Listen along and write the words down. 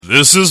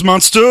This is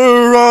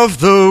Monster of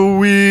the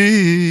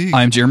Week.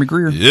 I'm Jeremy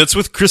Greer. It's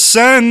with Chris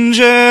and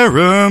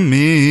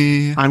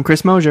Jeremy. I'm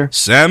Chris Mosier.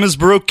 Sam is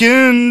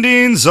broken,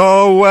 Dean's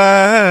all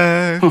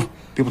whack.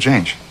 People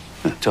change.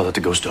 Tell that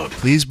to Ghost Dog.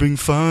 Please bring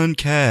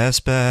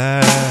Funcast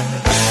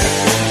back.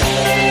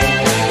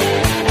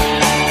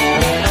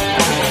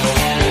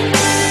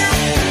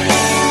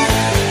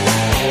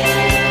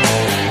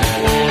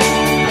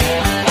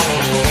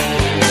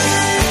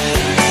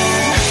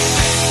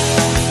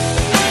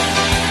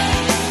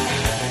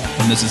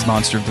 This is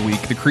Monster of the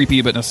Week, the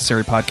creepy but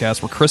necessary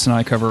podcast where Chris and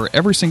I cover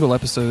every single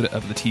episode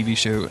of the TV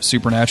show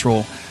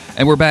Supernatural.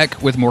 And we're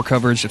back with more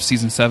coverage of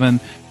Season 7.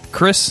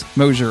 Chris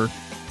Mosier,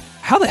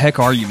 how the heck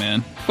are you,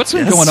 man? What's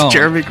been going on?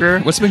 Jeremy Greer.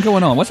 What's been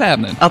going on? What's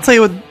happening? I'll tell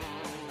you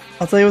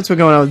what's been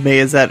going on with me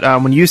is that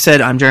when you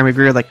said I'm Jeremy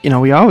Greer, like,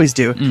 we always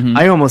do,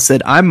 I almost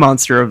said I'm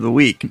Monster of the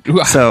Week.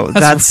 So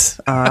that's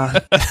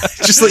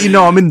just let you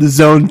know I'm in the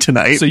zone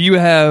tonight. So you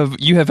have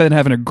been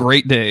having a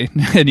great day,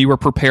 and you were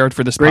prepared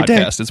for this great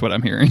podcast, day. Is what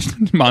I'm hearing.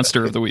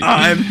 Monster of the Week.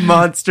 I'm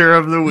Monster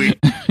of the Week.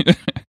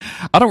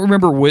 I don't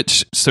remember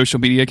which social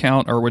media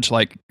account or which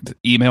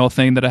email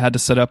thing that I had to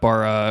set up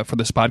for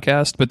this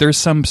podcast, but there's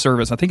some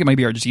service. I think it might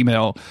be our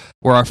Gmail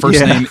where our first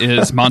name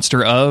is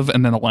Monster of,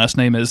 and then the last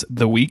name is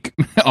The Week,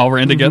 all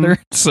ran together.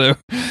 So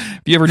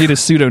if you ever need a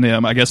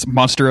pseudonym, I guess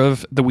Monster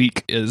of the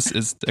Week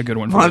is a good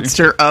one for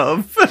Monster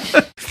of.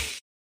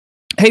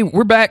 Hey,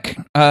 we're back.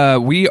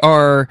 We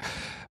are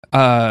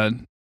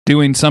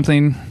doing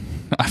something.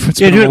 We're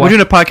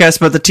doing a podcast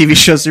about the TV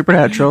show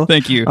Supernatural.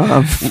 Thank you.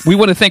 We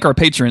want to thank our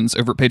patrons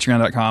over at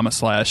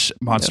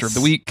patreon.com/Monster of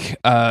the Week.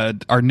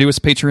 Our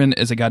newest patron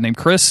is a guy named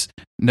Chris.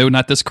 No,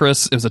 not this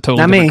Chris. It was a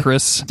totally different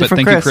Chris.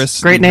 Different but thank Chris.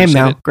 You, Chris. Great name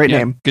now. Great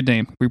name. Good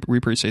name. We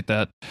appreciate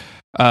that.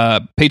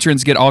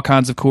 Patrons get all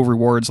kinds of cool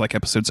rewards like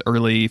episodes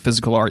early,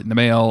 physical art in the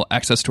mail,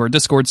 access to our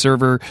Discord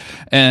server,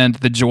 and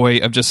the joy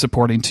of just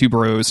supporting two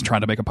bros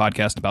trying to make a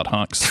podcast about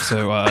hunks.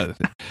 So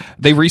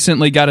they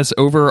recently got us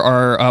over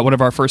our one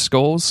of our first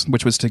goals,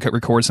 which was to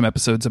record some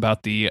episodes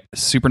about the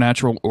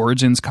Supernatural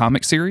Origins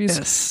comic series.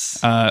 Yes.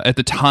 At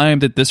the time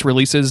that this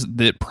releases,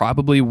 that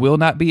probably will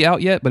not be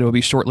out yet, but it will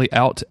be shortly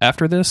out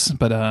after this.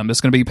 But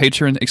it's going to be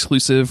Patreon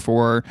exclusive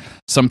for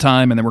some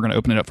time, and then we're going to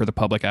open it up for the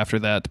public after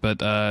that. But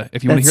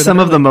if you want to hear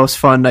some of the most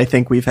fun I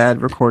think we've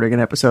had recording an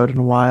episode in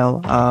a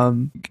while.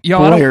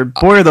 Boy,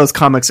 are those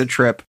comics a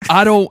trip.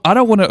 I don't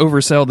want to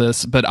oversell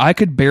this, but I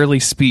could barely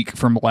speak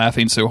from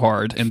laughing so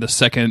hard. In the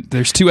second,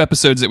 there's two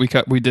episodes that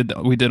we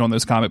did on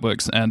those comic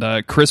books,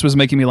 and Chris was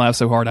making me laugh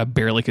so hard I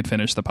barely could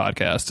finish the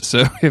podcast.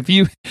 So if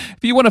you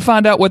want to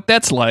find out what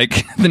that's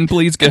like, then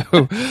please go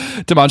to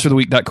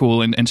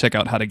monsteroftheweek.cool and check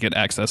out how to get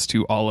access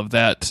to all of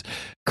that.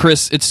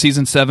 Chris, it's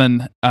season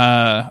 7.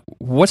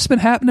 What's been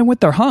happening with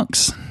their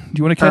hunks? Do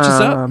you want to catch us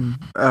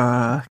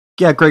up?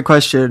 Yeah, great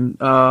question.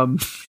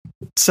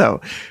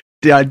 So,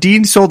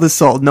 Dean sold his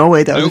soul. No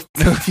way, that was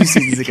a few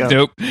seasons ago.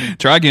 Nope.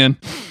 Try again.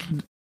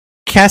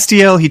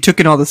 Castiel, he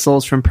took in all the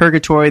souls from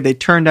Purgatory. They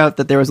turned out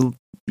that there was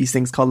these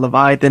things called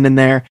Leviathan in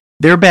there.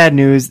 They're bad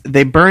news.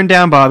 They burned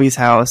down Bobby's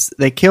house.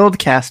 They killed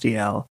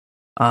Castiel.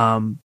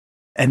 And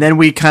then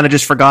we kind of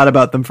just forgot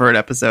about them for an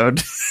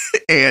episode.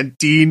 And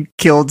Dean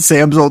killed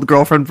Sam's old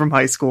girlfriend from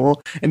high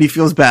school, and he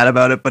feels bad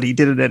about it, but he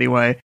did it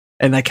anyway.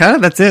 And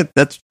that's it.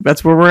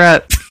 That's where we're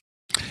at.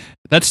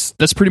 That's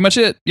pretty much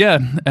it. Yeah.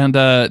 And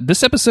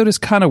this episode is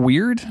kind of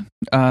weird.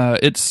 I'm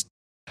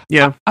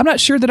not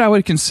sure that I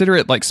would consider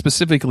it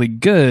specifically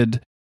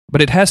good,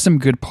 but it has some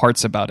good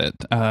parts about it.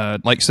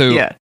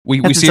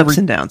 We see ups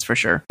and downs for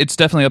sure. It's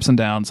definitely ups and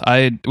downs.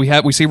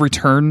 We see a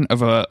return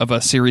of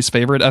a series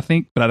favorite, I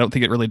think, but I don't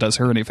think it really does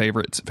her any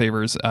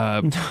favors.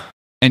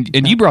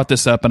 And you brought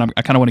this up, and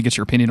I kind of want to get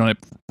your opinion on it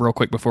real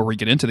quick before we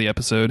get into the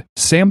episode.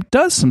 Sam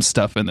does some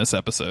stuff in this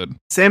episode.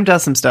 Sam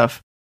does some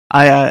stuff.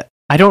 I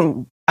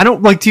don't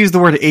like to use the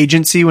word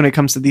agency when it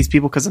comes to these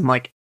people because I'm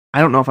like,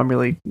 I don't know if I'm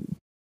really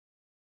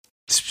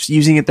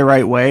using it the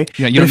right way.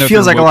 Yeah, you don't know. It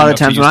feels like a lot of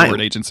times when word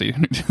agency.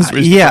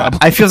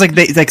 I feels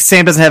like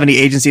Sam doesn't have any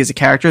agency as a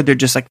character. They're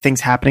just things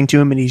happening to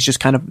him, and he's just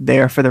kind of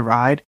there for the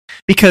ride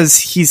because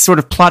he's sort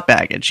of plot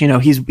baggage.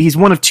 He's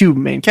one of two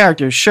main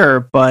characters,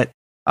 sure, but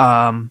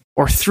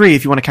or three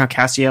if you want to count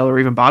Castiel or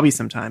even Bobby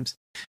sometimes.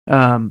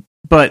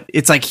 But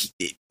it's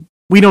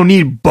we don't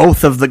need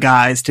both of the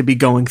guys to be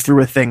going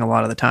through a thing a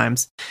lot of the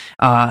times.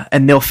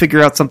 And they'll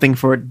figure out something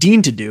for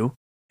Dean to do,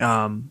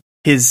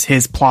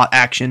 his plot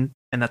action,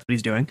 and that's what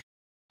he's doing.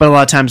 But a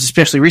lot of times,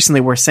 especially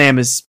recently, where Sam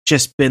has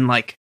just been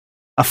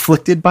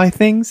afflicted by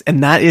things,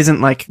 and that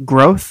isn't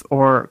growth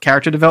or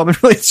character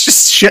development, really. It's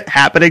just shit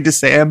happening to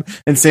Sam,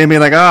 and Sam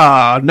being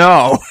oh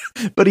no,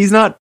 but he's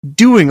not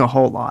doing a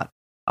whole lot.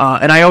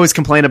 And I always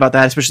complain about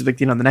that, especially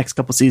the next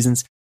couple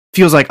seasons.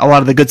 Feels like a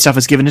lot of the good stuff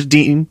is given to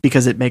Dean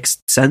because it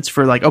makes sense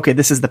for okay,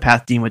 this is the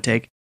path Dean would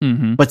take.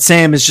 Mm-hmm. But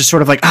Sam is just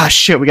sort of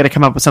shit, we got to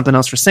come up with something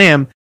else for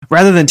Sam,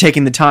 rather than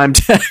taking the time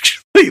to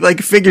actually like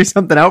figure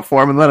something out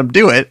for him and let him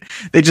do it.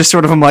 They just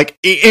sort of, I'm like,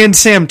 and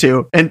Sam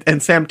too,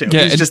 and Sam too.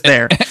 Yeah, He's just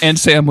there. And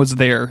Sam was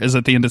there is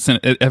at the end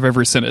of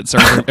every sentence or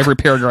every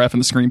paragraph in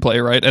the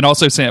screenplay, right? And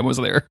also Sam was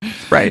there,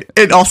 right?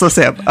 And also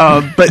Sam.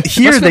 But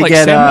here they they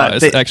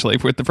get actually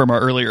from our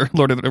earlier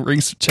Lord of the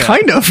Rings chat.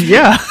 Kind of,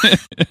 yeah.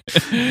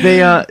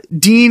 They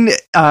Dean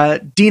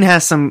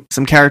has some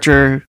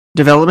character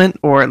development,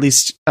 or at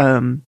least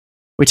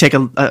we take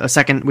a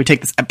second. We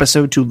take this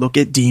episode to look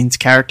at Dean's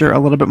character a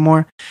little bit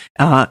more.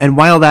 And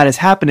while that is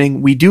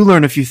happening, we do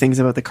learn a few things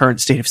about the current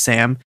state of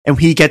Sam, and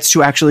he gets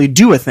to actually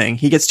do a thing.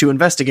 He gets to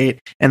investigate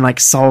and like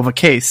solve a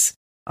case,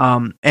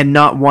 and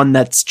not one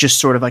that's just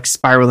sort of like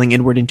spiraling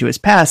inward into his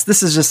past.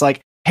 This is just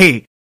like,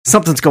 hey,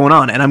 something's going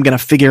on, and I'm gonna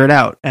figure it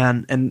out.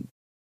 And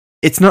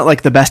it's not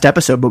like the best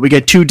episode, but we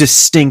get two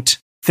distinct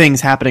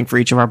things happening for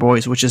each of our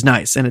boys, which is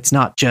nice. And it's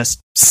not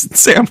just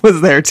Sam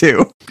was there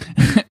too.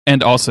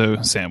 And also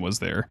Sam was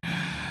there.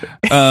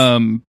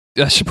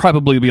 That should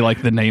probably be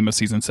like the name of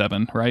season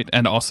 7, right?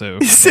 And also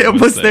Sam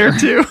was there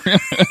too.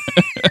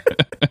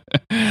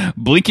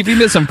 Blink if you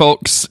miss him,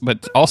 folks.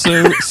 But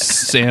also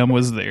Sam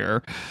was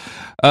there.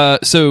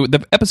 So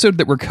the episode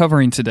that we're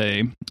covering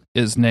today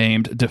is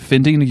named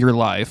Defending Your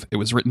Life. It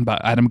was written by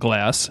Adam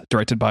Glass,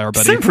 directed by our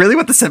buddy. Is that really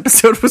what this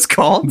episode was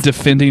called?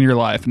 Defending Your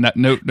Life.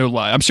 No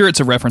lie. I'm sure it's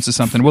a reference to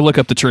something. We'll look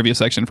up the trivia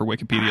section for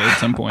Wikipedia at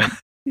some point.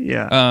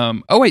 Yeah.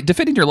 Oh wait,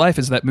 Defending Your Life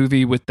is that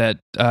movie with that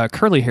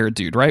curly haired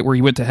dude, right? Where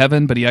he went to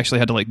heaven, but he actually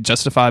had to like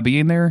justify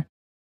being there,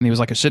 and he was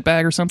like a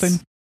shitbag or something.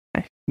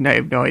 No, I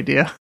have no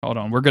idea. Hold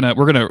on, we're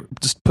gonna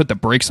just put the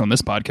brakes on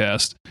this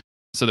podcast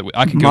so that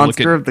I can go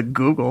Monster look at of the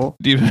Google.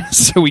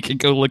 so we can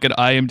go look at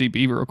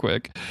IMDb real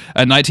quick.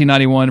 A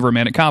 1991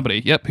 romantic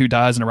comedy. Yep, who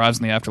dies and arrives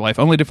in the afterlife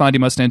only to find he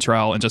must stand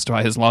trial and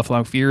justify his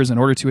lifelong fears in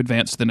order to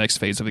advance to the next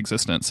phase of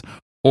existence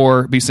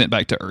or be sent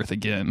back to Earth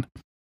again.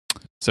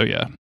 So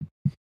yeah.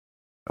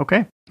 Okay.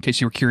 In case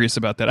you were curious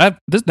about that,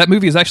 that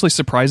movie is actually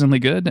surprisingly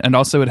good, and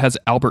also it has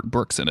Albert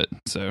Brooks in it.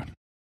 So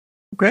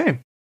okay.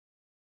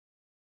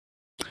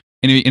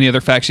 Any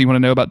other facts you want to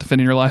know about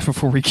Defending Your Life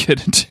before we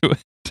get into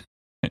it?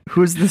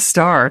 Who's the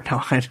star?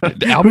 No, I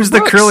don't. Albert Who's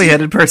Brooks. The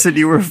curly-headed person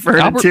you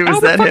referred to? Is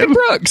Albert that him?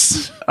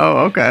 Brooks.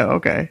 Oh,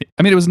 okay.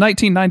 I mean, it was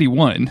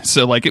 1991,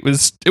 so like it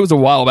was a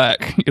while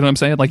back. You know what I'm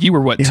saying? Like you were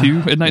 2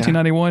 in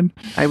 1991?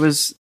 I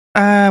was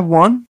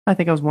 1. I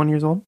think I was 1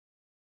 year old.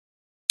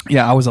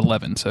 Yeah, I was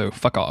 11. So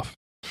fuck off.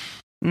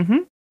 Mm-hmm.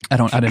 I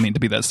didn't mean to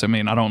be that so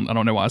mean. I don't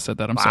know why I said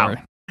that. I'm sorry.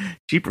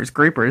 Jeepers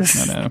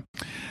creepers. I know.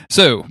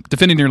 So,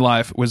 Defending Your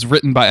Life was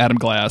written by Adam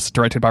Glass,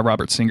 directed by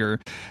Robert Singer.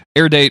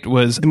 Air date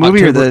was the movie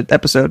October, or the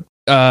episode.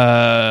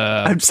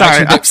 I'm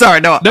sorry. I'm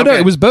sorry. No,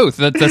 it was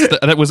both. I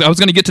was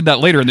going to get to that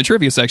later in the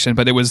trivia section,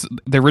 but it was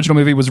the original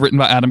movie was written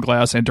by Adam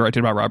Glass and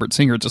directed by Robert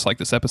Singer, just like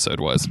this episode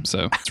was.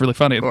 So it's really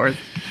funny. Of course.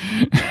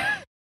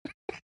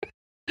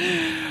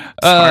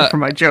 Sorry for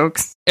my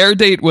jokes. Air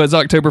date was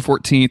October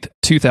 14th,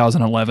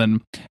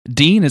 2011.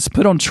 Dean is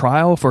put on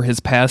trial for his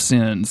past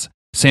sins.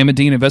 Sam and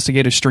Dean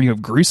investigate a string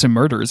of gruesome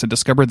murders and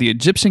discover the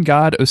Egyptian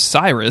god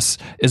Osiris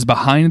is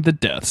behind the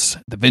deaths.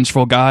 The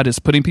vengeful god is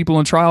putting people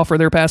on trial for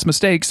their past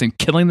mistakes and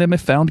killing them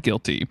if found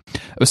guilty.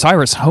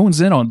 Osiris hones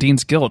in on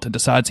Dean's guilt and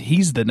decides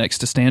he's the next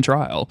to stand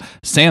trial.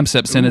 Sam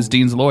steps in as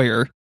Dean's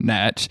lawyer,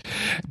 Natch,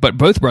 but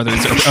both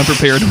brothers are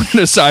unprepared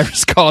when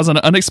Osiris calls an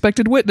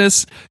unexpected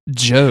witness,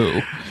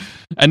 Joe.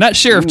 And not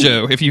Sheriff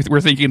Joe, if you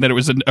were thinking that it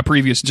was a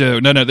previous Joe.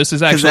 No, this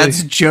is actually...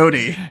 that's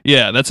Jody.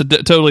 Yeah, that's a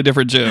totally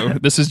different Joe.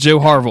 This is Joe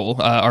Harville,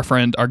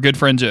 our good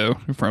friend Joe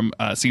from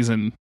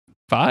season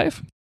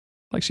 5.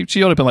 Like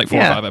she only been like 4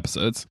 or 5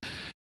 episodes.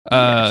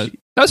 That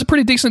was a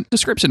pretty decent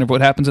description of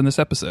what happens in this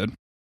episode.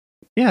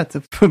 Yeah, it's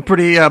a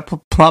pretty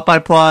plot by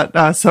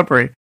plot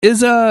summary. Is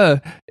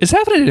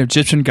having an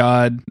Egyptian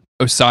god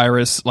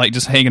Osiris like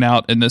just hanging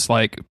out in this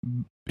like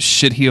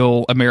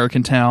shitheel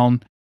American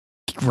town,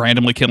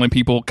 randomly killing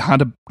people,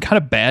 kind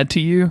of bad to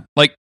you?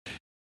 Like,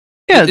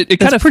 yeah, it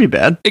kind of pretty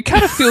bad. It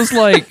kind of feels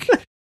like,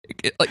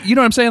 you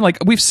know what I'm saying? Like,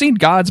 we've seen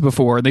gods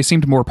before, and they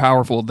seemed more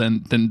powerful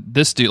than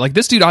this dude. Like,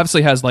 this dude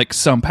obviously has like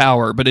some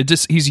power, but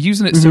he's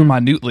using it so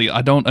minutely.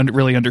 I don't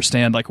really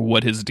understand like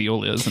what his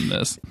deal is in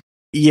this.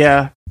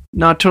 Yeah,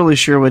 not totally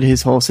sure what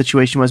his whole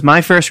situation was.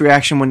 My first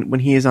reaction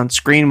when he is on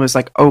screen was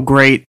like, oh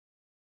great,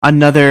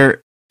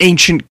 another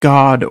ancient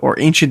god or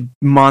ancient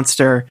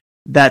monster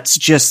that's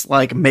just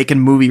like making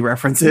movie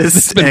references.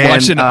 It's been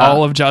watching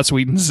all of Joss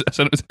Whedon's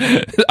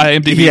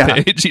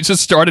IMDb page. He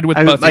just started with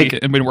Buffy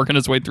and been working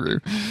his way through.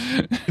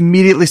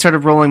 Immediately started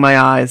rolling my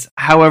eyes.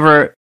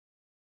 However,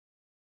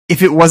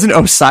 if it wasn't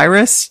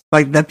Osiris,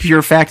 like that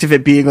pure fact of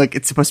it being like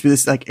it's supposed to be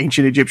this like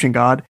ancient Egyptian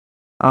god,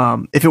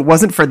 if it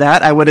wasn't for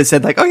that, I would have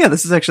said like, oh yeah,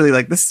 this is actually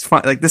like this is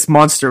fine. Like this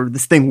monster,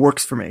 this thing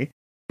works for me.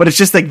 But it's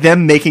just like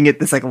them making it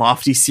this like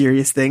lofty,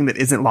 serious thing that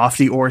isn't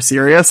lofty or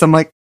serious. I'm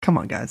like, come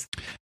on, guys.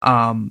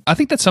 I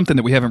think that's something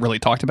that we haven't really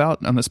talked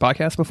about on this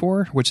podcast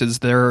before, which is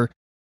their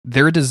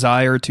their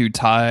desire to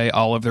tie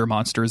all of their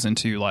monsters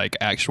into like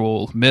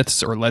actual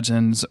myths or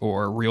legends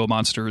or real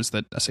monsters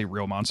that I say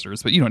real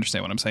monsters, but you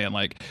understand what I'm saying.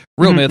 Like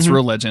real myths,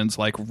 real legends,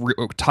 like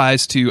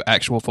ties to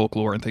actual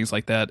folklore and things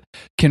like that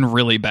can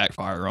really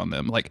backfire on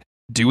them. Like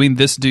doing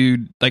this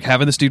dude, like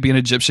having this dude be an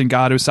Egyptian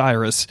god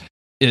Osiris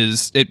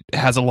it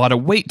has a lot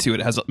of weight to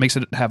it. Makes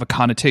it have a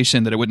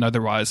connotation that it wouldn't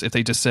otherwise if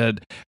they just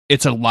said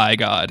it's a lie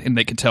god and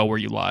they could tell where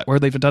you lie. Or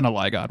they've done a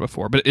lie god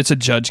before, but it's a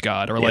judge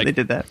god. Or like they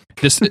did that.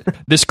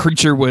 this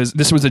creature was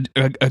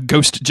a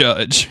ghost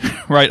judge,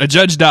 right? A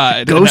judge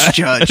died,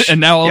 judge, and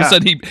now all of a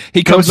sudden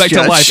he comes back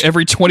judge. to life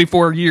every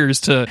 24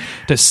 years to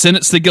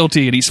sentence the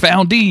guilty, and he's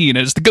found Dean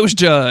as the ghost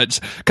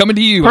judge coming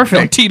to you on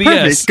TBS.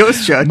 Perfect.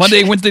 Ghost judge.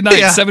 Monday, Wednesday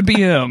night, 7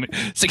 p.m.,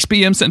 6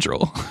 p.m.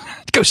 Central.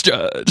 Ghost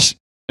judge.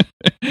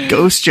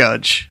 Ghost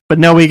judge. But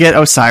no, we get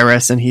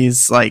Osiris, and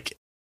he's like,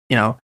 you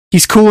know,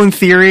 he's cool in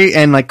theory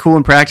and like cool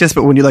in practice,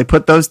 but when you like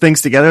put those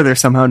things together, they're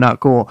somehow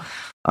not cool.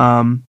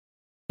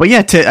 But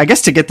yeah, I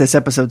guess to get this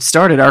episode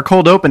started, our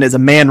cold open is a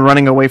man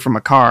running away from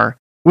a car,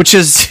 which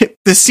is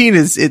the scene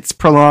it's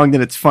prolonged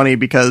and it's funny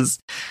because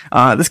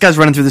this guy's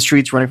running through the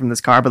streets running from this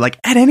car, but like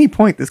at any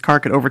point this car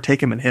could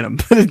overtake him and hit him,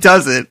 but it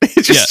doesn't.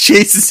 It just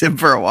chases him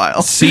for a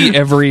while. See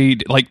every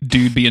like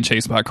dude being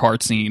chased by a car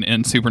scene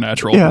in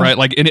Supernatural, right?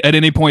 Like at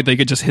any point they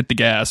could just hit the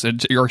gas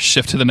or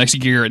shift to the next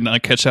gear and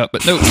catch up,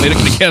 but no,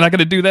 they're not going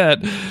to do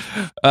that.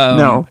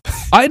 No,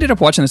 I ended up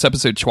watching this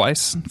episode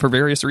twice for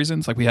various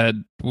reasons. Like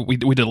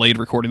we delayed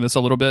recording this a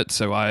little bit,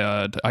 so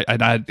I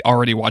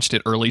already watched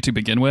it early to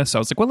begin with. So I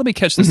was like, well, let me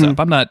catch this up.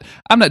 I'm not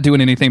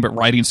doing anything but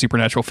writing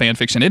Supernatural fan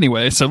fiction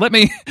anyway, so let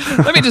me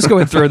just go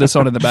ahead and throw this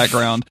on in the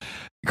background.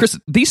 Chris,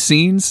 these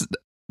scenes,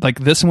 like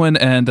this one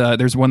and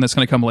there's one that's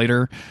going to come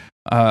later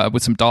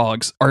with some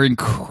dogs, are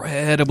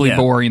incredibly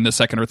boring the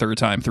second or third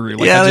time through.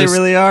 Like, they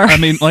really are. I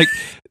mean, like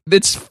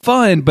it's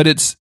fun, but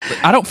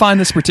I don't find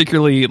this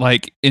particularly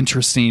like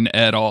interesting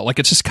at all. Like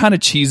it's just kind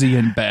of cheesy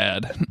and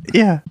bad.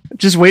 Yeah,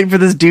 just waiting for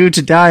this dude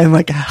to die. I'm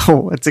like,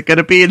 oh, what's it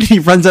gonna be? And he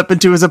runs up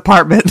into his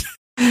apartment.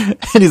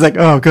 And he's like,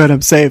 oh, good,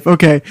 I'm safe.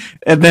 Okay.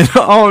 And then,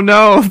 oh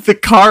no, the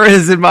car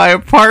is in my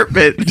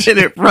apartment and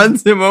it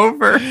runs him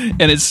over.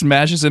 And it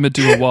smashes him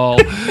into a wall.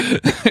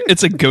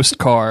 It's a ghost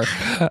car.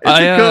 It's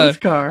a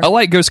ghost car. I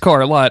like Ghost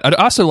Car a lot. I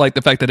also like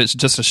the fact that it's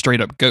just a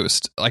straight up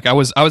ghost. Like I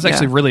was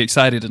actually really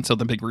excited until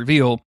the big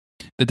reveal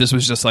that this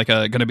was just like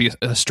going to be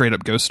a straight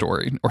up ghost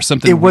story or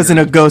something. It wasn't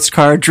a ghost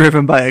car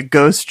driven by a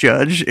ghost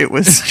judge. It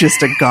was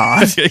just a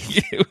goth.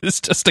 It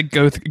was just a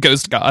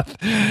ghost goth.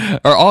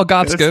 Are all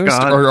goths ghost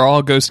or are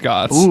all ghost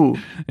goths? Ooh.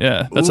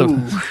 Yeah. That's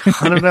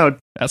I don't know.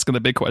 Asking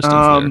the big questions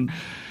there.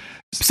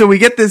 So we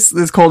get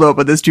this cold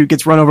open. This dude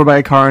gets run over by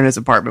a car in his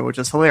apartment, which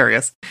is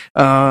hilarious.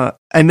 And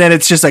then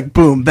it's just like,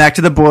 boom, back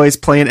to the boys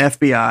playing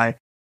FBI.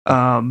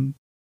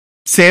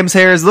 Sam's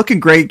hair is looking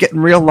great,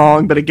 getting real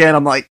long. But again,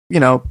 I'm like, you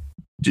know,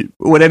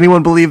 would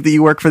anyone believe that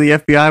you work for the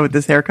FBI with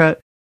this haircut?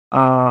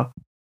 They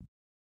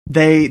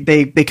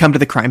come to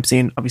the crime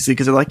scene, obviously,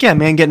 because they're like, yeah,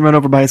 man getting run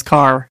over by his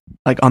car,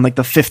 like on like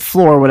the 5th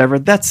floor or whatever.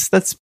 That's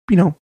you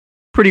know,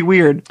 pretty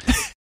weird.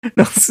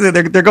 No, so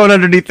they're going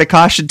underneath the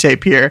caution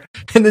tape here,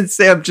 and then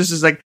Sam just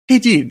is like, hey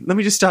Dean, let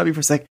me just stop you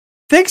for a sec.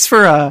 Thanks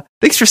for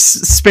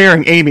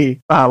sparing Amy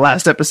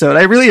last episode.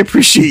 I really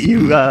appreciate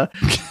you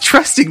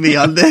trusting me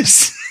on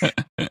this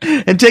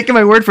and taking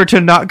my word for it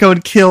to not go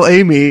and kill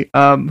Amy,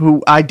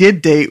 who I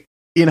did date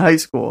in high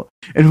school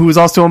and who was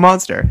also a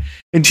monster.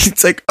 And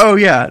Dean's like, oh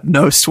yeah,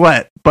 no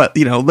sweat. But,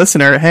 you know,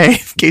 listener, hey,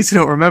 in case you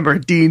don't remember,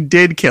 Dean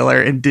did kill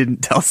her and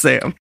didn't tell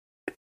Sam.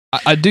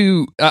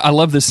 I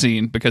love this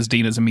scene because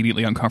Dean is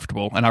immediately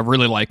uncomfortable, and I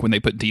really like when they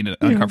put Dean in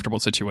uncomfortable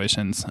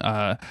situations.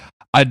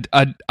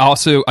 I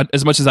also,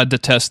 as much as I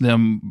detest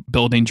them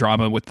building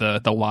drama with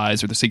the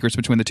lies or the secrets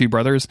between the two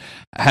brothers,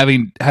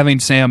 having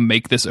Sam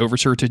make this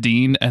overture to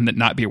Dean and that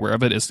not be aware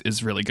of it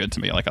is really good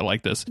to me. Like I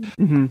like this.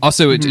 Mm-hmm.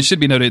 Also, it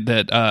should be noted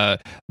that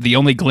the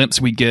only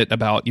glimpse we get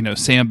about, you know,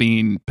 Sam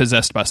being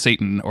possessed by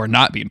Satan or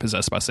not being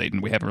possessed by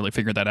Satan, we haven't really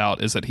figured that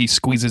out, is that he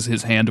squeezes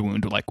his hand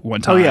wound like one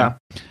time. Oh yeah.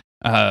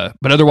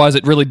 But otherwise,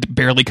 it really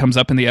barely comes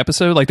up in the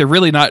episode. Like they're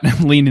really not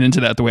leaning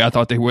into that the way I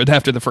thought they would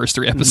after the first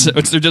 3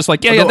 episodes. They're just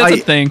like, yeah, that's a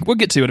thing. We'll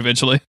get to it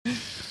eventually.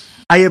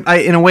 I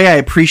in a way, I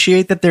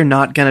appreciate that they're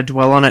not going to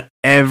dwell on it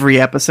every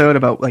episode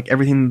about like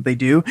everything that they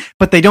do,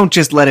 but they don't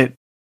just let it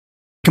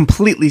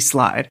completely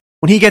slide.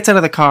 When he gets out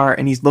of the car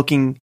and he's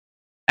looking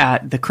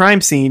at the crime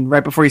scene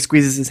right before he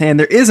squeezes his hand,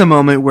 there is a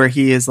moment where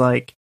he is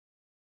like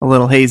a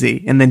little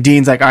hazy, and then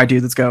Dean's like, "All right,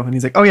 dude, let's go," and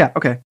he's like, "Oh yeah,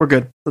 okay, we're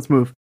good, let's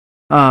move."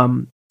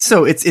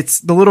 So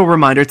it's the little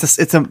reminder.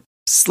 It's a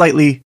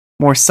slightly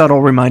more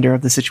subtle reminder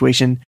of the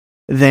situation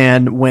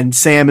than when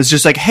Sam is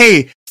just like,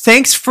 "Hey,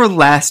 thanks for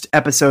last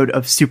episode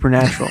of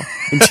Supernatural,"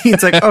 and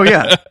Dean's like, "Oh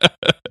yeah,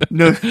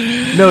 no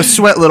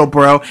sweat, little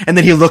bro." And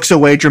then he looks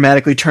away,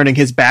 dramatically turning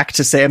his back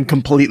to Sam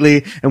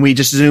completely, and we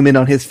just zoom in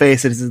on his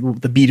face,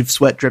 and the bead of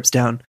sweat drips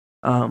down,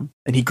 and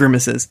he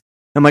grimaces.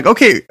 I'm like,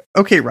 okay,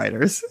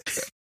 writers.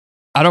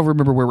 I don't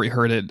remember where we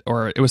heard it,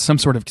 or it was some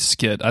sort of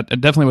skit. It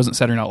definitely wasn't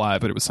Saturday Night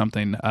Live, but it was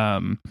something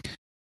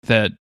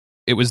that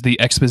it was the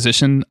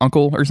exposition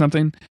uncle or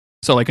something.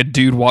 So like a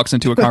dude walks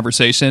into a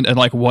conversation and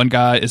like one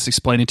guy is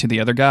explaining to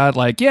the other guy,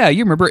 like, yeah,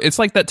 you remember, it's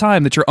like that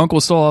time that your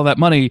uncle stole all that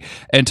money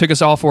and took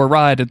us all for a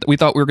ride. And we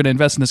thought we were going to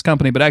invest in this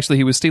company, but actually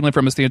he was stealing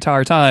from us the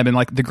entire time. And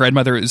like the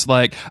grandmother is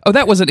like, oh,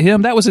 that wasn't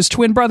him. That was his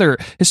twin brother.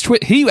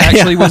 He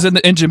actually was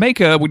in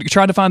Jamaica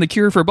trying to find the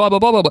cure for blah, blah,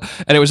 blah, blah, blah.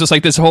 And it was just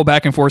like this whole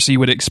back and forth. So you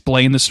would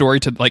explain the story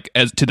to like,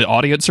 as to the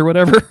audience or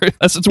whatever.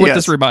 That's what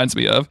this reminds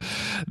me of.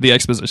 The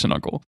exposition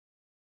uncle.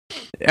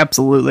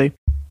 Absolutely.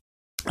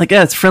 Like,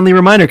 yeah, it's a friendly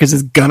reminder because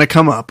it's gonna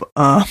come up.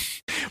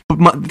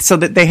 So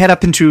that they head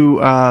up into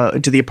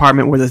the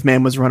apartment where this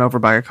man was run over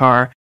by a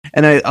car,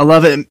 and I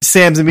love it.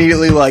 Sam's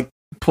immediately like,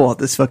 pull out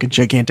this fucking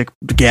gigantic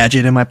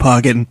gadget in my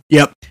pocket, and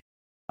yep,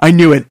 I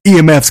knew it.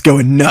 EMF's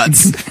going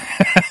nuts.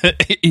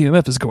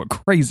 EMF is going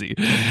crazy.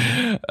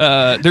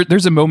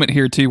 There's a moment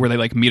here too where they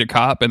like meet a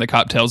cop and the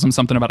cop tells him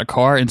something about a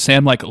car and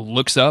Sam like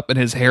looks up and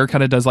his hair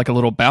kind of does like a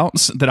little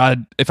bounce that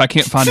if I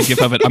can't find a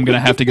gif of it, I'm gonna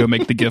have to go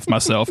make the gif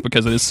myself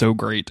because it is so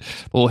great.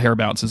 The little hair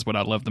bounce is what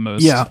I love the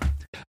most. Yeah.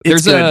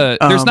 There's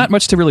not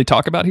much to really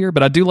talk about here,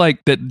 but I do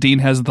like that Dean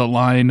has the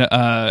line,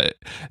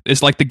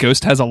 it's like the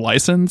ghost has a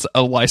license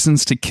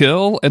to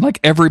kill, and like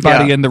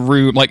everybody in the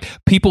room, like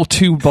people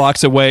 2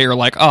 blocks away are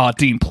like, oh,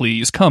 Dean,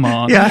 please, come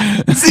on.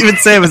 Yeah. Even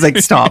Sam was like,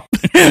 stop.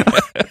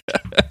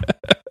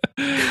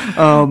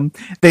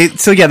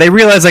 They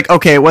realize like,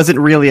 okay, it wasn't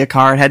really a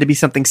car. It had to be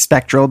something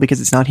spectral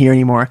because it's not here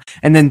anymore.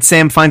 And then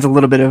Sam finds a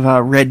little bit of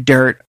red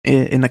dirt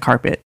in the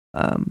carpet.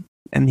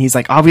 And he's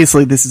like,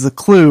 obviously this is a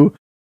clue.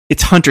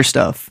 It's Hunter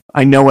stuff.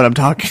 I know what I'm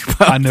talking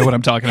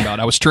about.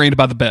 I was trained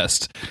by the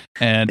best.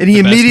 And he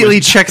immediately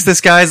checks this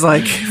guy's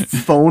like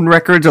phone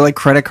records or like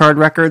credit card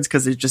records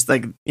because it's just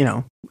like,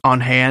 on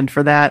hand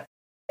for that.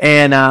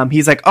 And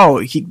he's like,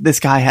 oh, this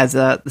guy has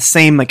the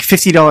same like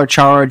 $50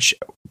 charge,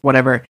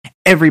 whatever,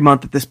 every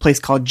month at this place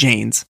called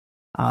Jane's.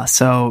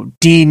 So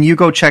Dean, you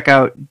go check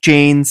out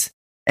Jane's,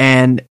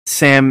 and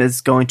Sam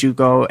is going to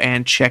go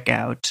and check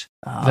out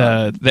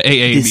the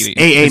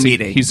AA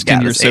meeting. He's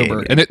 10 years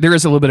sober, and there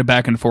is a little bit of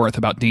back and forth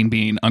about Dean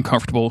being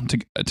uncomfortable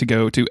to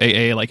go to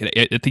AA. Like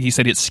I think he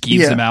said it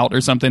skeeves him out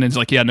or something. And it's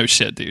like, yeah, no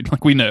shit, dude.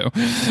 Like we know.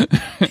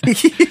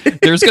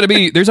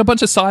 There's a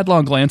bunch of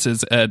sidelong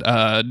glances at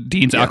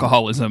Dean's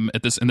alcoholism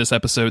in this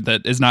episode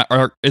that is not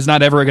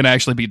ever going to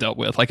actually be dealt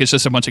with. Like it's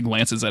just a bunch of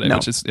glances at it,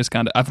 which is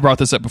kind of, I've brought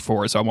this up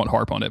before, so I won't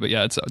harp on it. But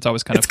yeah, it's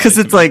always kind of because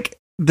it's like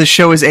the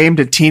show is aimed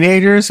at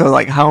teenagers, so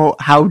like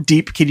how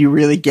deep can you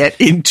really get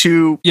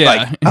into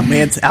like a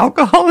man's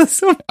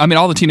alcoholism? I mean,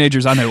 all the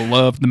teenagers I know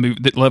love the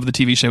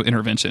TV show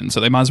Intervention, so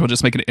they might as well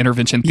just make an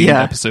Intervention themed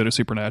episode of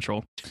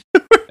Supernatural.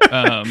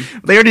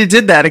 They already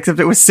did that, except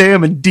it was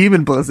Sam and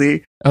Demon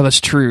Blizzy. Oh,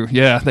 that's true.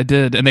 Yeah, they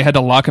did, and they had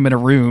to lock him in a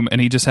room, and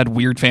he just had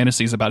weird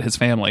fantasies about his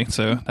family.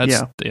 So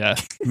that's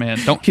man,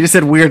 don't. He just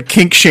had weird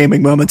kink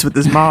shaming moments with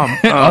his mom.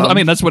 I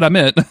mean, that's what I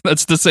meant.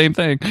 That's the same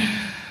thing.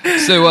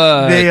 So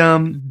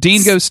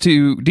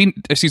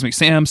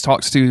Sam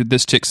talks to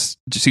this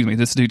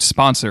dude's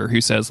sponsor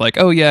who says like,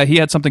 oh yeah, he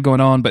had something going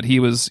on, but he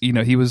was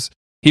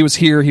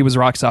here, he was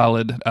rock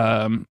solid.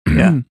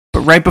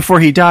 But right before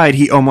he died,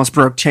 he almost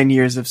broke 10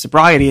 years of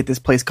sobriety at this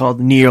place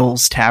called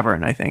Neil's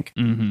Tavern, I think.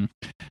 Mm-hmm.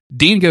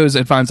 Dean goes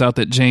and finds out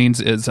that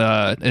Jane's is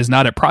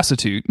not a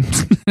prostitute,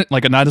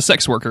 like not a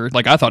sex worker,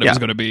 like I thought it was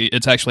going to be.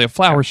 It's actually a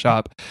flower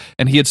shop,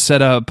 and he had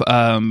set up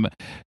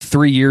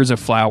 3 years of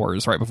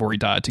flowers right before he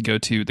died to go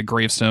to the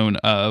gravestone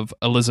of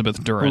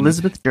Elizabeth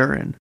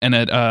Duran. And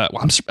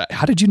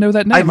how did you know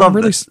that name? I'm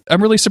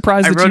really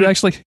surprised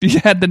that you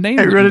had the name.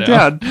 I wrote it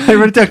down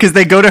because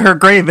they go to her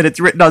grave and it's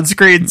written on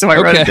screen, so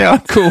I wrote it down.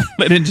 Cool.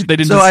 They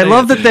didn't. So I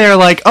love that they're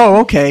like,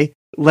 oh, okay,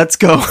 let's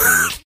go.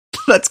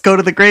 Let's go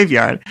to the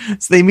graveyard.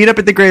 So they meet up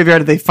at the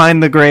graveyard, they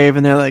find the grave,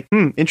 and they're like,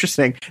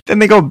 interesting. Then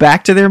they go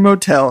back to their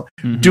motel,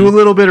 do a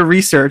little bit of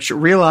research,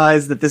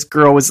 realize that this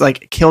girl was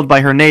like killed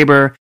by her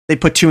neighbor. They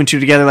put 2 and 2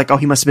 together, like, oh,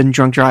 he must have been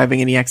drunk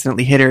driving and he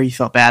accidentally hit her. He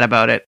felt bad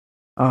about it.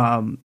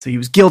 So he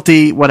was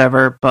guilty,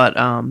 whatever, but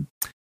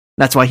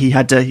that's why he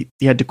had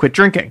to quit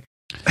drinking.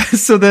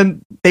 So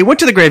then they went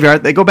to the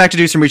graveyard, they go back to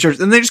do some research,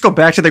 and they just go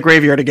back to the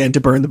graveyard again to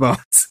burn the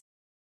bones.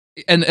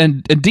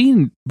 And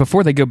Dean,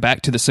 before they go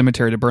back to the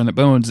cemetery to burn the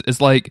bones,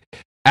 is like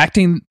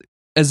acting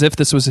as if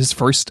this was his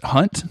first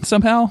hunt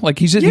somehow. Like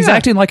he's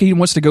acting like he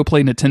wants to go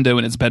play Nintendo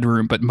in his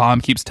bedroom, but mom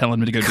keeps telling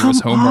him to go do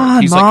his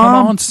homework. He's like,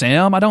 come on,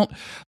 Sam,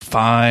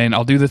 fine,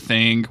 I'll do the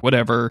thing,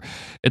 whatever.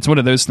 It's one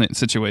of those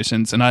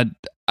situations. And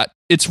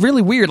it's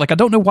really weird. Like, I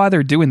don't know why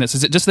they're doing this.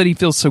 Is it just that he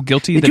feels so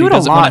guilty that he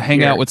doesn't want to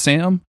hang out with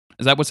Sam?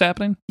 Is that what's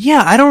happening?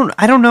 Yeah, I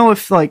don't know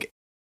if like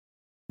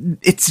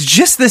it's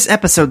just this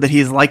episode that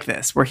he's like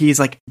this, where he's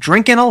like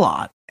drinking a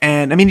lot,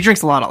 and I mean he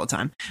drinks a lot all the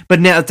time, but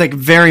now it's like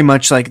very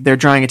much like they're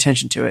drawing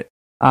attention to it.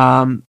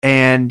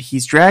 And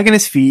he's dragging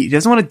his feet. He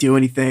doesn't want to do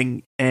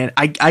anything, and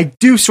I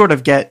do sort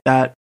of get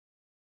that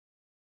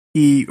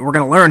we're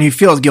gonna learn he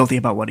feels guilty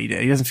about what he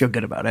did. He doesn't feel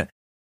good about it,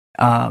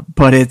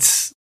 but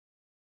it's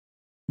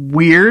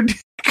weird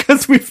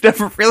because we've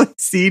never really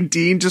seen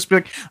Dean just be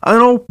like, I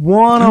don't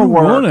want to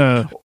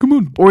work. Come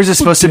on. Or is it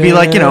supposed to be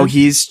like,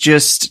 he's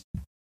just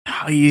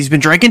he's been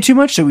drinking too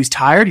much, so he's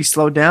tired. He's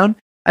slowed down.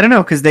 I don't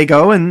know, because they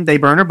go and they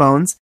burn her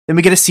bones. Then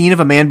we get a scene of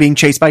a man being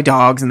chased by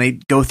dogs, and they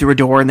go through a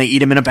door and they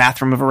eat him in a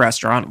bathroom of a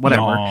restaurant,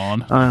 whatever.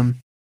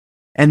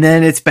 And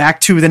then it's back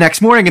to the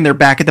next morning, and they're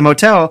back at the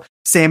motel.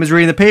 Sam is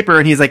reading the paper,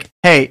 and he's like,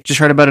 "Hey, just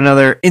heard about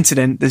another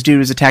incident. This dude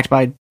was attacked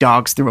by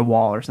dogs through a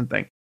wall or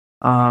something."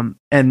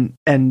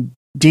 And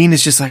Dean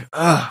is just like,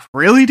 "Ugh,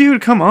 really,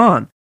 dude? Come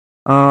on."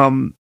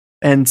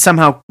 And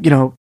somehow,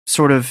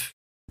 sort of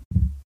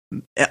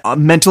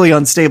mentally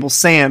unstable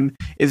Sam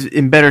is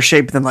in better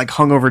shape than like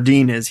hungover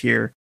Dean is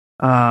here.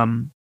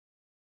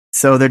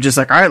 So they're just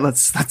like, "All right,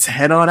 let's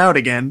head on out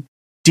again."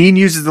 Dean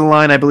uses the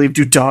line, I believe,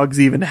 "Do dogs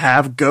even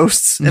have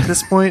ghosts at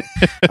this point?"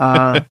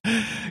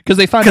 Because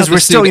they find out because we're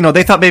still,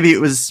 they thought maybe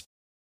it was,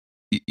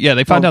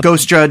 they find out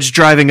Ghost Judge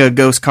driving a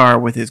ghost car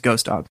with his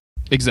ghost dog.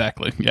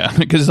 Exactly, yeah,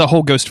 because it's a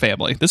whole ghost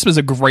family. This was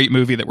a great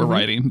movie that we're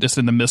writing, just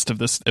in the midst of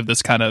this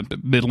kind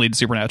of middling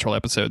supernatural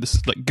episode. This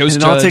is like Ghost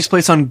and it Judge. all takes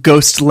place on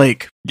Ghost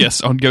Lake.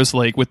 Yes, on Ghost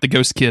Lake with the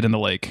ghost kid in the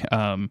lake.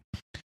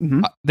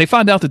 They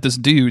find out that this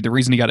dude, the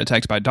reason he got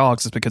attacked by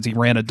dogs is because he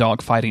ran a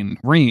dog fighting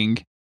ring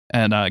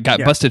and got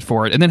busted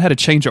for it, and then had a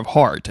change of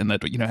heart, and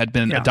that had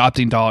been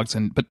adopting dogs,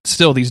 but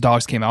still these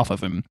dogs came off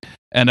of him.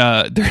 And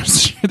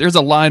there's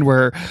a line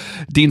where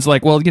Dean's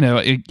like, "Well,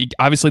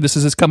 obviously this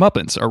is his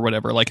comeuppance or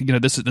whatever. Like,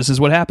 this is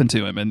what happened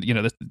to him." And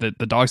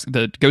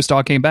the ghost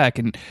dog came back,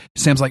 and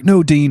Sam's like,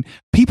 "No, Dean,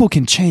 people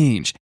can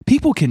change.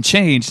 People can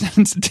change."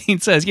 And Dean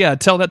says, "Yeah,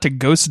 tell that to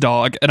Ghost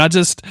Dog." And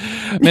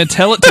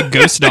tell it to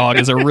Ghost Dog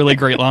is a really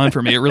great line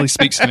for me. It really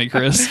speaks to me,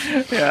 Chris.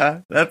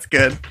 Yeah, that's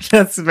good.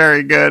 That's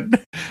very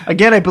good.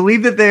 Again, I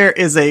believe that there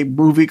is a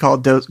movie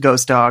called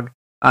Ghost Dog.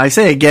 I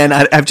say again,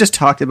 I've just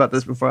talked about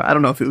this before. I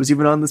don't know if it was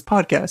even on this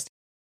podcast.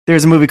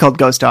 There's a movie called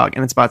Ghost Dog,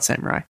 and it's about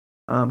samurai.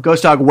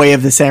 Ghost Dog: Way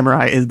of the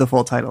Samurai is the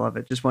full title of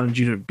it. Just wanted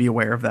you to be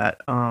aware of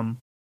that.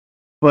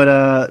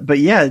 But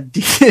yeah,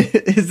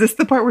 is this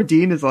the part where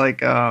Dean is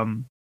like,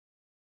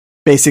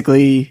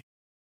 basically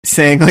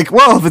saying like,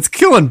 "Well, if it's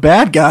killing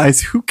bad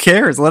guys, who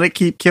cares? Let it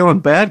keep killing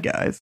bad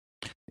guys."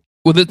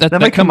 Well, that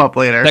might come up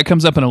later. That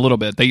comes up in a little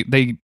bit.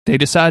 They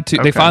decide to.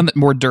 Okay. They find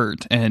more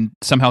dirt, and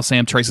somehow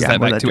Sam traces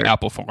that back to dirt.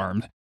 Apple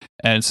Farm,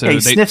 and so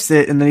he sniffs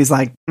it, and then he's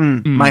like,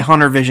 "My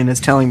hunter vision is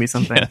telling me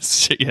something."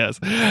 Yes.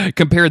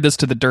 Compared this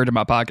to the dirt in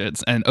my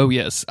pockets, and oh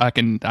yes, I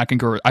can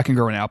grow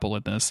an apple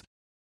in this.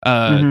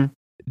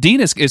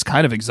 Dean is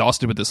kind of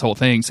exhausted with this whole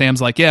thing.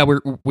 Sam's like, "Yeah,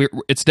 we're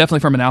it's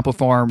definitely from an apple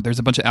farm. There's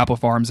a bunch of apple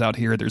farms out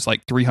here. There's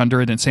like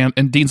 300."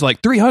 And Dean's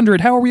like,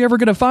 300? How are we ever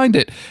going to find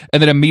it? And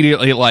then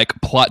immediately, like,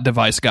 plot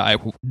device guy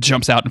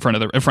jumps out in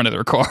front of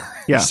their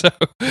car. Yeah. So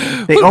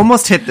they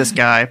almost hit this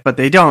guy, but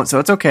they don't. So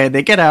it's okay.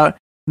 They get out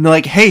and they're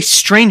like, "Hey,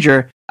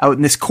 stranger, out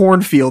in this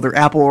cornfield or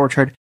apple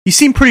orchard, you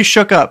seem pretty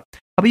shook up. How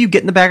about you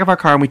get in the back of our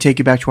car and we take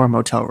you back to our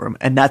motel room?"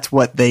 And that's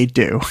what they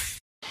do.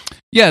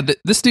 Yeah,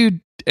 this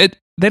dude.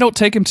 They don't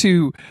take him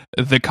to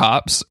the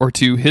cops or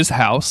to his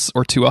house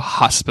or to a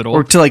hospital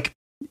or to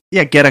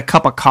get a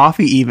cup of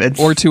coffee even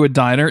or to a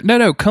diner.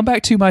 No, come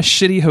back to my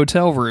shitty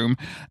hotel room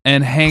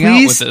and hang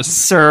out with us.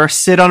 Sir,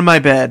 sit on my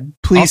bed.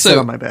 Please sit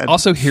on my bed.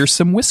 Also, here's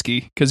some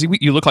whiskey because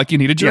you look like you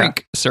need a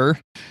drink, sir.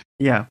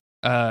 Yeah.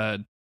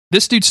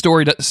 This dude's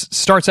story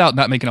starts out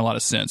not making a lot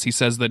of sense. He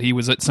says that he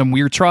was at some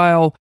weird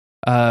trial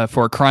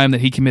for a crime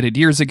that he committed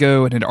years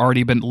ago and had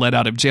already been let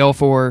out of jail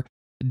for.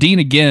 Dean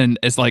again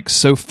is like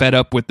so fed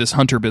up with this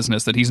hunter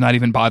business that he's not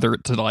even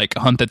bothered to like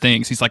hunt the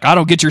things. He's like, "I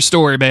don't get your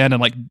story, man,"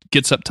 and like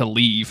gets up to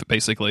leave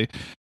basically.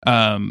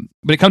 But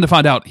it come to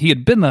find out he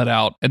had been let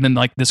out, and then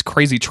like this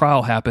crazy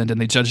trial happened,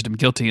 and they judged him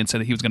guilty and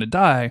said that he was going to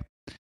die.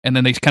 And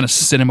then they kind of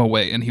sent him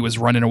away, and he was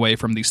running away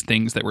from these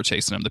things that were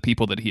chasing him, the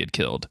people that he had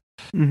killed.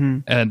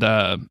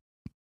 And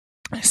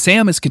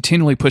Sam is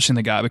continually pushing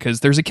the guy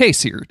because there's a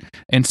case here,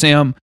 and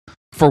Sam,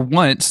 for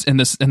once in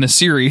this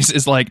series,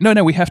 is like,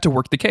 no, we have to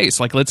work the case.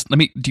 Like,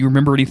 do you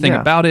remember anything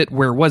about it?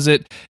 Where was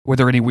it? Were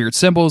there any weird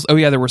symbols? Oh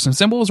yeah, there were some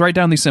symbols. Write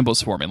down these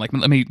symbols for me. Like,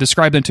 let me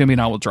describe them to me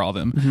and I will draw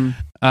them.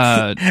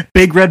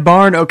 Big red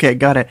barn. Okay,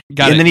 got it.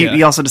 And then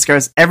he also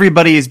describes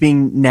everybody is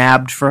being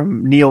nabbed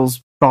from Neil's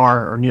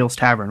bar or Neil's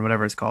Tavern,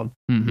 whatever it's called.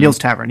 Neil's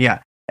Tavern. Yeah.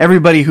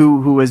 Everybody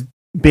who has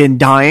been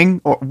dying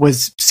or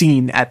was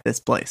seen at this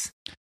place.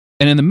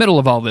 And in the middle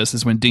of all this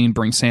is when Dean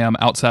brings Sam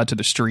outside to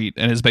the street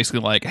and is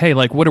basically like, "Hey,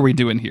 like, what are we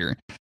doing here?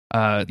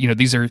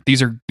 These are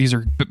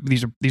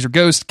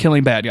ghosts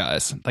killing bad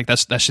guys. Like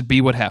that should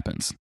be what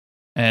happens."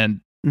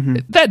 And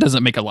that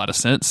doesn't make a lot of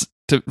sense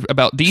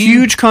about Dean.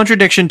 Huge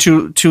contradiction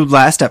to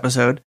last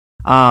episode.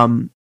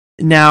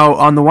 Now,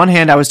 on the one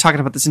hand, I was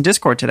talking about this in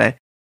Discord today.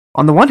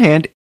 On the one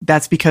hand,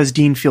 that's because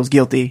Dean feels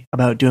guilty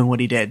about doing what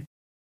he did,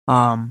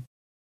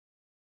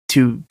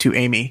 to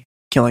Amy.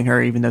 Killing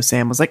her, even though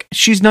Sam was like,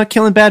 "She's not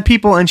killing bad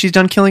people and she's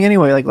done killing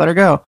anyway, like let her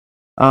go."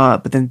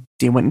 But then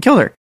Dean went and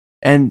killed her.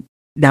 And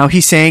now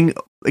he's saying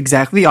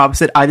exactly the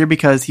opposite, either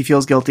because he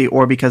feels guilty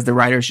or because the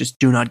writers just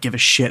do not give a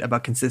shit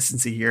about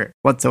consistency here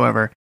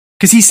whatsoever.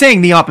 Because he's saying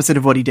the opposite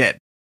of what he did.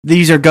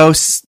 These are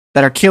ghosts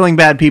that are killing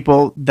bad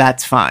people,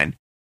 that's fine.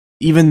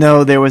 Even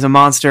though there was a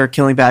monster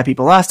killing bad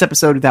people last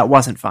episode, that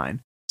wasn't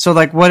fine. So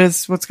like,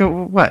 what's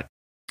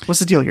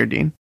the deal here,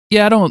 Dean?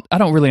 Yeah, I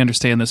don't really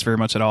understand this very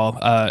much at all.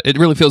 It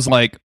really feels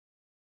like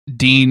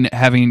Dean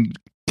having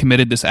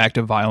committed this act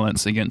of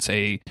violence against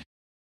I'm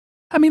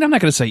not going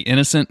to say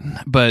innocent,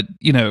 but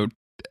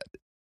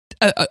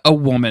a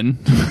woman.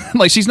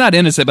 Like, she's not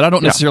innocent, but I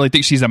don't necessarily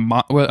think she's I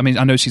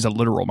know she's a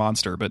literal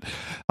monster, but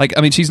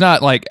she's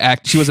not like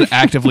she wasn't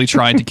actively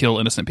trying to kill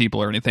innocent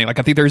people or anything. Like,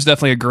 I think there's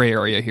definitely a gray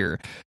area here,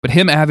 but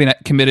him having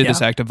committed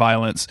this act of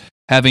violence,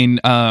 having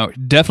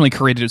definitely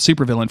created a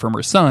supervillain from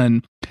her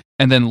son,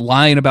 and then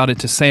lying about it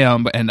to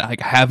Sam and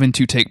like having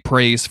to take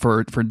praise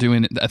for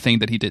doing a thing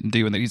that he didn't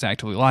do and that he's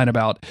actively lying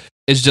about,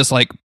 is just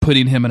like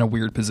putting him in a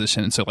weird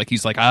position. And so like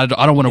he's like, I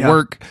don't want to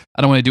work,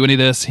 I don't want to do any of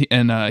this.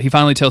 And he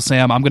finally tells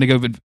Sam, I'm going to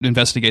go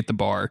investigate the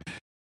bar.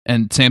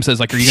 And Sam says,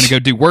 like, are you going to go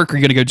do work or are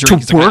you going to go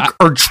drink? To work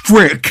or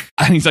drink?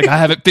 And he's like, I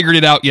haven't figured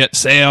it out yet,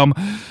 Sam.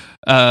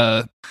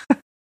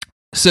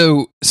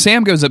 So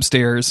Sam goes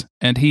upstairs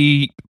and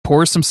he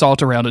pours some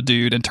salt around a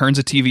dude and turns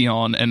a TV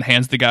on and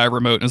hands the guy a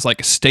remote and is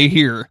like, stay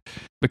here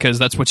because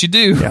that's what you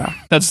do. Yeah.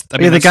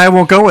 The guy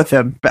won't go with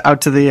him out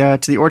to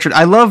the orchard.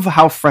 I love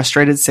how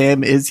frustrated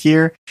Sam is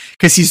here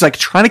because he's like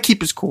trying to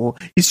keep his cool.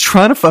 He's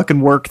trying to fucking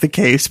work the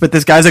case, but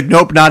this guy's like,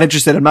 nope, not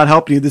interested. I'm not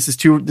helping you. This is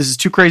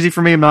too crazy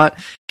for me. I'm not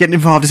getting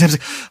involved. And Sam's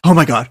like, oh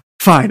my God,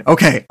 fine.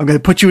 Okay. I'm going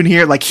to put you in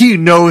here. Like, he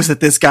knows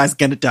that this guy's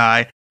going to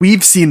die.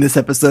 We've seen this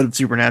episode of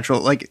Supernatural.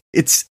 Like,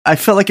 I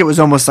felt like it was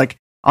almost like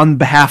on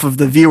behalf of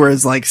the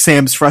viewers, like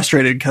Sam's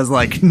frustrated because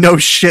like, no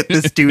shit,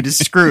 this dude is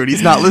screwed.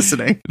 He's not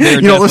listening. You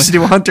don't listen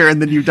to Hunter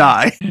and then you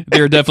die.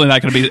 They're definitely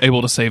not going to be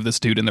able to save this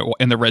dude in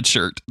the red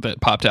shirt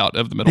that popped out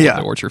of the middle of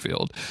the orchard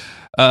field.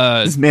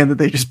 This man that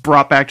they just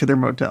brought back to their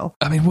motel.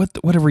 I mean,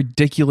 what a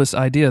ridiculous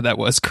idea that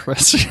was,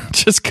 Chris.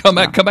 Just come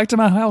back to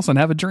my house and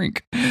have a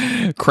drink.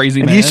 Crazy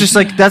man. And he's just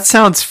like, that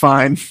sounds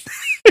fine.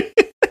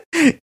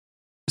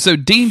 So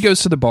Dean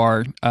goes to the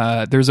bar.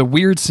 There's a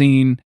weird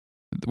scene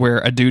where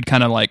a dude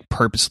kind of like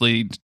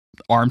purposely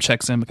arm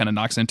checks him, kind of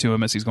knocks into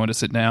him as he's going to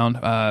sit down.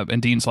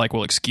 And Dean's like,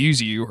 well,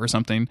 excuse you or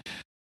something.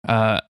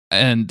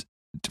 And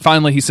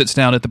finally he sits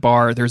down at the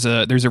bar. There's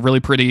a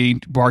really pretty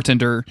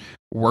bartender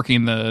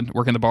working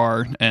the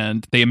bar,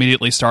 and they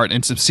immediately start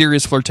in some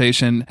serious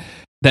flirtation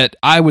that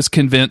I was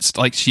convinced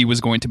like she was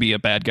going to be a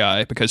bad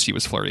guy because she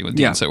was flirting with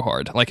Dean so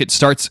hard. Like, it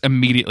starts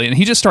immediately and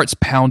he just starts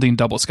pounding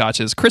double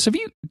scotches. Chris, do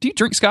you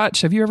drink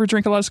scotch? Have you ever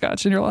drank a lot of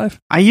scotch in your life?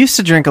 I used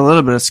to drink a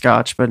little bit of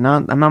scotch, but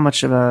I'm not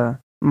much of a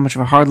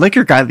hard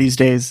liquor guy these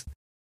days.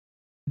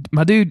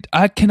 My dude,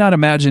 I cannot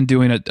imagine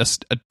doing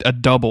a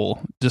double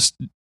just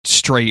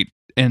straight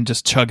and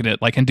just chugging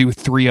it, like, and do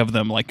 3 of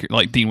them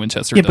like Dean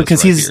Winchester does. Yeah,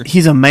 because right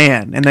he's a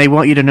man, and they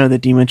want you to know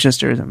that Dean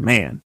Winchester is a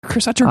man.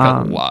 Chris, I drink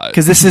a lot.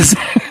 Because this is the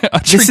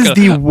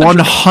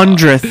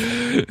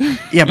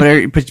 100th. Yeah,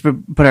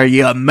 but are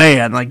you a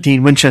man like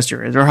Dean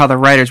Winchester is, or how the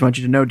writers want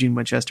you to know Dean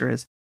Winchester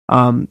is?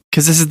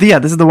 Because this is the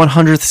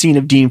 100th scene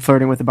of Dean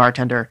flirting with the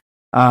bartender,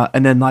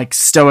 and then like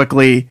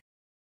stoically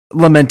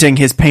lamenting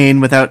his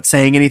pain without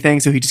saying anything.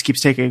 So he just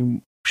keeps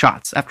taking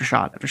shots after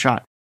shot after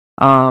shot.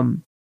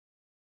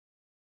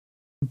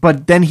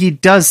 But then he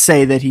does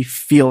say that he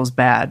feels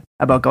bad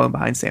about going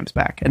behind Sam's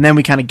back. And then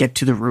we kind of get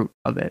to the root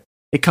of it.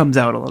 It comes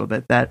out a little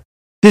bit that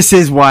this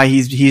is why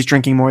he's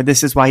drinking more.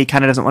 This is why he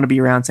kind of doesn't want to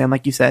be around Sam,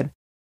 like you said.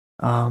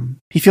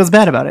 He feels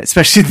bad about it,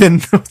 especially then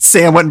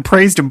Sam went and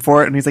praised him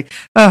for it. And he's like,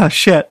 oh,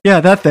 shit.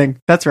 Yeah, that thing.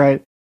 That's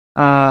right.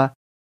 And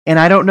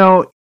I don't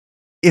know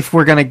if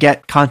we're going to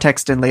get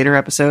context in later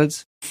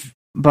episodes,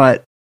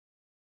 but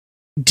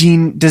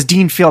does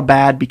Dean feel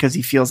bad because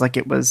he feels like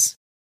it was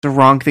the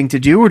wrong thing to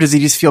do, or does he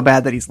just feel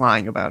bad that he's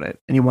lying about it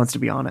and he wants to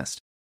be honest?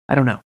 I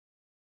don't know.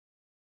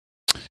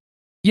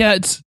 Yeah,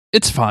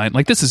 it's fine.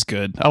 Like, this is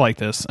good. I like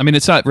this. I mean,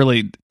 it's not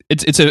really.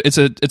 It's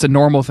a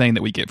normal thing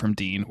that we get from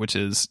Dean, which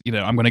is,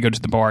 I'm going to go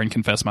to the bar and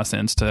confess my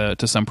sins to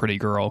some pretty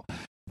girl,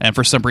 and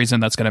for some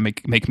reason that's going to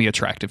make me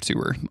attractive to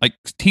her. Like,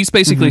 he's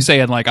basically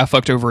saying, like, I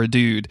fucked over a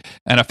dude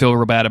and I feel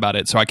real bad about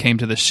it, so I came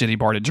to this shitty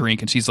bar to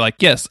drink. And she's like,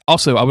 yes,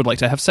 also I would like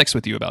to have sex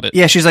with you about it.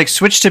 Yeah, she's like,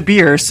 switch to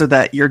beer so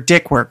that your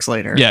dick works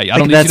later. Yeah, I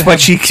don't need that's what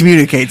she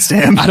communicates to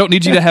him. I don't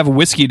need you to have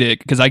whiskey dick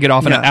because I get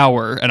off in an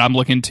hour and I'm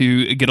looking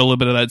to get a little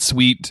bit of that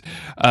sweet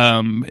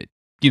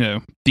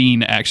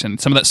Dean action,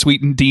 some of that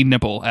sweet and Dean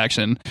nipple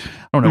action.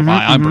 I don't know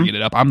why I'm bringing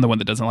it up. I'm the one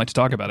that doesn't like to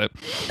talk about it.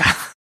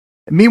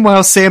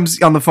 Meanwhile, Sam's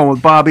on the phone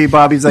with Bobby.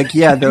 Bobby's like,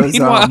 yeah, those...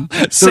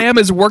 Sam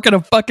is working a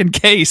fucking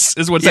case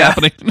is what's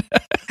happening.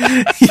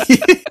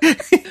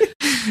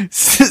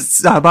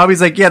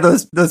 Bobby's like, yeah,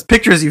 those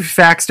pictures you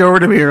faxed over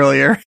to me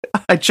earlier,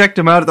 I checked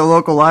them out at the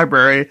local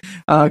library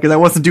because I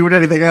wasn't doing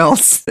anything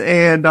else.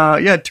 And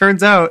it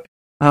turns out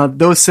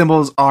those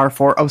symbols are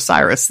for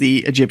Osiris,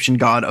 the Egyptian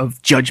god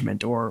of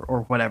judgment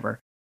or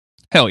whatever.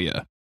 Hell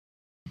yeah.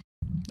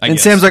 I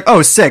guess. Sam's like,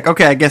 oh, sick.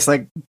 Okay, I guess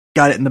like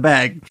got it in the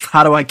bag.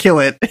 How do I kill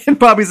it? And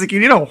Bobby's like, you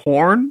need a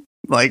horn?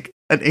 Like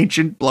an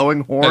ancient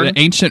blowing horn? An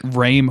ancient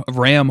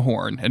ram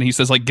horn. And he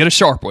says, like, get a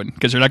sharp one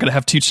because you're not going to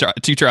have two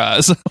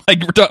tries.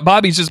 Like,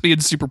 Bobby's just being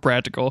super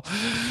practical.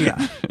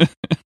 Yeah.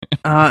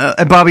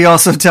 And Bobby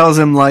also tells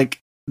him,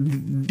 like,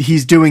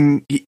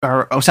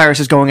 Osiris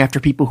is going after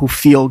people who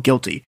feel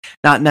guilty,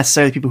 not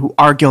necessarily people who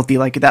are guilty.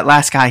 Like that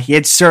last guy, he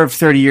had served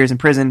 30 years in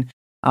prison.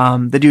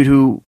 The dude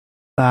who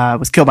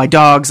was killed by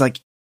dogs, like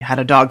had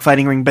a dog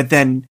fighting ring, but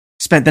then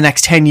spent the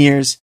next 10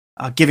 years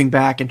giving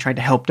back and trying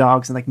to help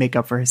dogs and like make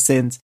up for his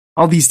sins.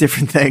 All these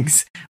different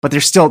things, but they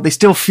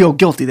still feel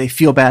guilty. They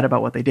feel bad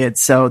about what they did.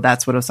 So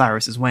that's what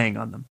Osiris is weighing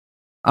on them.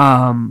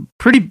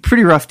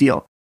 Pretty rough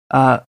deal.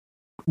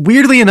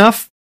 Weirdly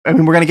enough, I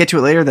mean, we're going to get to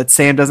it later that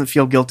Sam doesn't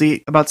feel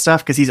guilty about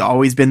stuff because he's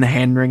always been the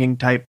hand wringing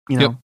type,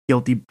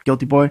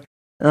 guilty boy.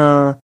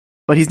 But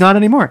he's not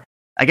anymore,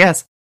 I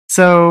guess.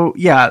 So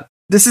yeah,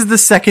 this is the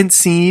second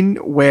scene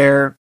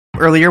where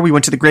earlier we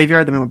went to the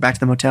graveyard, then we went back to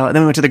the motel, and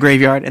then we went to the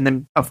graveyard, and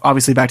then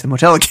obviously back to the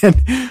motel again.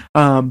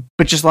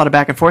 But just a lot of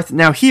back and forth.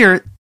 Now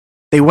here,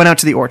 they went out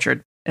to the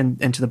orchard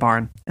and to the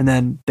barn, and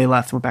then they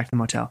left and went back to the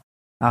motel.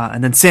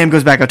 And then Sam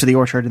goes back out to the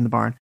orchard and the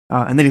barn.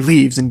 And then he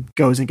leaves and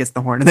goes and gets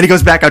the horn. And then he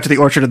goes back out to the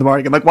orchard in the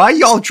morning. I'm like, why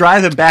y'all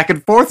driving back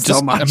and forth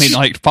so much? I mean,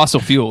 like fossil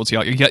fuels,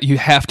 you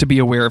have to be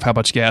aware of how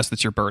much gas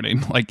that you're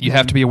burning. Like you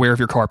have to be aware of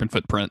your carbon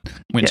footprint.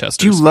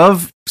 Winchesters. Yeah. Do you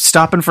love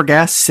stopping for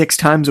gas 6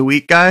 times a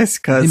week, guys?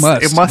 Because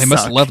it must. They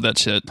must love that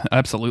shit.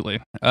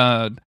 Absolutely.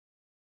 During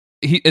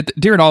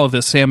all of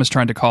this, Sam is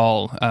trying to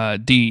call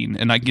Dean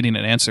and not getting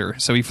an answer.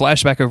 So he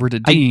flashed back over to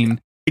Dean.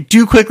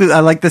 I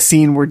like the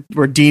scene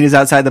where Dean is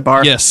outside the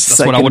bar. Yes,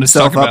 that's what I wanted to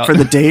talk about. For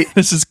the date.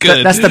 This is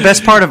good. That's the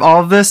best part of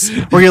all of this,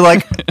 where you're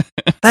like,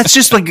 that's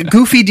just like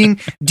goofy Dean.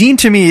 Dean,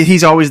 to me,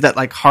 he's always that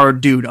like hard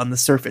dude on the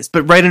surface,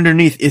 but right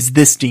underneath is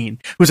this Dean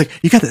who's like,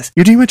 you got this.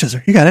 You're Dean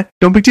Winchester. You got it.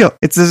 No big deal.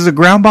 This is a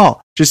ground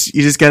ball. You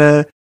just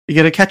gotta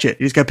catch it.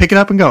 You just gotta pick it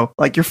up and go.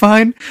 Like you're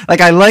fine. Like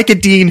I like a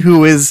Dean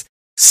who is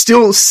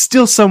still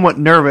somewhat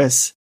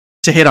nervous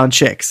to hit on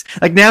chicks.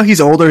 Like now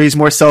he's older. He's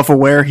more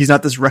self-aware. He's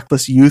not this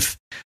reckless youth.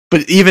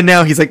 But even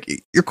now, he's like,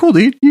 you're cool,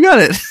 dude. You got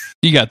it.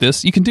 You got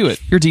this. You can do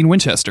it. You're Dean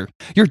Winchester.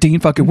 You're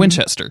Dean fucking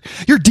Winchester.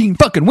 You're Dean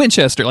fucking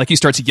Winchester. Like he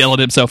starts yelling at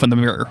himself in the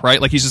mirror,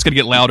 right? Like he's just going to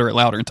get louder and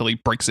louder until he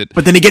breaks it.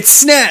 But then he gets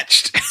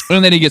snatched.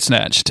 And then he gets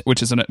snatched,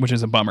 which is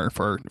a bummer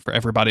for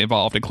everybody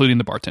involved, including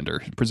the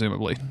bartender,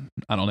 presumably.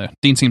 I don't know.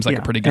 Dean seems like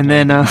a pretty good and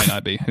then, might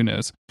not be. Who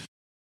knows?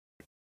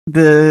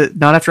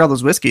 Not after all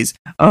those whiskeys.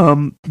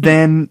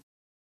 Then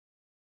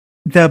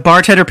the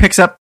bartender picks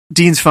up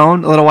Dean's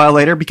phone a little while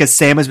later because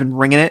Sam has been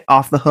ringing it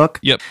off the hook.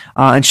 Yep.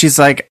 And she's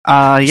like,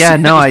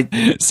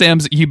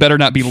 Sam's, you better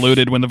not be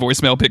loaded when the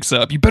voicemail picks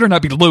up. You better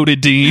not be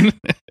loaded, Dean.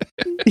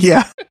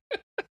 Yeah.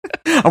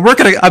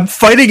 I'm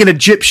fighting an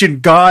Egyptian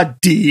god,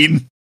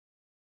 Dean.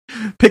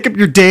 Pick up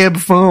your damn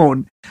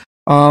phone.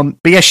 But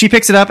yeah, she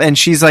picks it up and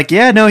she's like,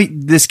 yeah, no,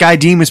 this guy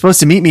Dean was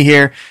supposed to meet me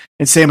here.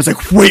 And Sam was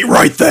like, wait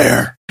right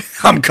there.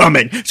 I'm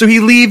coming. So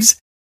he leaves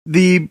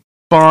the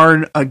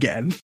barn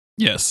again.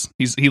 Yes.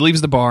 He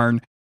leaves the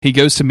barn. He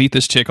goes to meet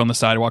this chick on the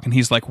sidewalk and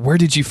he's like, where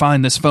did you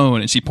find this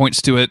phone? And she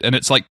points to it and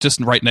it's like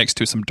just right next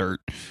to some dirt.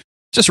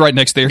 Just right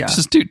next there. Yeah.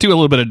 Just do a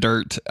little bit of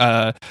dirt.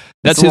 That's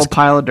his little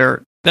pile of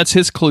dirt. That's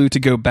his clue to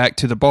go back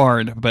to the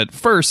barn. But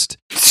first,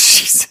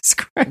 Jesus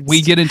Christ,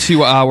 we get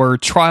into our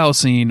trial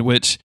scene,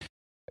 which,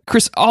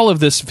 Chris, all of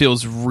this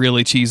feels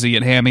really cheesy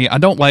and hammy. I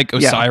don't like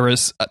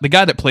Osiris. Yeah. The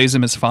guy that plays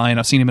him is fine.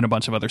 I've seen him in a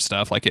bunch of other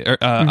stuff. Like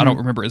I don't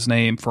remember his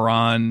name.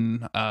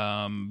 Farhan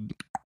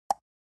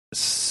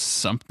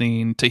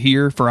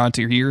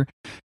Tahir.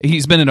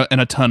 He's been in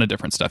a ton of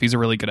different stuff. He's a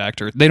really good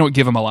actor. They don't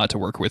give him a lot to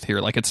work with here.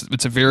 Like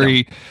it's a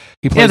very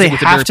he plays. Yeah, they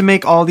have to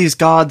make all these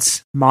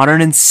gods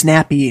modern and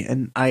snappy.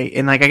 And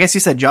I guess you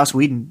said Joss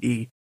Whedon.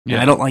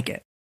 I don't like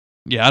it.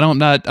 Yeah, I'm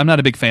not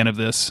a big fan of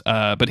this.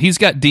 But he's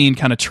got Dean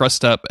kind of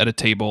trussed up at a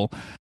table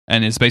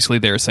and is basically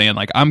there saying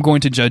like, I'm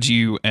going to judge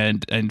you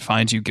and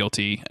find you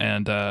guilty.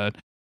 And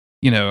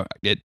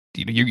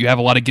you have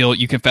a lot of guilt.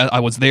 You confess. I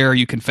was there.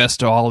 You confess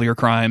to all your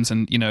crimes,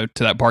 and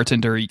to that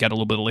bartender, you got a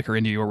little bit of liquor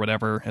into you or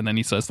whatever. And then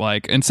he says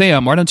like, and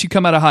Sam, why don't you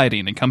come out of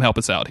hiding and come help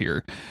us out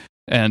here?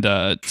 And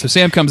so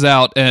Sam comes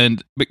out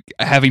and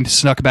having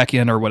snuck back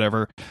in or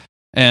whatever.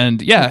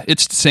 And yeah,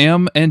 it's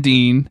Sam and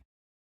Dean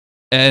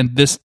and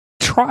this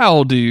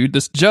trial dude,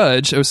 this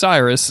judge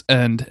Osiris,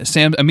 and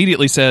Sam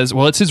immediately says,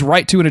 well, it's his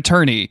right to an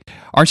attorney.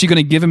 Aren't you going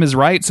to give him his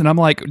rights? And I'm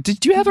like,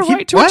 did you have a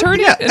right to an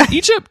attorney in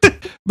Egypt?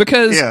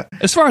 Because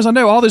as far as I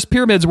know, all those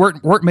pyramids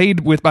weren't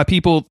made by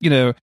people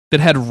that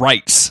had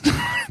rights.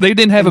 They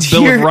didn't have a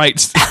bill of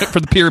rights for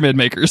the pyramid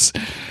makers.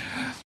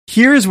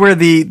 Here's where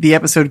the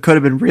episode could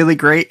have been really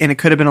great, and it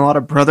could have been a lot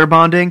of brother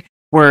bonding,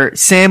 where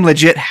Sam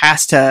legit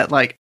has to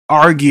like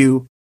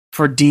argue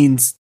for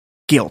Dean's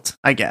guilt,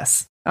 I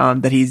guess.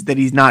 That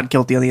he's not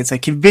guilty on the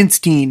inside. Convince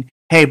Dean,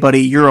 hey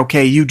buddy, you're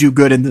okay. You do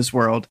good in this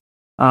world.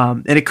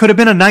 And it could have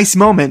been a nice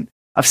moment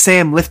of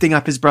Sam lifting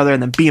up his brother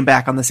and then being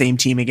back on the same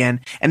team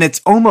again. And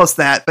it's almost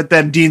that, but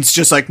then Dean's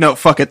just like, no,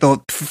 fuck it.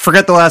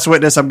 Forget the last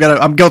witness.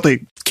 I'm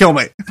guilty. Kill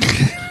me.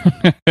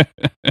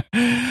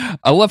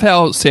 I love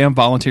how Sam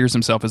volunteers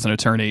himself as an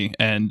attorney,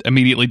 and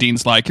immediately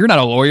Dean's like, you're not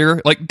a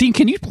lawyer. Like, Dean,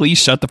 can you please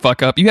shut the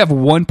fuck up? You have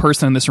one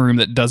person in this room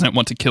that doesn't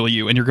want to kill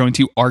you, and you're going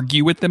to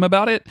argue with them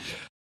about it?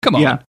 Come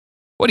on. Yeah.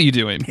 What are you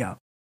doing? Yeah.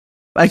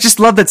 I just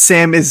love that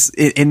Sam is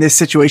in this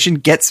situation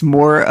gets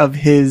more of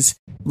his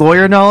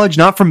lawyer knowledge,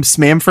 not from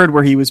Smamford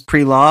where he was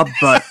pre-law,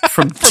 but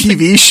from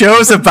TV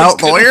shows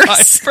about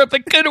lawyers. From The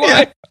Good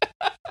Wife.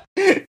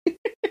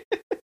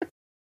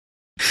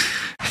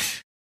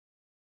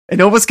 And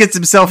almost gets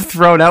himself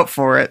thrown out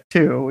for it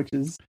too, which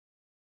is.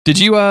 Did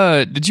you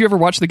ever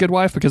watch The Good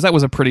Wife? Because that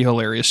was a pretty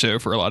hilarious show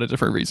for a lot of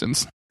different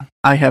reasons.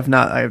 I have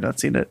not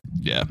seen it.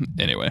 Yeah.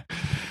 Anyway,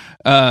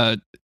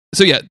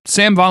 so yeah,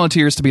 Sam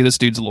volunteers to be this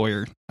dude's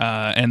lawyer,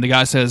 and the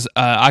guy says,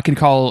 "I can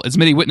call as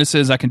many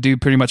witnesses. I can do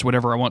pretty much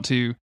whatever I want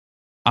to.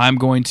 I'm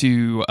going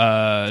to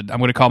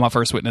call my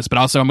first witness, but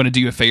also I'm going to do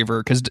you a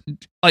favor because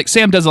like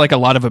Sam does like a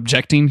lot of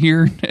objecting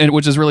here, and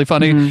which is really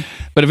funny. Mm-hmm.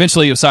 But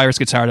eventually, Osiris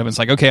gets tired of it. It's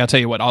like, okay, I'll tell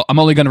you what, I'm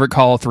only going to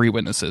recall 3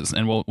 witnesses,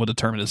 and we'll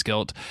determine his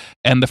guilt.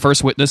 And the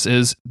first witness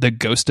is the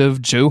ghost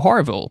of Joe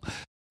Harville,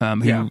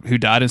 who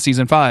died in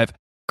season 5.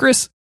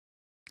 Chris,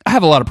 I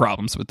have a lot of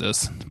problems with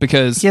this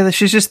because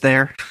she's just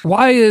there.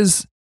 Why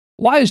is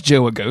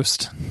Joe a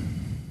ghost?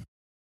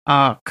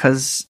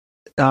 Because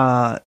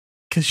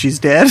she's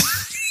dead.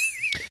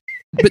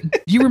 But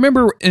you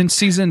remember in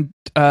season,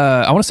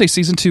 I want to say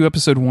season 2,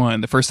 episode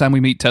 1, the first time we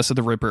meet Tessa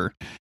the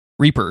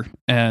Reaper,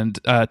 and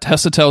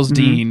Tessa tells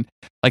Dean,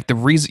 like the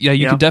reason,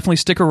 you can definitely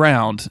stick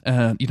around,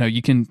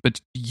 you can,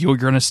 but you're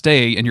going to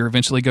stay and you're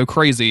eventually go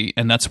crazy,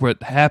 and that's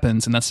what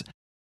happens, and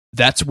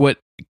that's what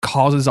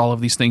causes all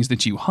of these things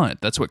that you hunt.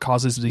 That's what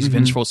causes these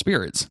vengeful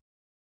spirits.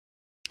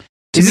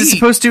 Is it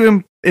supposed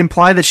to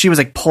imply that she was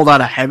like pulled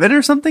out of heaven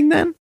or something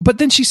then? But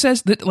then she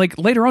says that like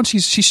later on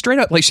she's straight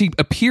up like she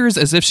appears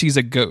as if she's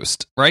a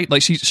ghost, right?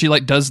 Like she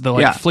like does the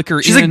like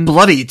flicker. She's like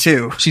bloody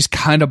too. She's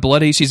kind of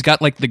bloody. She's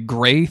got like the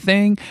gray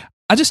thing.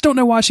 I just don't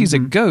know why she's a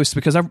ghost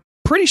because I'm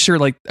pretty sure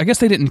like I guess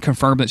they didn't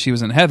confirm that she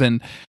was in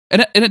heaven,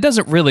 and it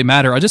doesn't really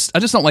matter. I just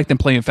don't like them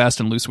playing fast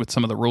and loose with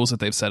some of the rules that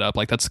they've set up.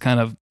 Like that's kind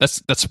of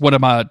that's one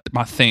of my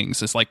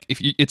things. It's like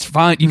it's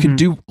fine, you can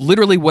do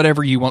literally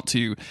whatever you want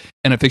to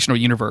in a fictional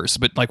universe,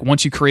 but like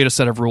once you create a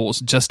set of rules,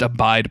 just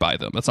abide by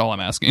them. That's all I'm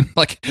asking.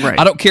 Like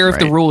I don't care if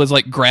the rule is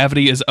like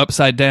gravity is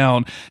upside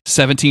down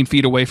 17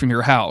 feet away from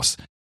your house.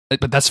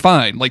 But that's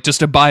fine. Like,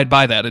 just abide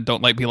by that, and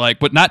don't like be like,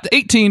 but not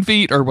 18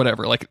 feet or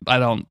whatever. Like, I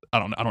don't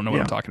know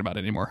what I'm talking about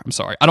anymore. I'm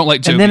sorry. I don't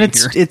like Joe being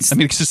here. I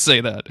mean, just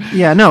say that.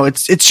 Yeah, no,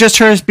 it's just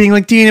her being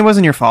like, Dean, it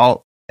wasn't your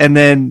fault, and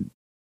then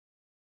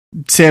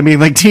Sam being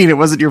like, Dean, it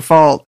wasn't your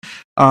fault.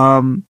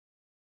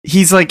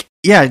 He's like,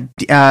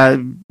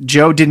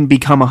 Joe didn't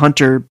become a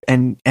hunter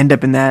and end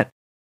up in that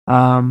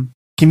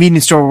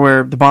convenience store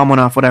where the bomb went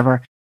off,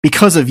 whatever.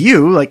 Because of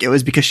you, like it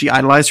was because she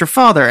idolized her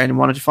father and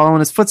wanted to follow in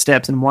his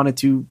footsteps and wanted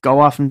to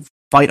go off and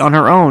fight on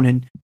her own.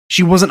 And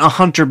she wasn't a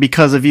hunter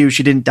because of you.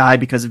 She didn't die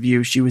because of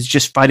you. She was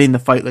just fighting the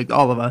fight like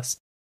all of us.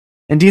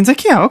 And Dean's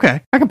like, yeah,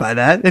 okay, I can buy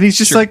that. And he's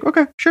just like,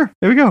 okay, sure,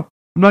 there we go.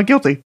 I'm not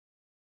guilty.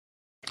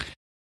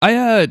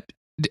 Do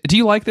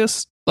you like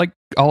this? Like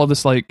all of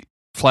this, like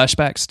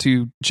flashbacks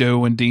to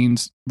Joe and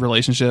Dean's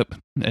relationship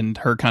and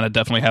her kind of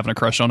definitely having a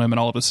crush on him and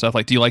all of this stuff.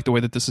 Like, do you like the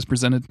way that this is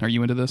presented? Are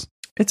you into this?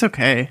 It's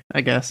okay,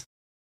 I guess.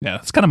 Yeah,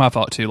 it's kind of my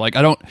fault too. Like,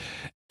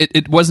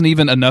 it wasn't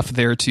even enough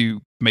there to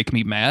make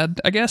me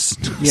mad, I guess.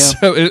 Yeah.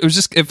 So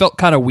it felt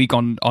kind of weak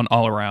on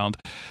all around.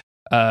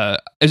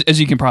 As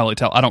you can probably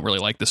tell, I don't really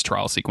like this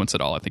trial sequence at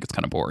all. I think it's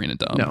kind of boring and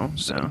dumb. No,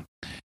 so.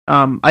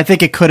 I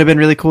think it could have been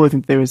really cool. I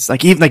think there was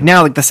like, even like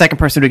now, like the second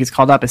person who gets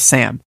called up is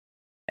Sam.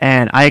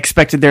 And I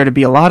expected there to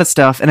be a lot of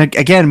stuff. And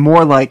again,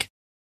 more like,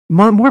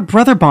 more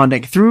brother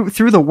bonding through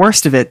the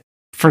worst of it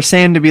for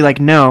Sam to be like,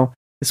 no,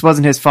 this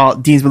wasn't his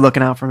fault. Dean's been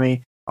looking out for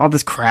me. All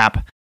this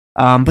crap.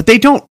 But they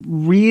don't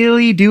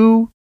really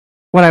do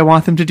what I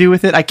want them to do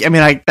with it. I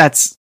mean,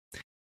 that's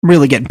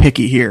really getting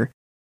picky here.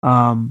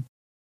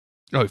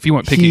 If you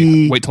want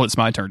picky, wait till it's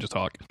my turn to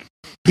talk.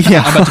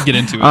 Yeah. I'm about to get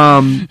into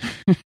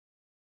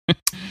it.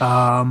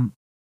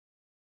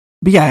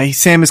 But yeah,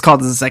 Sam is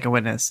called as a second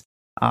witness.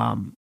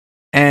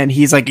 And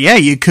he's like, yeah,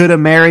 you could have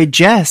married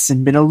Jess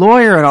and been a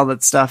lawyer and all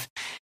that stuff.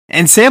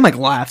 And Sam like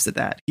laughs at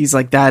that. He's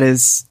like, that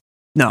was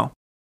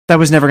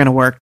never going to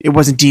work. It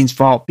wasn't Dean's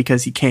fault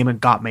because he came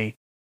and got me.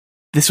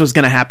 This was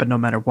going to happen no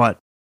matter what.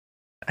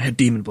 I had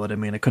demon blood in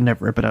me and I couldn't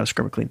ever rip it out,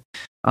 scrub it clean.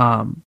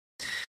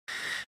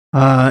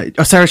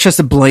 Osiris tries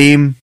to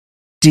blame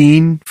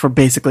Dean for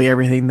basically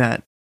everything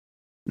that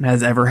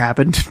has ever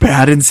happened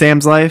bad in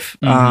Sam's life.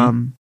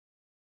 Mm-hmm.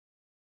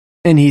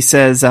 And he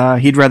says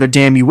he'd rather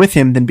damn you with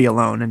him than be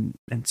alone.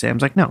 And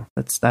Sam's like, no,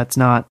 that's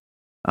not,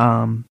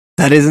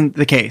 that isn't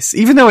the case.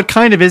 Even though it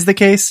kind of is the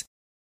case,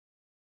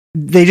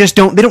 they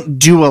don't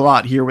do a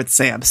lot here with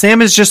Sam.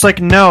 Sam is just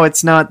like, no,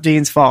 it's not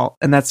Dean's fault.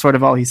 And that's sort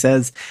of all he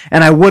says.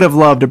 And I would have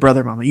loved a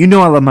brother moment. You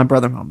know I love my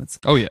brother moments.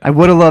 Oh, yeah. I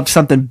would have loved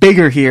something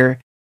bigger here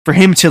for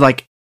him to,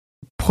 like,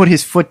 put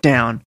his foot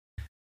down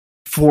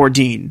for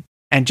Dean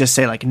and just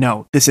say, like,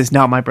 no, this is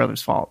not my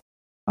brother's fault.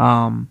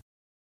 And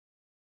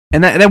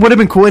that would have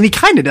been cool. And he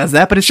kind of does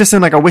that, but it's just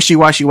in, like, a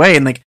wishy-washy way.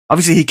 And, like,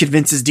 obviously he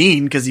convinces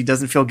Dean because he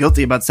doesn't feel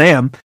guilty about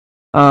Sam.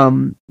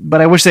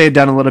 But I wish they had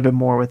done a little bit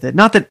more with it.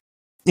 Not that,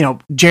 you know,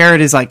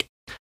 Jared is like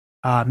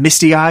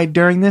misty-eyed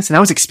during this, and I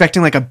was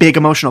expecting like a big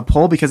emotional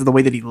pull because of the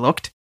way that he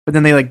looked, but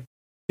then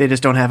they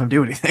just don't have him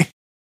do anything.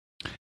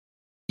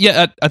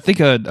 Yeah, I think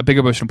a big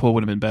emotional pull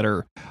would have been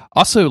better.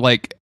 Also,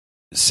 like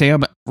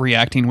Sam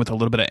reacting with a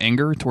little bit of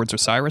anger towards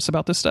Osiris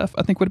about this stuff,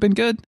 I think would have been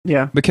good.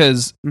 Yeah,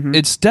 because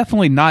it's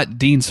definitely not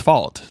Dean's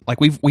fault. Like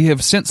we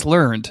have since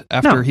learned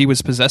after he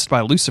was possessed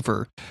by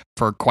Lucifer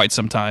for quite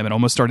some time and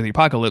almost started the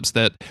apocalypse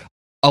that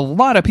a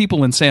lot of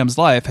people in Sam's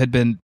life had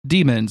been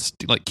demons,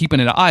 like keeping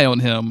an eye on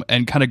him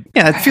and kind of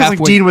it feels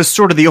like Dean was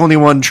sort of the only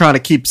one trying to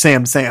keep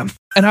Sam.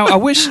 And I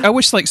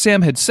wish like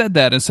Sam had said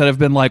that instead of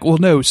been like, well,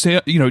 no,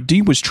 Sam,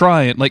 Dean was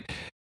trying. Like,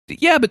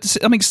 yeah, but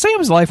I mean,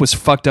 Sam's life was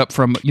fucked up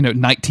from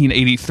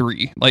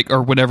 1983, like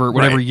or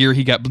whatever year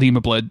he got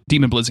demon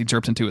blizzy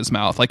dripped into his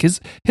mouth. Like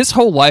his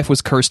whole life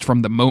was cursed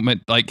from the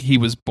moment like he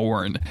was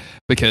born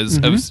because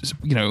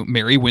of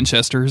Mary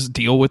Winchester's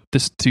deal with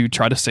this to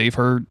try to save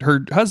her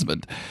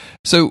husband.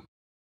 So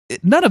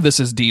none of this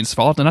is Dean's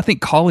fault, and I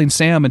think calling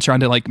Sam and trying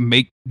to like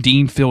make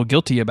Dean feel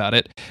guilty about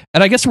it.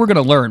 And I guess we're going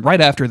to learn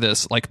right after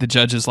this, like the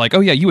judge is like,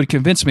 oh yeah, you would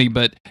convince me,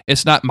 but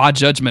it's not my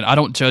judgment. I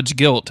don't judge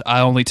guilt.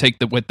 I only take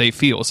what they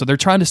feel. So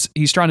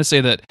he's trying to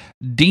say that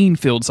Dean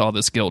feels all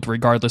this guilt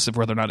regardless of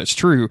whether or not it's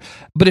true.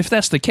 But if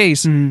that's the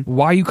case,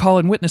 why are you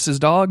calling witnesses,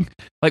 dog?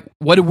 Like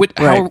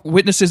how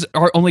witnesses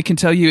only can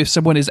tell you if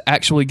someone is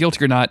actually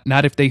guilty or not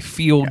if they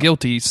feel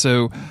guilty.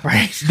 So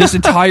this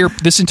entire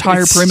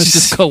premise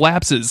just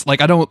collapses.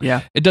 Like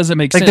it doesn't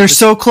make sense. Like they're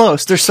so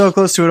close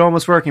to it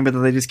almost working, but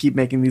they just keep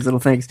making these little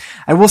things.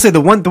 I will say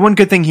the one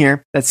good thing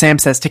here that Sam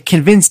says to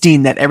convince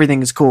Dean that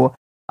everything is cool.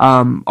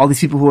 All these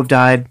people who have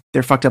died,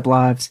 their fucked up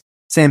lives.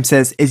 Sam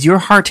says, "Is your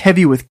heart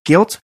heavy with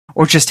guilt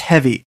or just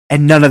heavy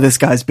and none of this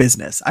guy's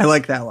business?" I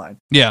like that line.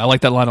 Yeah, I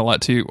like that line a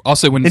lot too.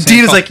 Also, when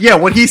Dean is like, "Yeah,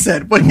 what he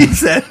said."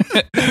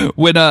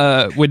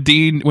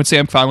 when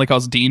Sam finally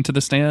calls Dean to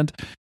the stand,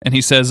 and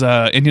he says,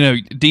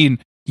 Dean,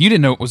 you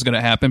didn't know what was going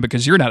to happen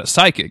because you're not a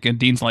psychic. And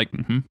Dean's like,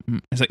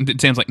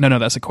 Sam's like, no,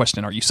 that's a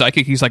question. Are you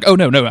psychic? He's like, oh,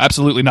 no,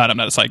 absolutely not. I'm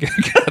not a psychic.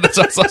 That's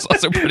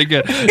also pretty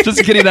good.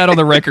 Just getting that on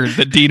the record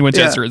that Dean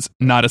Winchester is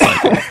not a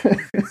psychic.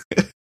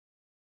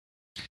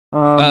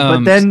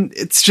 But then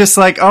it's just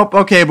like, oh,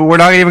 okay, but we're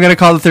not even going to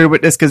call the third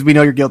witness because we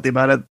know you're guilty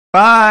about it.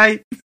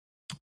 Bye.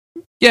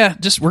 Yeah,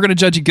 we're going to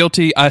judge you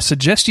guilty. I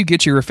suggest you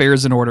get your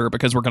affairs in order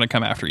because we're going to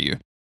come after you.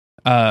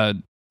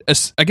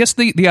 I guess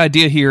the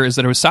idea here is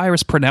that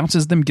Osiris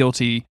pronounces them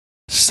guilty,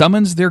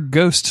 summons their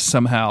ghost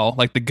somehow,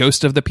 like the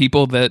ghost of the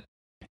people that,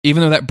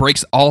 even though that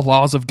breaks all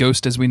laws of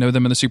ghost as we know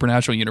them in the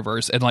supernatural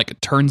universe, and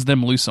like turns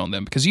them loose on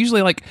them. Because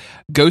usually like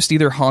ghosts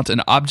either haunt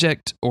an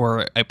object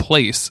or a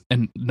place,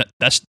 and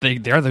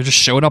they're just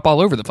showing up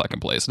all over the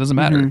fucking place. It doesn't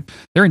matter.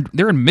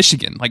 They're in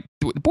Michigan. Like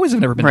the boys have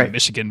never been to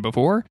Michigan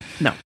before.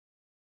 No.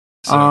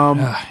 So,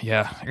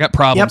 I got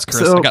problems,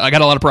 Chris. So I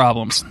got a lot of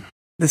problems.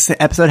 This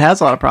episode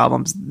has a lot of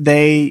problems.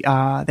 They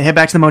head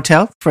back to the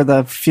motel for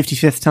the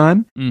 55th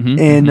time,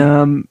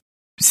 and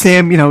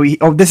Sam,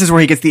 this is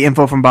where he gets the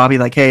info from Bobby,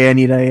 like, hey, I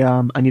need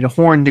a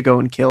horn to go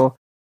and kill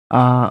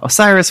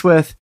Osiris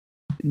with.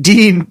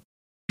 Dean,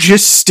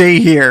 just stay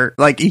here.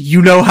 Like,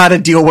 you know how to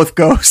deal with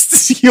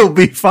ghosts. You'll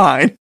be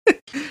fine.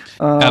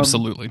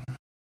 Absolutely.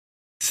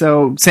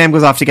 So Sam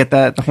goes off to get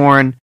the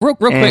horn. Real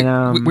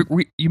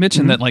quick, you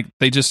mentioned that like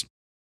they just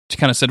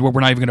kind of said, well,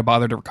 we're not even going to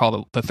bother to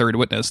recall the third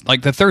witness.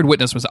 Like the third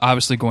witness was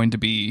obviously going to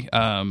be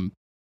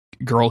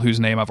girl whose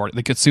name I've already,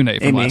 the Kitsune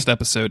from Amy. last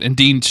episode, and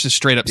Dean just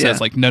straight up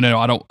says like, no,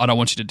 I don't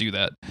want you to do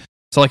that.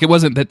 So like it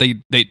wasn't that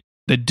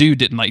the dude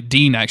didn't, like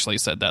Dean actually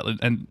said that,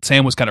 and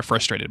Sam was kind of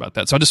frustrated about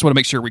that. So I just want to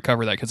make sure we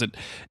cover that because it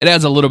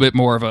adds a little bit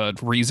more of a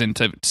reason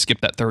to skip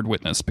that third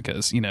witness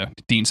because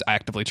Dean's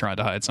actively trying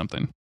to hide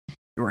something.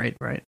 Right.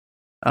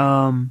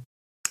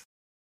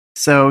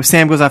 So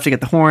Sam goes off to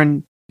get the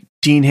horn.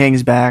 Dean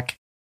hangs back.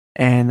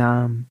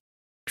 And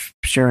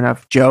sure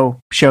enough, Joe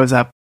shows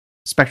up,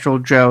 Spectral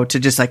Joe, to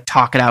just like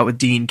talk it out with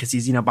Dean because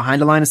he's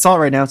behind a line of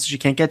salt right now, so she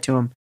can't get to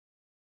him.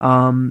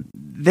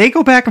 They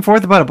go back and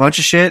forth about a bunch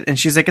of shit, and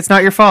she's like, "It's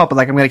not your fault, but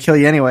like I'm gonna kill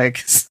you anyway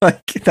because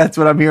like that's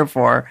what I'm here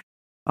for."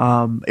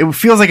 It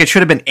feels like it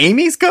should have been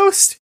Amy's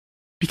ghost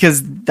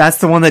because that's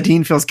the one that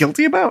Dean feels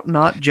guilty about,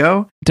 not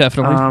Joe.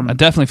 Definitely, I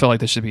definitely feel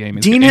like this should be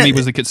Amy's. Amy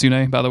was the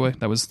Kitsune, by the way.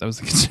 That was the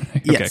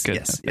Kitsune. Okay,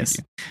 good. Yes.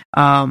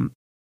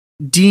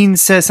 Dean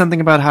says something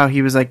about how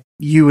he was like,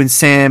 you and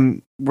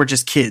Sam were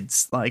just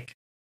kids, like,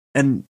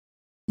 and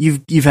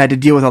you've had to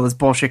deal with all this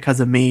bullshit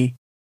because of me,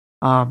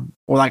 or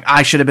like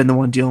I should have been the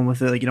one dealing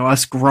with it, like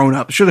us grown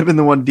up should have been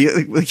the one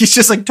dealing. Like, he's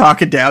just like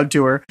talking down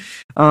to her.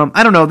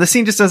 I don't know. This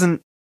scene just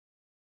doesn't.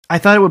 I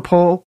thought it would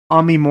pull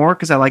on me more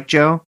because I like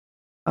Joe,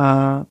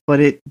 but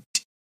it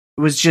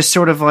was just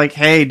sort of like,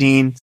 hey,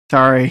 Dean,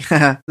 sorry,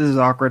 this is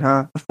awkward,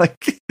 huh?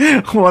 Like,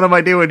 what am I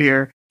doing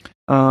here?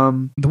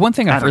 The one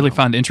thing I really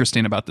find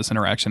interesting about this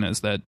interaction is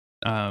that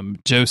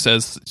Joe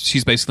says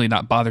she's basically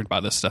not bothered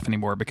by this stuff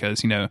anymore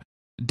because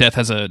Death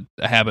has a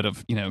habit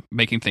of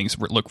making things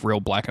look real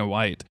black and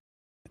white,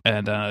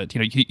 and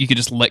you could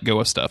just let go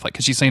of stuff, like,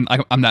 because she's saying,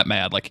 I'm not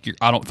mad, like,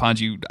 I'm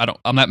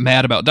not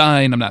mad about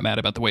dying, I'm not mad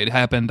about the way it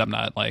happened, I'm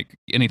not like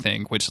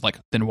anything, which, like,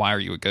 then why are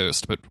you a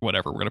ghost? But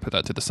whatever, we're gonna put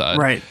that to the side,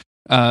 Right.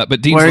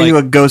 But Dean's why are like, you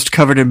a ghost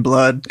covered in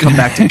blood? Come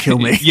back to kill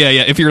me. yeah,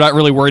 if you're not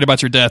really worried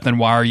about your death, then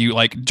why are you,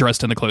 like,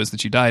 dressed in the clothes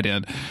that you died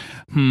in?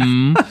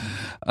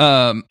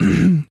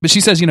 But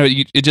she says,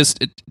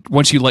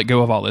 once you let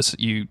go of all this,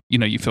 you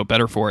feel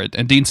better for it.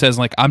 And Dean says,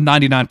 like, I'm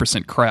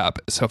 99% crap,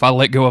 so if I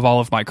let go of all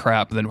of my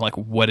crap, then, like,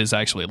 what is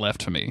actually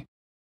left for me?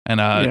 And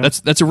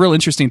that's a real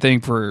interesting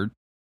thing for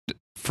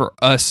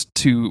us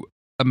to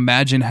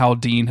imagine how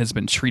Dean has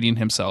been treating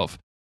himself.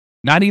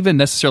 Not even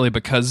necessarily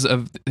because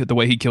of the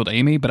way he killed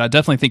Amy, but I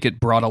definitely think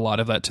it brought a lot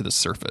of that to the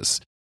surface.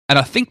 And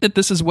I think that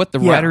this is what the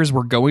writers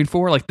were going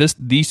for. Like, this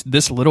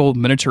little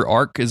miniature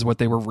arc is what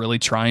they were really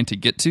trying to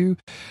get to.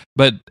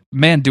 But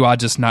man, do I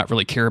just not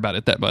really care about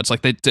it that much. Like,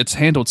 it's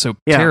handled so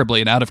terribly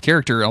and out of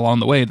character along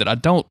the way that I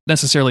don't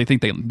necessarily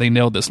think they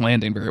nailed this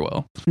landing very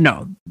well.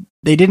 No,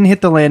 they didn't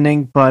hit the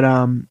landing, but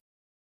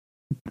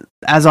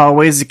as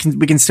always,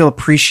 we can still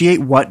appreciate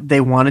what they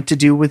wanted to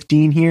do with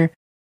Dean here.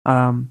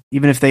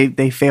 Even if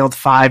they failed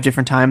 5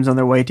 different times on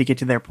their way to get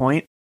to their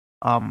point.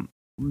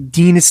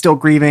 Dean is still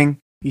grieving.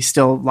 He's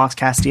still lost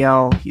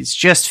Castiel. He's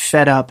just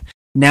fed up.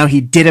 Now he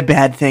did a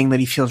bad thing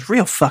that he feels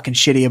real fucking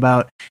shitty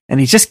about,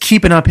 and he's just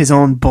keeping up his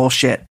own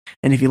bullshit.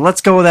 And if he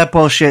lets go of that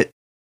bullshit,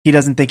 he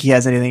doesn't think he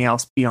has anything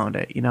else beyond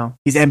it,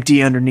 He's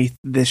empty underneath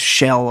this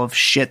shell of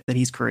shit that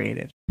he's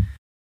created.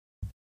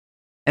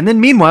 And then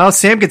meanwhile,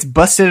 Sam gets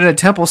busted at a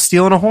temple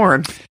stealing a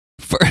horn.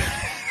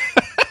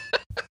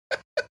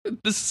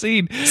 The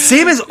scene.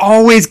 Sam is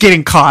always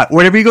getting caught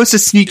whenever he goes to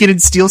sneak in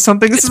and steal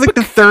something. This is like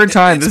the third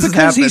time this has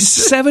happened. He's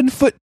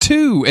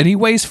 7'2" and he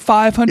weighs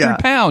 500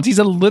 pounds. He's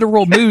a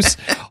literal moose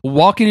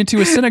walking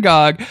into a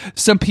synagogue.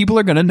 Some people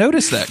are going to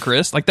notice that,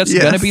 Chris. Like, that's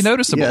going to be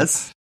noticeable.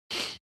 Yes.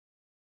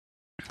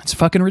 It's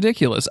fucking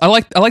ridiculous. I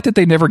like that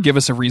they never give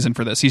us a reason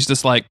for this. He's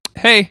just like,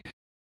 hey.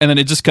 And then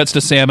it just cuts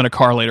to Sam in a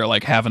car later,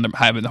 like having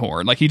the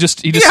horn. Like he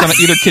just kind of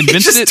either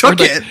convinced it, or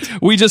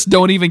like, we just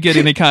don't even get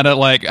any kind of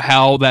like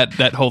how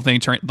that whole thing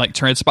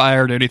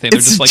transpired or anything. They're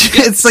just like,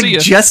 it's like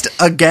just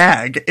a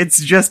gag. It's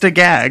just a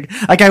gag.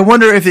 Like, I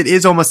wonder if it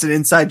is almost an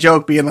inside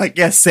joke, being like,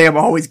 yes, Sam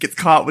always gets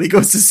caught when he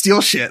goes to steal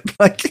shit.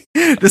 Like,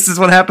 this is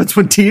what happens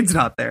when Dean's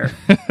not there.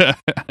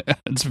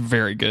 It's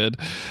very good.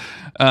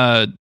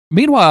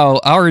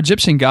 Meanwhile, our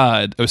Egyptian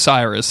god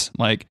Osiris,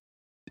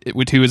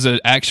 who is an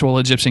actual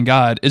Egyptian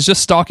god, is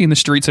just stalking the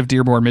streets of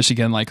Dearborn,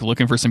 Michigan, like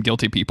looking for some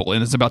guilty people,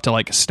 and is about to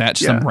like snatch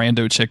some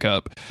rando chick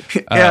up.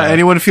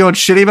 Anyone feeling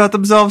shitty about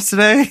themselves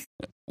today?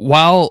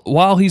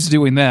 While he's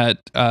doing that,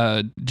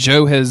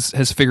 Joe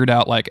has figured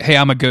out, like, hey,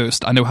 I'm a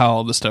ghost. I know how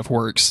all this stuff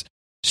works.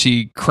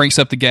 She cranks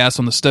up the gas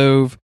on the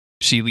stove.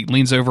 She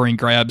leans over and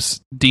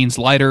grabs Dean's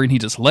lighter, and he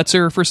just lets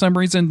her for some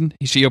reason.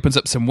 She opens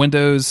up some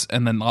windows,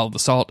 and then all the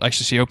salt...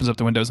 Actually, she opens up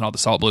the windows, and all the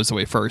salt blows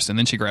away first, and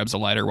then she grabs the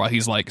lighter while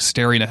he's, like,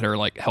 staring at her,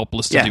 like,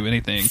 helpless to do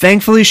anything.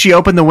 Thankfully, she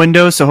opened the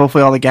windows, so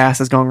hopefully all the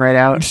gas is going right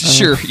out.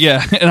 Sure,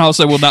 yeah. And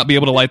also will not be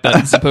able to light that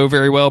Zippo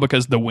very well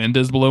because the wind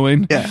is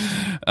blowing. Yeah.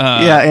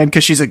 And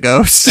because she's a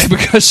ghost.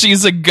 Because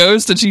she's a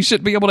ghost, and she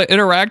shouldn't be able to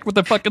interact with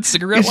a fucking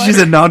cigarette lighter. She's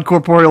a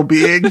non-corporeal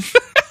being.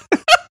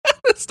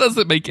 This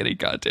doesn't make any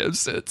goddamn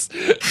sense.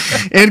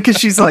 And because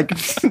she's like,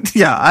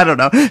 I don't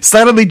know.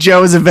 Suddenly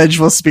Joe is a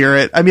vengeful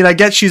spirit. I mean, I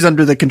guess she's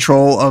under the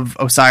control of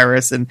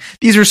Osiris, and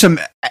these are some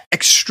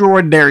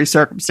extraordinary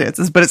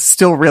circumstances, but it's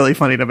still really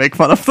funny to make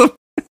fun of them.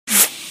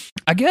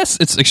 I guess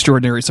it's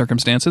extraordinary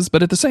circumstances,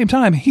 but at the same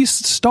time, he's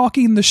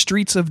stalking the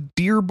streets of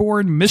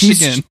Dearborn,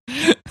 Michigan.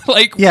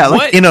 Like, what?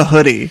 Like in a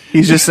hoodie.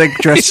 He's just like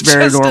dressed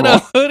very normal. In a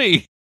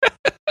hoodie.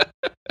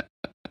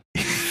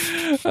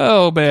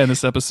 Oh man,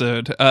 this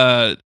episode.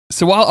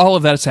 So while all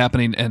of that is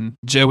happening, and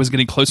Joe is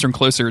getting closer and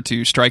closer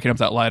to striking up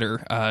that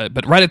lighter,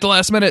 but right at the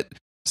last minute,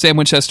 Sam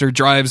Winchester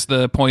drives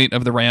the point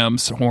of the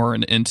ram's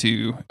horn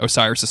into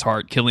Osiris's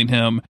heart, killing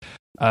him.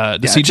 The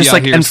CGI just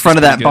like here in front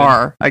of that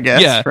bar, I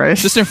guess. Yeah, right.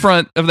 Just in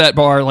front of that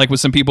bar, like with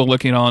some people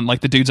looking on.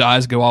 Like the dude's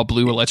eyes go all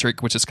blue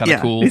electric, which is kind of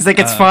cool. He's like,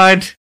 it's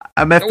fine.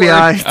 I'm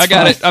FBI. I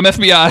got it. I'm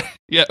FBI.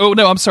 Yeah. Oh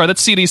no, I'm sorry.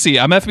 That's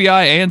CDC. I'm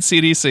FBI and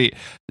CDC.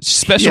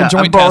 Special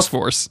Joint Task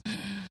Force.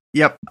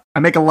 Yep. I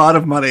make a lot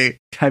of money.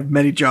 I have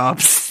many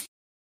jobs.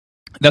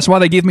 That's why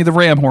they give me the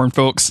ram horn,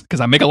 folks,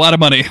 because I make a lot of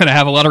money and I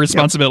have a lot of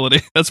responsibility.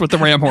 Yep. That's what the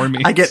ram horn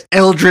means. I get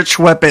eldritch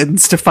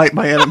weapons to fight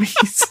my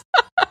enemies.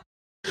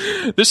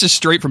 This is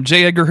straight from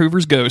J. Edgar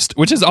Hoover's Ghost,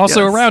 which is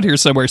also around here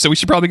somewhere, so we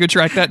should probably go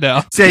track that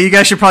down. So you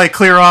guys should probably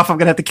clear off. I'm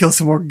going to have to kill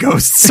some more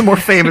ghosts, some more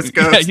famous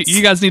ghosts. Yeah,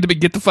 you guys need to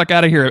get the fuck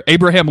out of here.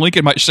 Abraham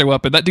Lincoln might show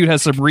up, and that dude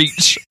has some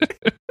reach.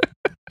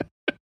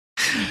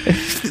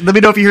 Let me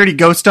know if you hear any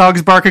ghost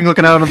dogs barking,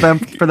 looking out of them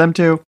for them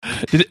too.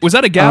 Was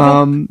that a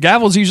gavel?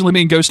 Gavels usually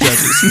mean ghost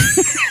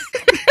judges.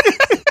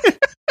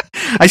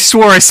 I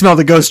swore I smelled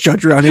a ghost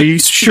judge around here. You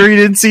sure you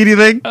didn't see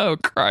anything? Oh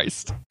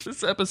Christ!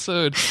 This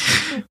episode.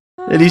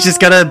 And he's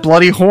just got a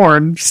bloody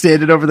horn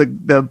standing over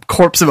the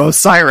corpse of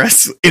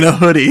Osiris in a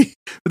hoodie.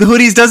 The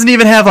hoodie doesn't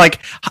even have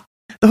like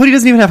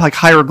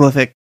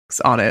hieroglyphic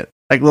on it,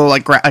 like little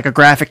like a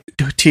graphic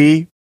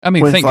tee. I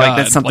mean, with, thank like, God.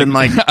 that's something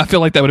like I feel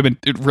like that would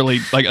have been really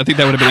like I think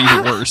that would have been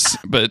even worse.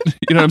 But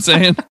you know what I'm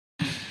saying?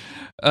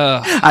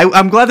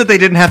 I'm glad that they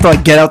didn't have to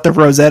like get out the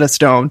Rosetta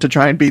Stone to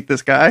try and beat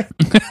this guy.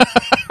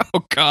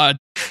 Oh God,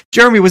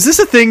 Jeremy, was this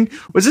a thing?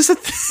 Was this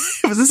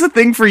a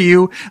thing for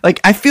you? Like,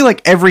 I feel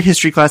like every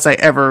history class I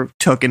ever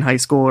took in high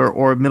school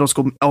or middle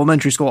school,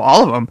 elementary school,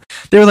 all of them,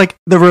 they were like,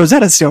 the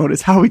Rosetta Stone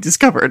is how we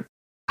discovered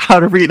how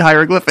to read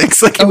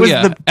hieroglyphics. Like, it was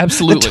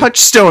absolutely. the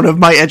touchstone of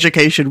my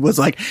education was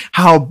like,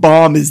 how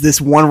bomb is this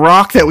one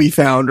rock that we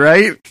found,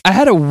 right? I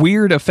had a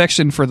weird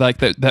affection for like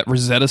that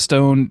Rosetta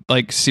Stone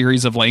like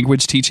series of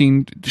language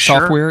teaching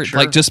software, sure.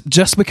 like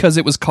just because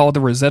it was called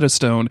the Rosetta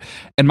Stone,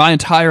 and my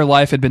entire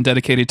life had been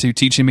dedicated to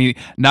teaching me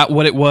not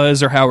what it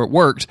was or how it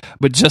worked,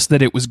 but just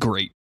that it was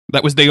great.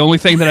 That was the only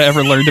thing that I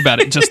ever learned about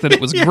it, just that it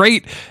was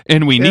great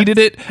and we needed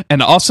it,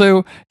 and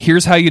also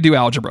here's how you do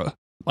algebra.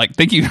 Like,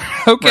 thank you.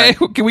 Okay,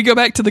 right. Can we go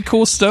back to the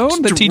cool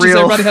stone that teaches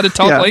everybody how to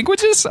talk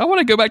languages? I want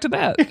to go back to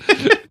that.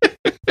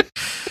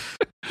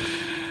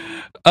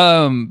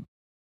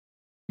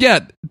 Yeah.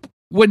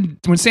 When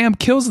Sam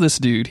kills this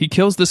dude, he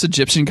kills this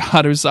Egyptian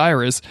god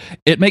Osiris.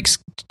 It makes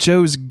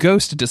Joe's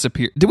ghost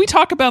disappear. Did we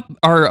talk about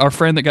our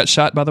friend that got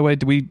shot? By the way,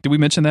 did we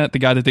mention that the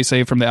guy that they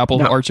saved from the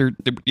apple orchard?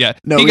 Yeah,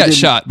 no, he got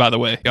shot. By the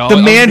way, y'all.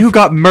 The man who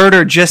got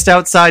murdered just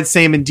outside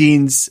Sam and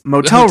Dean's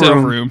motel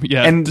room.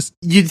 Yeah, and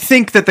you'd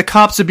think that the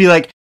cops would be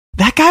like,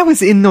 that guy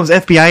was in those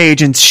FBI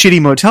agents'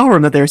 shitty motel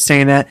room that they were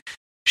staying at.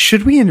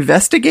 Should we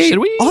investigate? Should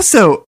we?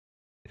 Also,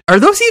 are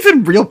those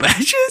even real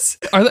badges?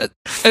 Are that?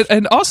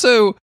 And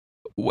also,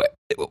 was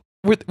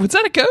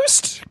that a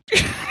ghost?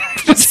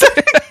 Was that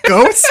a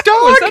ghost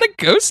dog? Was that a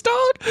ghost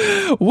dog?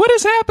 What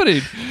is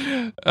happening?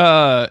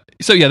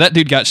 So yeah, that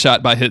dude got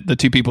shot by the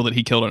two people that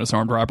he killed in his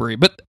armed robbery.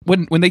 But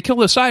when they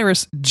kill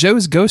Osiris,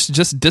 Joe's ghost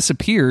just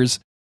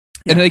disappears,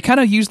 and they kind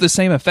of use the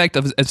same effect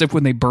as if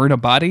when they burn a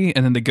body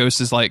and then the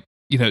ghost is like,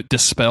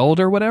 dispelled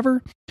or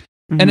whatever.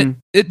 Mm-hmm. And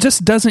it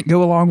just doesn't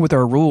go along with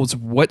our rules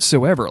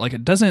whatsoever. Like,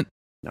 it doesn't.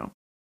 No.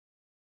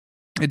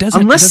 It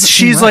doesn't. Unless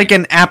she's like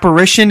an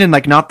apparition and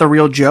like not the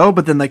real Joe,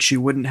 but then like she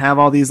wouldn't have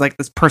all these like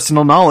this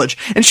personal knowledge,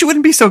 and she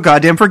wouldn't be so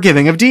goddamn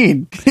forgiving of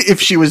Dean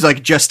if she was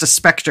like just a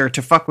specter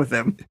to fuck with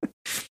him.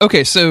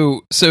 Okay,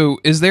 so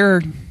is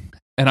there?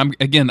 And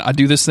I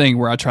do this thing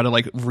where I try to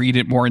like read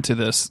it more into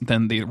this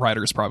than the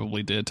writers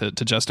probably did to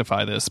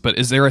justify this. But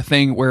is there a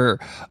thing where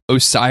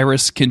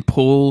Osiris can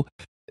pull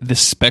the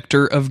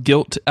specter of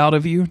guilt out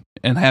of you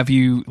and have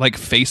you like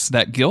face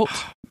that guilt?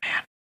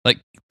 Man, like,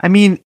 I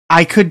mean,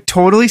 I could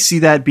totally see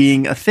that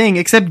being a thing,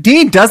 except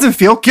Dean doesn't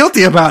feel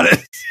guilty about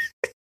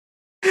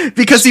it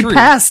because he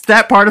passed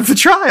that part of the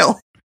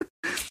trial.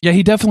 Yeah,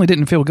 he definitely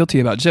didn't feel guilty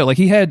about Joe. Like,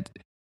 he had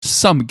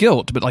some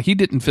guilt, but like he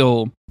didn't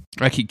feel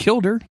like he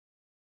killed her.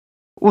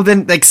 Well,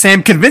 then, like,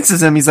 Sam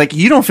convinces him. He's like,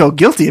 you don't feel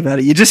guilty about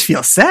it. You just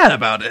feel sad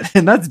about it.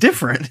 And that's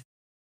different.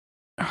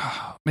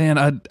 Oh,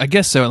 man, I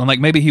guess so. And like,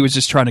 maybe he was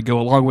just trying to go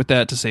along with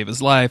that to save his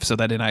life, so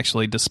that didn't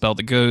actually dispel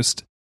the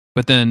ghost.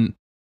 But then,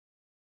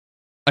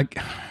 I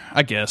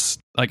guess,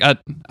 like, I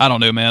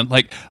don't know, man.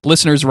 Like,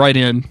 listeners write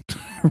in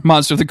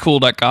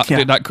monstersofthecool.com.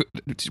 Yeah.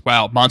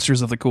 Wow,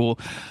 Monsters of the Cool.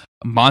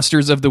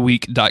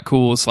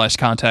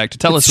 monstersoftheweek.cool/contact to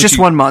tell us. It's just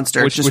one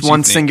monster. It's just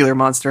one think. Singular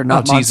monster,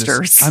 not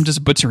monsters. I'm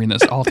just butchering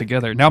this all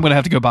together. Now I'm going to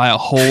have to go buy a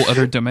whole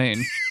other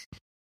domain.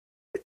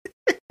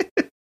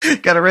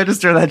 Gotta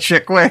register that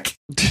shit quick.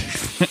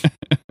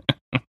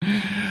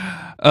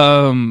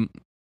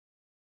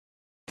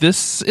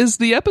 This is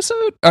the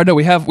episode? Oh no,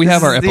 we have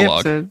our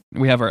epilogue.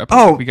 We have our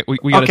epilogue.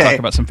 We got to talk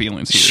about some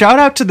feelings here. Shout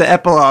out to the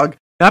epilogue.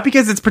 Not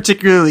because it's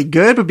particularly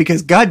good, but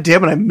because,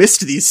 goddamn it, I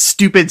missed these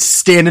stupid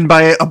standing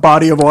by a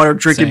body of water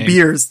drinking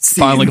beers scenes.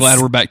 Finally glad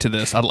we're back to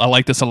this. I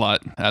like this a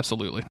lot.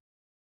 Absolutely.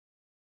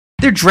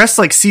 They're dressed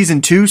like season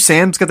 2.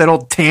 Sam's got that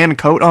old tan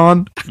coat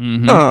on.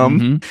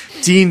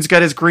 Dean's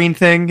got his green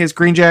thing, his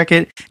green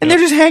jacket, and they're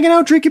just hanging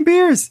out drinking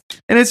beers.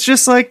 And it's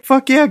just like,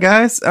 fuck yeah,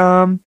 guys.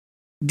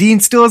 Dean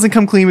still hasn't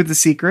come clean with the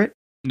secret.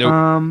 Nope.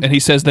 And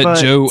he says that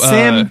Joe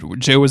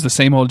was the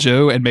same old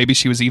Joe, and maybe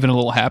she was even a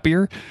little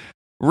happier.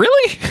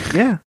 Really?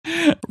 Yeah.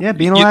 Yeah,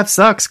 being alive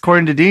sucks,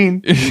 according to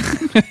Dean.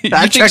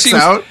 That checks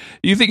out.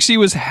 You think she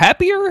was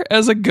happier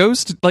as a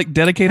ghost, like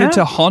dedicated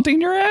to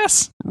haunting your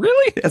ass?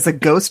 Really? As a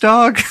ghost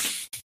dog?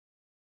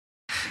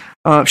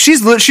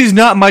 She's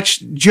not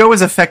much. Joe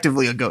is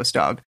effectively a ghost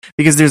dog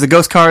because there's a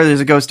ghost car, there's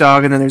a ghost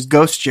dog, and then there's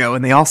Ghost Joe,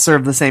 and they all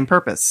serve the same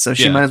purpose. So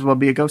she might as well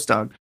be a ghost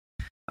dog.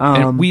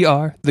 And we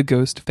are the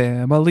Ghost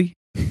Family.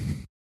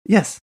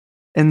 Yes,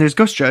 and there's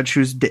Ghost Judge,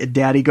 who's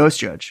Daddy Ghost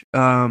Judge.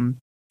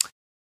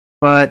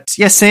 But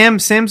yeah,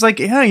 Sam's like,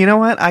 yeah, you know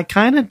what? I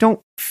kind of don't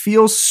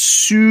feel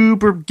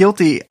super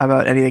guilty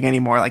about anything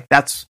anymore. Like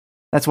that's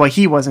why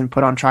he wasn't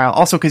put on trial.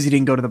 Also, because he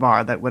didn't go to the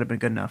bar. That would have been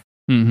good enough.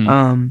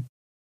 Mm-hmm.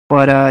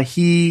 But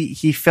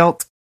he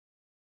felt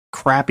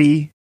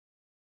crappy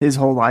his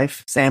whole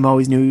life. Sam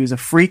always knew he was a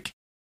freak.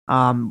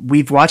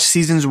 We've watched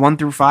seasons 1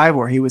 through 5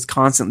 where he was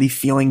constantly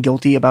feeling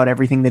guilty about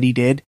everything that he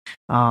did,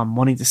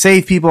 wanting to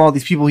save people. All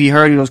these people he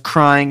hurt, he was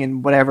crying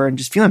and whatever, and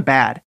just feeling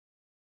bad.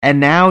 and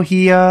now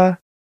he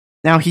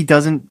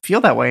doesn't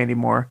feel that way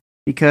anymore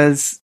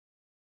because,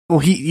 well,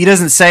 he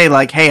doesn't say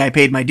like, "Hey, I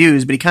paid my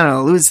dues," but he kind of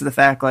alludes to the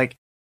fact like,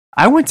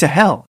 "I went to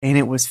hell and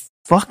it was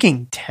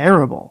fucking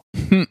terrible,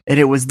 and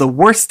it was the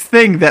worst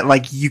thing that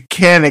like you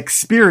can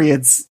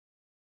experience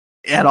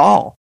at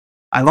all.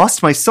 I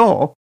lost my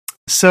soul,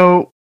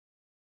 so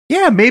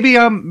yeah, maybe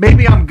I'm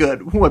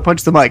good." Ooh, I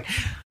punched the mic.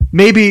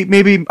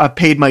 Maybe I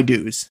paid my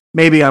dues.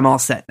 Maybe I'm all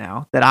set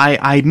now. That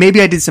I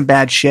maybe I did some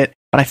bad shit,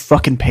 but I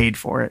fucking paid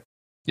for it,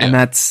 and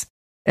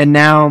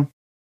now,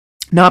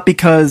 not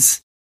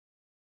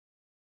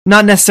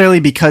necessarily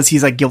because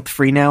he's like guilt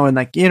free now and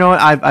like, you know what,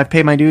 I've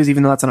paid my dues,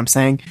 even though that's what I'm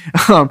saying.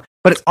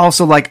 But it's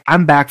also like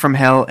I'm back from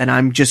hell and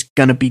I'm just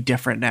gonna be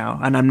different now,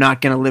 and I'm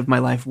not gonna live my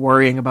life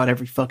worrying about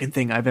every fucking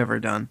thing I've ever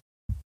done.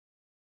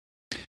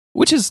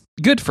 Which is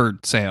good for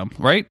Sam,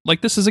 right? Like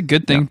this is a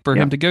good thing for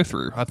him to go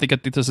through. I think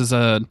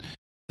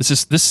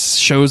this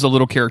shows a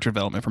little character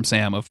development from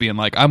Sam of being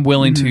like, I'm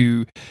willing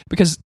to,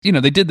 because you know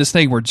they did this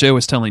thing where Joe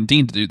is telling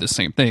Dean to do the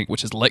same thing,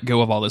 which is let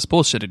go of all this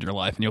bullshit in your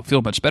life and you'll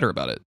feel much better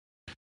about it.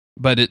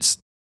 But it's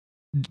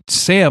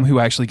Sam who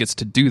actually gets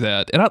to do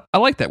that, and I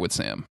like that with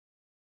Sam.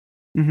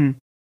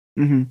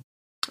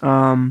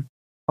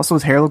 Also,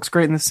 his hair looks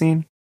great in this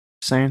scene.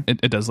 Just saying,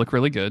 it does look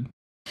really good.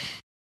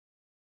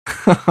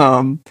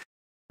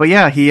 But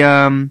yeah,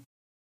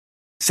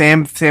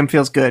 Sam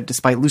feels good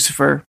despite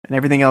Lucifer and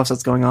everything else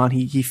that's going on.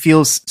 He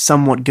feels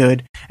somewhat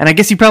good, and I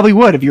guess you probably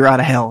would if you were out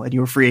of hell and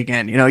you were free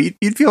again. You know,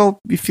 you'd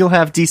feel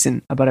half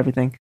decent about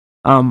everything.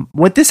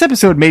 What this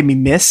episode made me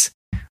miss,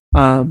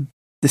 the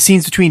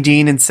scenes between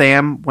Dean and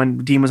Sam when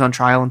Dean was on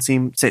trial and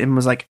Sam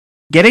was like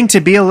getting to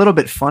be a little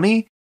bit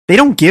funny. They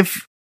don't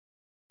give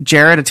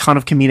Jared a ton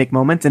of comedic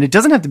moments, and it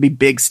doesn't have to be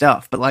big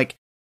stuff, but like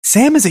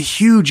Sam is a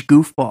huge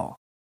goofball.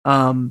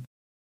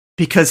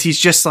 Because he's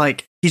just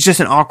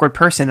an awkward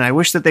person, and I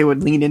wish that they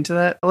would lean into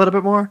that a little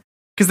bit more,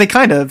 because they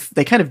kind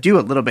of do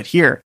a little bit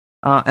here,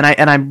 and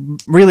I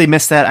really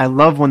miss that. I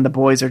love when the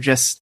boys are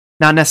just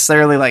not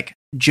necessarily like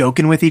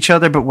joking with each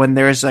other, but when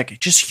there's like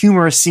just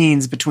humorous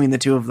scenes between the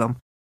two of them.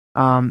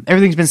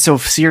 Everything's been so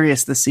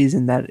serious this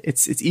season that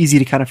it's easy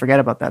to kind of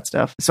forget about that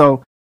stuff.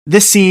 So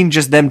this scene,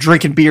 just them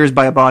drinking beers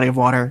by a body of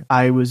water,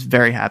 I was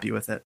very happy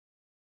with it.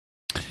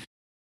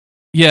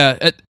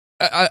 Yeah.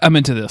 I'm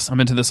into this. I'm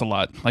into this a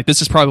lot. Like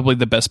this is probably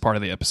the best part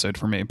of the episode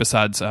for me.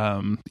 Besides,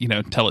 tell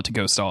it to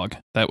Ghost Dog.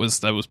 That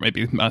was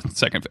maybe my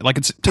second. Like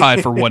it's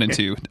tied for 1 and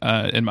 2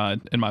 in my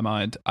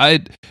mind.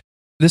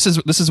 This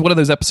is one of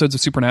those episodes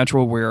of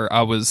Supernatural where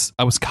I was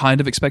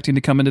kind of expecting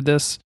to come into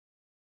this,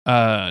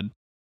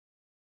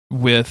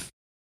 with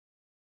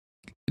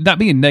not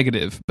being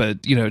negative,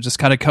 but you know, just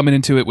kind of coming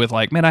into it with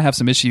like, man, I have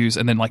some issues,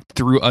 and then like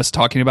through us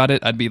talking about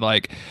it, I'd be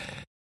like,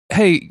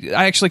 hey,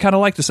 I actually kind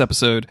of like this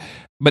episode,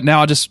 but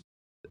now I just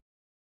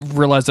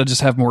realized I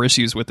just have more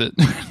issues with it.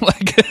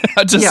 Like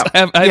I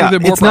have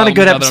even more. It's not a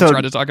good episode. I'm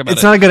trying to talk about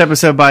it's not a good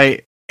episode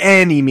by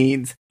any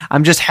means.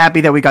 I'm just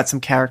happy that we got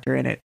some character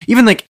in it.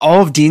 Even like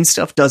all of Dean's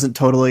stuff doesn't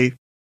totally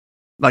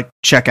like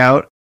check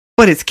out,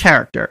 but it's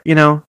character, you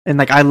know. And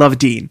like I love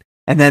Dean,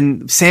 and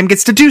then Sam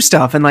gets to do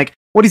stuff, and like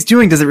what he's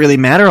doing doesn't really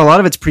matter. A lot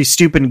of it's pretty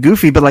stupid and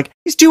goofy, but like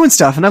he's doing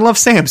stuff, and I love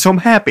Sam, so I'm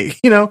happy.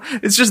 You know,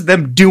 it's just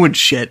them doing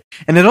shit,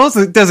 and it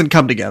also doesn't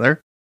come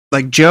together.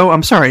 Like Joe,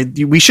 I'm sorry,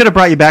 we should have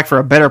brought you back for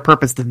a better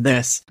purpose than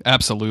this.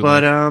 Absolutely,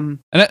 but and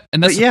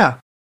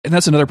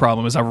that's another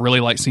problem is I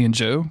really like seeing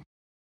Joe,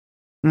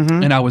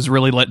 and I was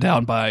really let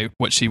down by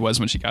what she was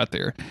when she got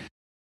there.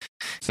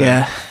 So,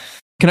 yeah,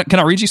 can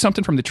I read you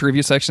something from the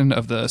trivia section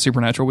of the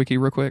Supernatural Wiki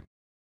real quick?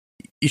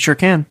 You sure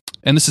can.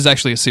 And this is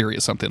actually a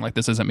serious something. Like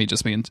this isn't me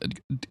just being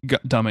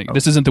dumbing. Oh.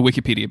 This isn't the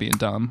Wikipedia being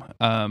dumb.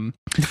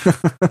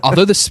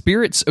 Although the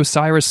spirits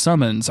Osiris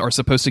summons are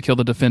supposed to kill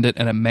the defendant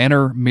in a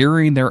manner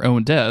mirroring their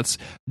own deaths,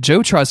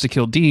 Joe tries to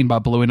kill Dean by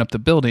blowing up the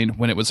building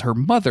when it was her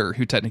mother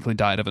who technically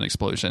died of an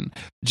explosion.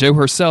 Joe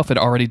herself had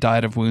already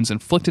died of wounds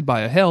inflicted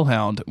by a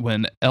hellhound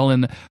when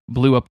Ellen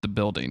blew up the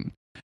building.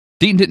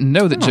 Dean didn't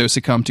know that Joe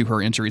succumbed to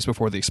her injuries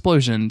before the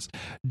explosions.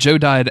 Joe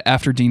died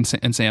after Dean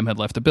and Sam had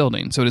left the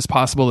building, so it is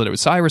possible that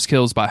Osiris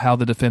kills by how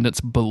the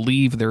defendants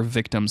believe their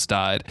victims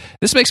died.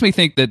 This makes me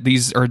think that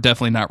these are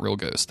definitely not real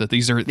ghosts. That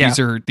these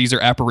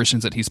are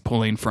apparitions that he's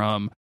pulling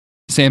from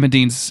Sam and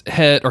Dean's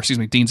head,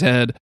 Dean's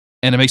head,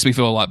 and it makes me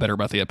feel a lot better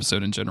about the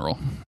episode in general.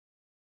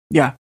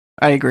 Yeah,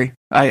 I agree.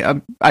 I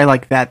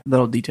like that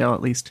little detail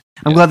at least.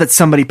 I'm glad that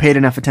somebody paid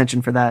enough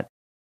attention for that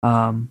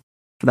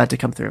to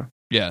come through.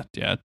 Yeah,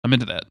 I'm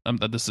into that.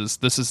 This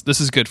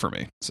is good for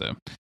me. So,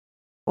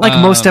 like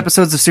most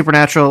episodes of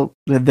Supernatural,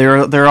 there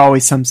are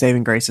always some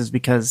saving graces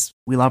because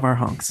we love our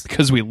hunks.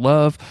 Because we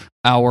love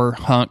our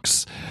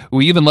hunks.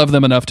 We even love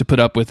them enough to put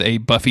up with a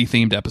Buffy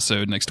themed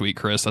episode next week,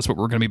 Chris. That's what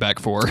we're going to be back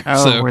for.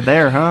 Oh, so, we're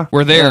there, huh?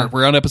 We're there. Yeah.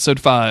 We're on episode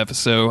 5.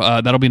 So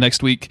that'll be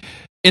next week.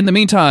 In the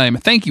meantime,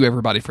 thank you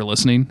everybody for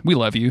listening. We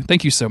love you.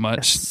 Thank you so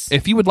much. Yes.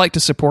 If you would like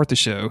to support the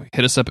show,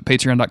 hit us up at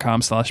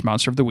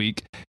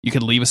patreon.com/monsteroftheweek. You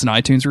can leave us an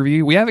iTunes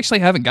review. We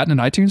haven't gotten an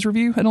iTunes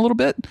review in a little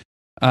bit.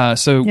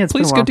 So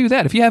please go do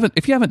that. If you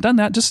haven't done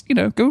that, just,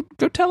 go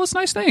tell us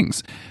nice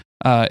things.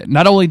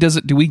 not only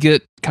do we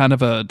get kind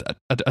of a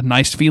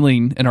nice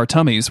feeling in our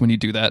tummies when you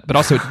do that, but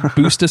also it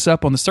boosts us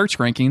up on the search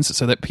rankings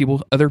so that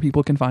other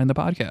people can find the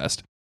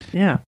podcast.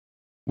 Yeah.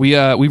 We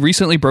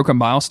recently broke a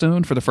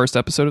milestone for the first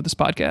episode of this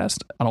podcast.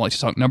 I don't like to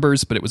talk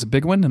numbers, but it was a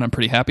big one, and I'm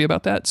pretty happy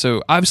about that.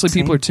 So obviously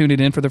people are tuning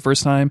in for the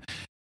first time.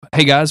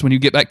 Hey guys, when you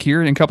get back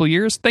here in a couple of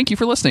years, thank you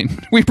for listening.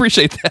 We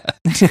appreciate that.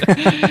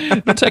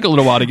 It'll take a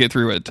little while to get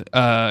through it.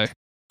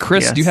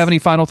 Chris, Yes. Do you have any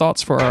final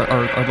thoughts for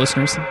our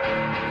listeners?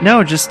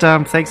 No, just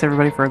thanks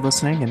everybody for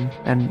listening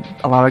and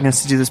allowing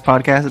us to do this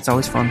podcast. It's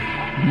always fun.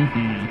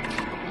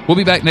 Mm-hmm. We'll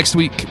be back next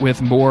week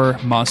with more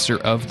Monster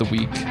of the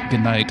Week.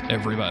 Good night,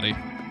 everybody.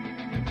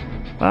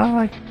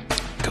 Bye.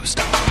 Go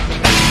Stop.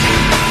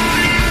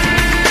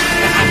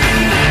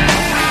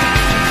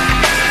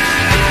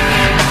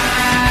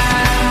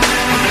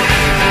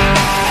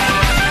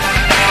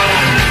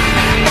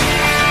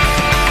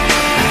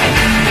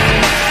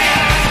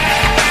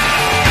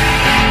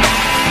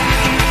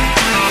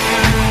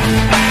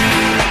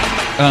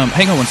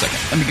 Hang on one second.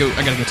 Let me go.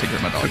 I gotta go take care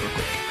of my dog real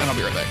quick, and I'll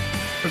be right back.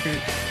 Okay.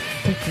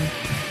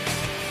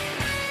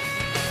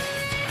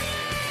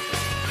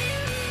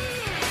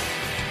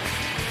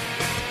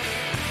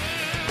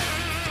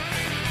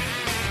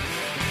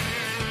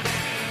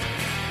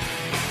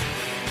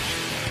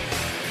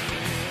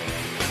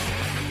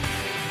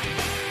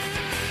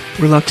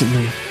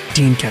 Reluctantly,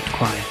 Dean kept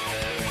quiet.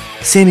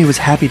 Sammy was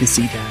happy to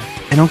see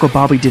Dad, and Uncle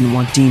Bobby didn't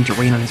want Dean to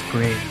rain on his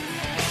parade.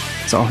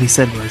 So all he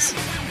said was,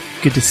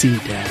 "Good to see you,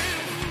 Dad.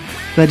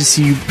 Glad to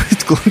see you.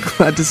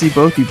 Glad to see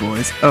both you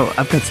boys. Oh,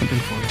 I've got something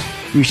for you."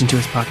 Reach into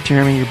his pocket.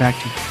 Jeremy, you're back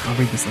to you. I'll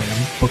read this later.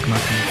 I'm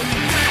bookmarking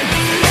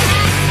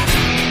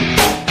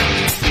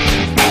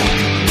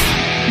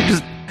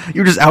it.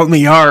 You're just out in the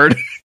yard.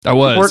 I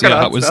was. Working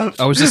Yeah, on stuff.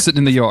 I was just sitting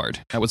in the yard.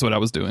 That was what I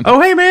was doing. Oh,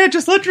 hey man,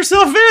 just let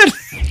yourself in.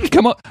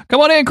 Come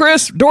on in,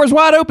 Chris. Door's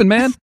wide open,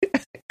 man.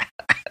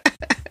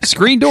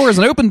 Screen door is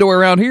an open door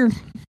around here.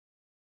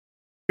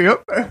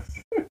 Yep.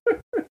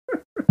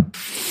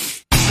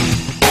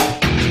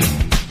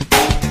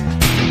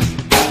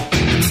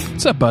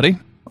 What's up, buddy?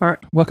 All right.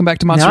 Welcome back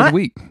to Monster of the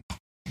Week.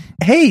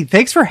 Hey,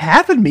 thanks for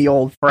having me,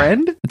 old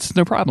friend. It's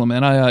no problem,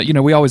 man.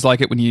 We always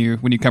like it when you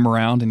come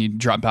around and you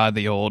drop by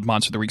the old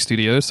Monster of the Week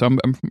studio. So I'm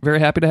very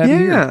happy to have you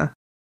here. Yeah.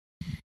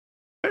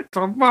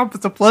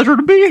 It's a pleasure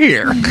to be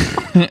here.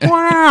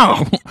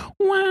 Wow.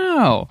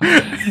 Wow.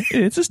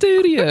 It's a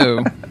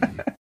studio.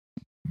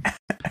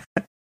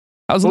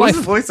 How's What was life?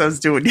 the voice I was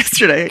doing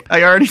yesterday?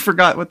 I already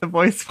forgot what the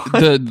voice was.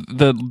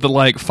 The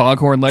like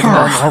foghorn leg.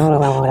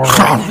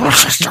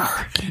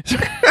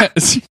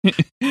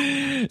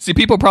 See,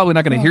 people are probably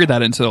not going to hear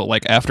that until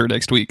like after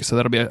next week, so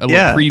that'll be a little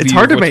preview it's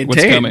hard of to what's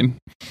maintain. coming.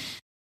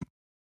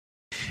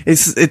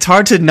 It's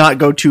hard to not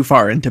go too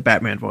far into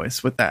Batman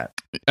voice with that.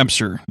 I'm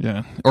sure,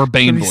 yeah. Or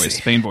Bane Let me voice.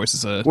 see. Bane voice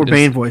is a... Or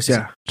Bane voice,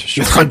 yeah.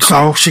 You think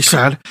so? She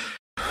said.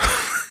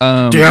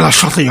 Deanna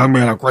shot the young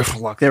man a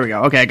grateful look. There we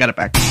go. Okay, I got it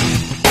back.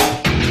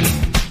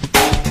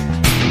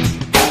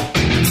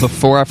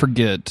 Before I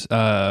forget,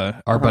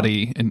 our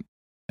buddy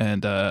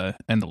and the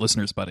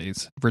listeners'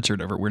 buddies,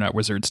 Richard over at We're Not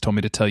Wizards, told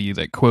me to tell you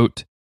that,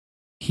 quote,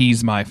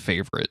 he's my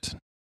favorite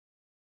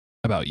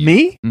about you.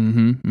 Me?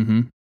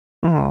 Mm-hmm.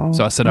 Oh,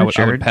 So I said I would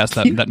pass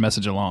that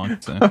message along.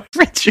 So.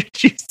 Richard,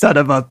 you son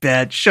of a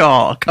bitch.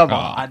 Oh, come Oh,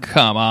 on.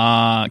 come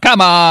on.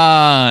 Come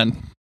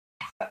on.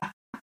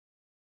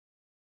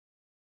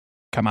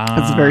 Come on.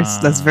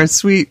 That's very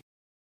sweet.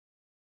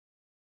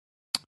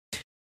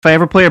 If I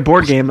ever play a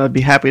board game, I'd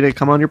be happy to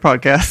come on your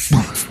podcast.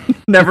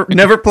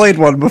 never played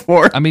one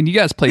before. I mean, you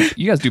guys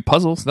do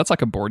puzzles. That's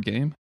like a board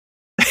game.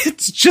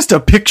 It's just a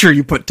picture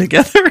you put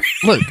together.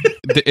 Look,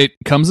 it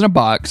comes in a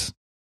box.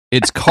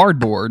 It's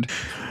cardboard,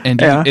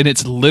 and Yeah. and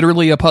it's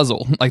literally a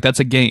puzzle. Like that's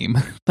a game.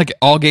 Like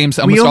all games,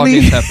 We almost all only-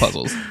 games have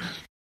puzzles.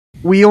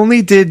 We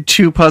only did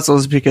 2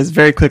 puzzles because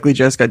very quickly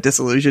Jess got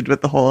disillusioned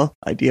with the whole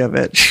idea of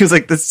it. She was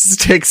like, this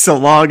takes so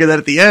long, and then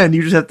at the end,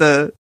 you just have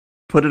to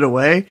put it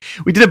away.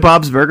 We did a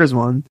Bob's Burgers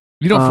one.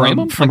 You don't frame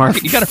them from Like,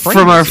 our you got to frame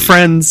from our those.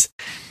 friends.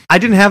 I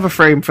didn't have a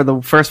frame for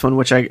the first one,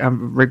 which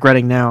I'm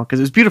regretting now because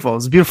it was beautiful. It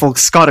was a beautiful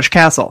Scottish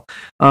castle.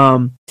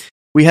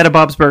 We had a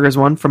Bob's Burgers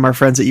one from our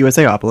friends at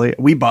USAopoly.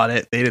 We bought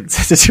it. They didn't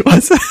send it to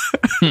us.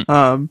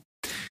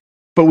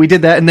 But we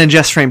did that, and then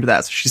Jess framed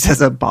that. So she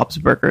has a Bob's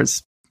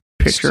Burgers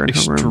picture in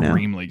her room now.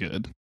 Extremely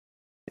good.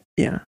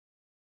 Yeah.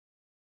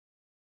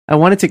 I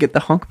wanted to get the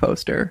Hunk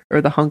poster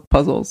or the Hunk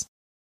puzzles.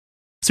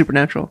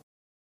 Supernatural.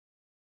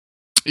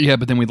 Yeah,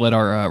 but then we let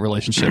our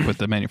relationship with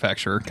the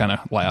manufacturer kind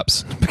of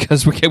lapse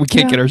because we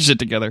can't get our shit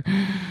together.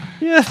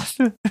 Yeah.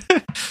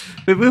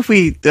 Maybe if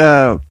we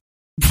what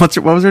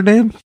was her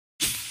name?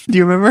 Do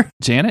you remember?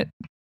 Janet?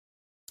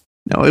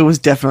 No, it was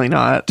definitely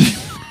not.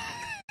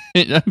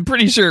 I'm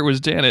pretty sure it was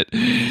Janet.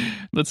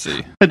 Let's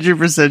see.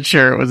 100%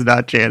 sure it was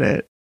not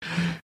Janet.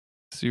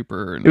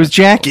 Super. It was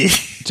Jackie.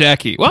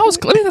 Jackie. Well,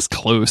 that's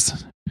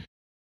close.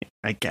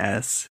 I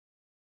guess.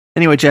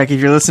 Anyway, Jackie,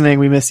 if you're listening,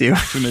 we miss you.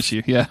 We miss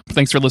you. Yeah.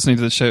 Thanks for listening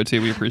to the show,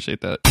 too. We appreciate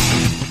that.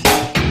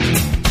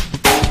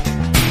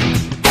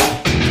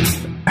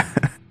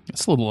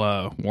 It's a a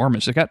little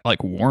warmish. It got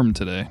like warm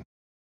today.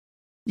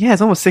 Yeah,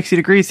 it's almost 60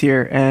 degrees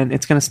here, and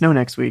it's going to snow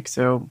next week.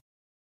 So,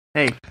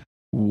 hey,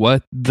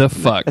 what the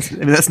fuck?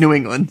 That's New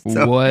England.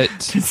 So what?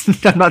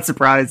 I'm not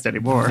surprised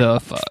anymore. The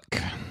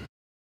fuck?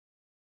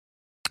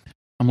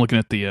 I'm looking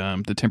at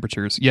the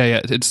temperatures. Yeah.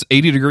 It's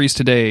 80 degrees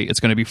today. It's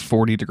going to be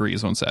 40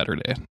 degrees on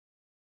Saturday.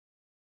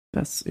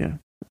 That's a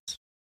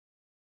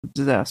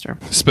disaster.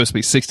 It's supposed to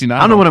be 69.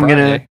 I don't know what Friday.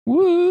 I'm gonna.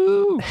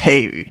 Woo!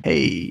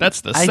 Hey.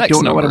 That's the. I sex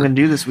don't know what number. I'm gonna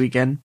do this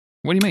weekend.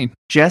 What do you mean?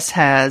 Jess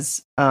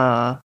has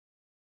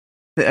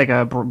like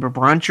a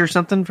brunch or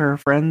something for her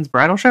friend's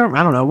bridal shower.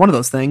 I don't know, one of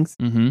those things.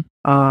 Mm-hmm.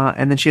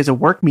 And then she has a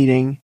work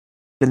meeting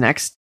the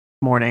next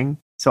morning.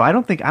 So I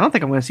don't think I'm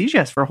going to see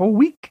Jess for a whole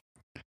week.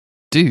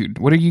 Dude,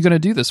 what are you going to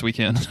do this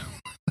weekend?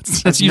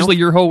 that's usually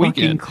your whole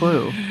weekend.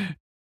 Clue.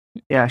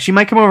 Yeah, she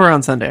might come over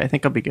on Sunday. I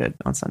think I'll be good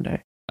on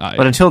Sunday.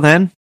 But until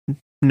then,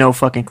 no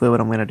fucking clue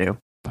what I'm going to do.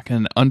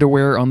 Fucking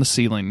underwear on the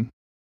ceiling.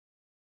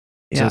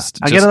 Yeah,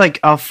 I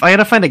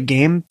gotta find a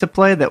game to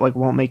play that like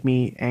won't make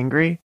me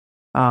angry.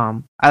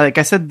 I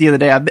said the other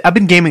day, I've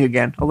been gaming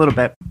again a little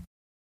bit,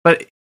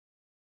 but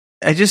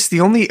the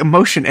only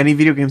emotion any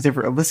video games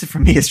ever elicit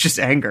from me is just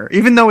anger.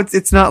 Even though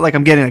it's not like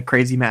I'm getting like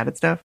crazy mad at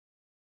stuff,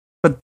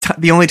 but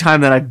the only time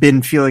that I've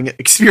been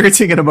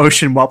experiencing an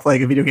emotion while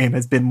playing a video game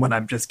has been when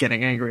I'm just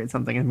getting angry at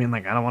something and being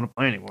like, I don't want to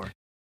play anymore.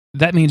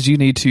 That means you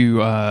need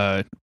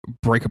to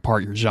break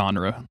apart your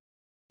genre.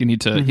 You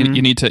need to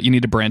you need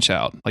to branch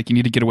out. Like you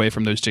need to get away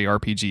from those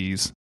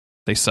JRPGs.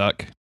 They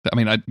suck. I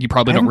mean, you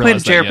probably don't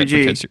realize that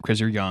yet because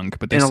you're young,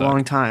 but they suck. A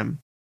long time.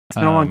 It's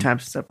been a long time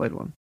since I played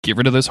one. Get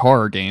rid of those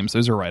horror games.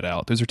 Those are right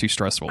out. Those are too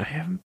stressful.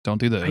 Don't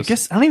do those. I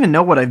guess I don't even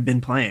know what I've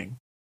been playing.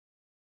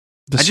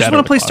 I just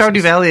want to play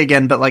Stardew Valley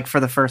again, but like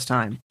for the first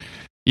time.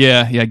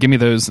 Yeah. Give me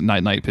those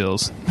night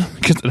pills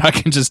because I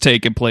can just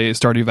take and play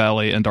Stardew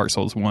Valley and Dark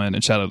Souls 1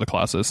 and Shadow of the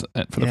Colossus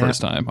for the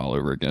first time all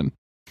over again.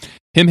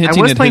 Him hinting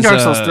I was playing Dark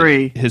Souls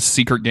 3. His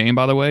secret game,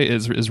 by the way,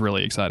 is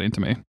really exciting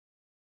to me.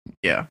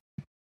 Yeah.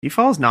 He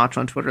follows Notch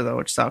on Twitter though,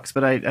 which sucks,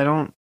 but I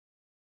don't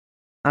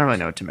really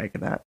know what to make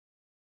of that.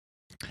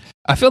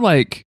 I feel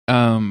like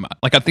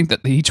I think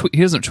that he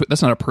doesn't.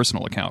 That's not a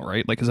personal account,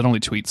 right? Like, because it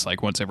only tweets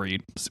like once every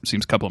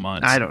seems couple of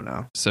months. I don't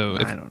know. So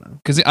I don't know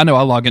because I know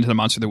I log into the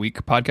Monster of the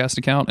Week podcast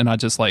account and I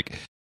just like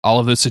all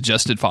of those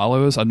suggested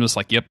follows. I'm just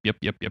like, yep.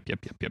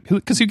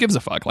 Because who gives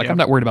a fuck? Like, I'm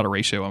not worried about a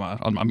ratio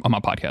on my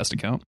podcast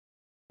account.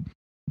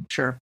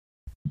 Sure.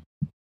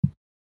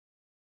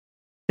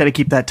 Got to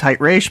keep that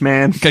tight ratio,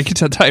 man. Got to keep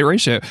that tight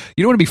ratio.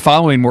 You don't want to be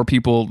following more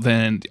people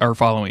than are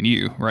following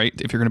you, right?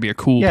 If you're going to be a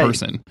cool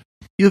person.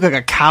 You look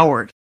like a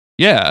coward.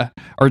 Yeah,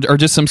 or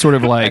just some sort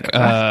of like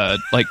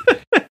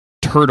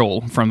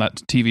turtle from that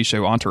TV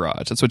show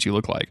Entourage. That's what you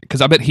look like.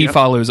 Because I bet he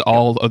follows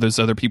all of those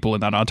other people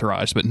in that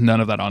entourage, but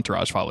none of that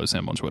entourage follows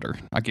him on Twitter.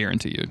 I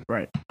guarantee you.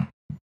 Right.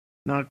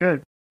 Not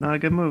good. Not a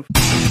good move.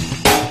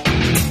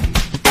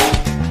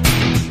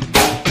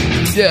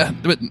 Yeah,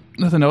 but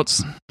nothing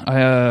else.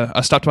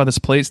 I stopped by this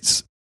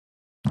place.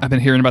 I've been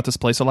hearing about this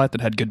place a lot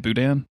that had good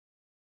boudin.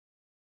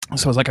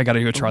 So I was like, I got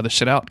to go try this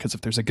shit out because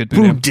if there's a good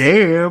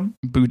boudin,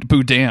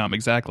 boudin,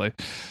 exactly.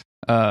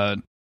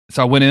 So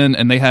I went in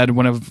and they had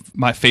one of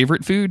my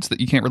favorite foods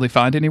that you can't really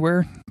find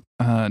anywhere.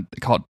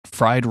 Called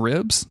fried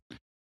ribs. I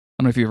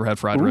don't know if you ever had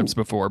fried ribs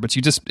before, but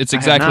it's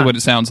exactly what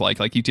it sounds like.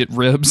 Like you get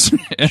ribs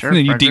and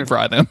then you deep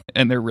fry them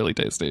and they're really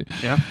tasty.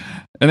 Yeah.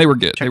 And they were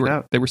good.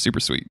 They were super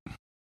sweet.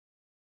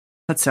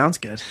 That sounds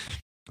good.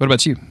 What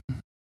about you?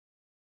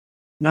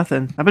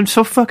 Nothing. I've been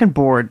so fucking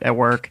bored at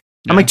work.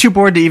 Yeah. I'm like too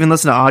bored to even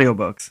listen to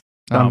audiobooks.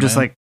 So I'm just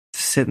like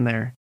sitting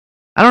there.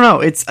 I don't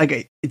know. It's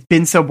like it's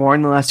been so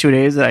boring the last 2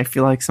 days that I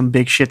feel like some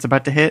big shit's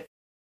about to hit.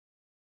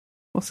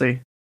 We'll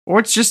see. Or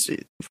it's just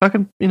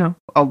fucking,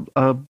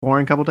 a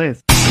boring couple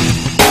days.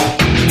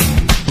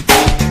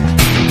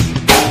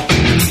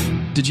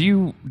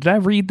 Did I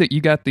read that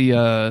you got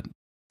the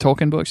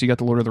Tolkien books? You got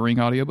the Lord of the Ring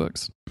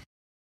audiobooks?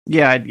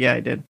 Yeah, I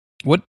did.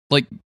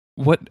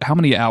 How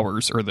many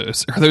hours are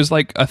those? Are those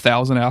like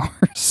 1,000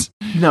 hours?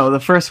 No, the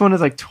first one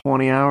is like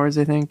 20 hours,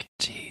 I think.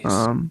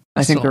 Jeez.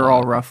 I think they're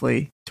all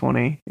roughly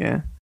 20,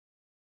 yeah.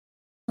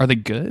 Are they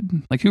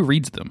good? Like, who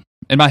reads them?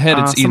 In my head,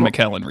 it's Ian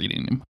McKellen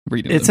reading them.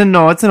 It's an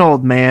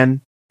old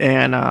man,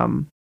 and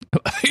Sonny,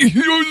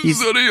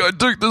 I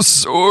took the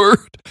sword,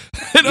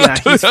 and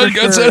I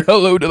said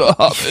hello to the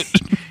Hobbit.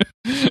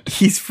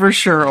 He's for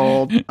sure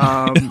old.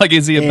 Like,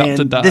 is he about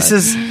to die?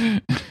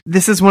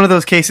 This is one of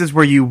those cases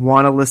where you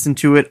want to listen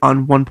to it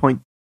on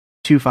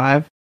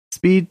 1.25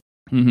 speed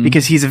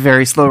because he's a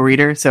very slow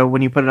reader. So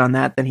when you put it on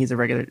that, then he's a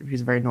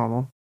very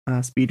normal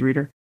speed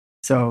reader.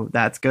 So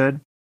that's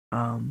good.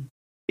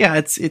 Yeah,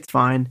 it's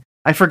fine.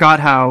 I forgot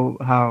how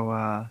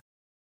I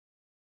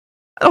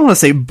don't want to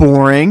say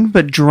boring,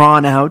 but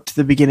drawn out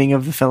the beginning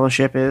of the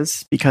Fellowship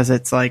is, because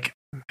it's like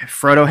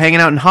Frodo hanging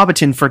out in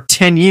Hobbiton for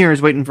 10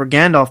 years waiting for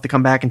Gandalf to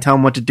come back and tell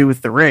him what to do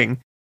with the ring.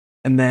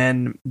 And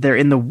then they're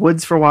in the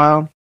woods for a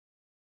while.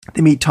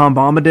 They meet Tom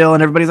Bombadil,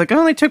 and everybody's like,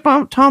 oh, they took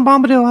Tom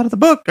Bombadil out of the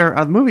book, or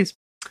out of the movies.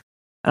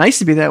 And I used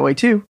to be that way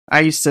too. I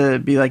used to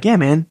be like, yeah,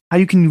 man, how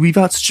you can leave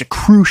out such a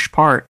crucial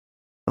part?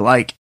 But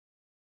like,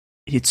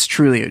 it's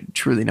truly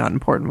not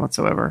important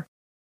whatsoever.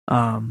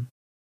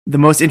 The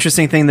most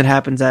interesting thing that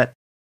happens at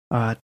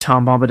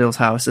Tom Bombadil's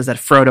house is that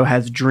Frodo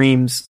has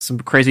dreams, some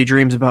crazy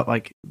dreams about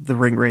like the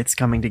ring wraiths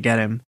coming to get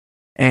him.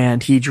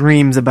 And he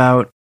dreams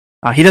about,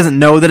 he doesn't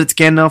know that it's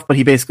Gandalf, but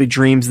he basically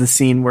dreams the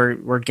scene where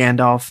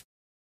Gandalf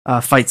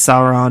fights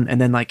Sauron and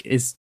then like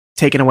is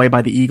taken away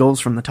by the eagles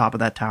from the top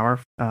of that tower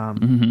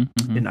in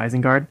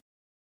Isengard.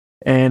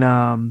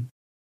 And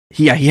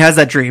he has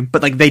that dream,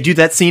 but like they do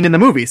that scene in the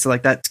movie, so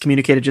like that's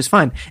communicated just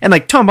fine. And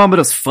like Tom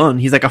Bombadil's fun.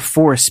 He's like a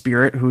forest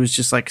spirit who's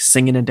just like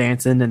singing and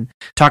dancing and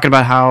talking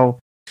about how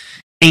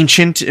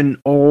ancient and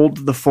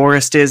old the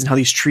forest is and how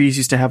these trees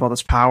used to have all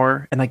this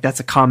power, and like that's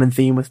a common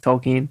theme with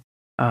Tolkien.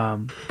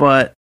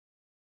 But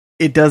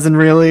it doesn't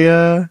really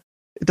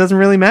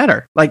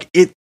matter. Like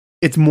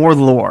it's more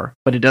lore,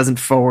 but it doesn't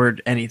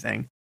forward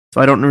anything. So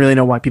I don't really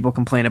know why people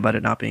complain about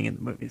it not being in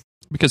the movies.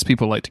 Because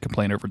people like to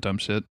complain over dumb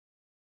shit.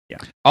 Yeah.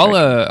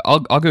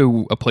 I'll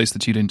go a place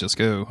that you didn't just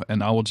go,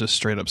 and I will just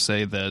straight up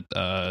say that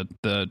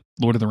the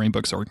Lord of the Rings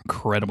books are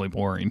incredibly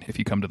boring if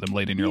you come to them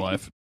late in your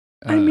life.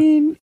 I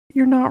mean,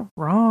 you're not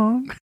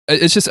wrong.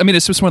 It's just one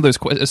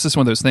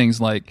of those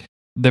things. Like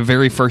the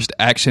very first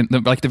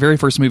the very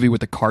first movie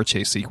with the car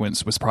chase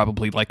sequence was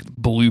probably like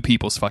blew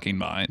people's fucking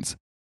minds.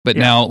 But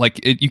now, like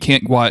you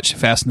can't watch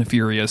Fast and the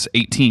Furious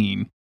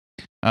 18.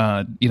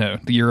 The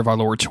year of our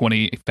Lord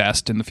 20,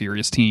 Fast and the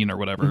Furious teen or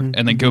whatever,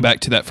 and then go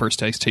back to that first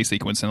chase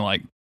sequence and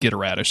like get a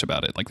radish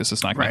about it. Like this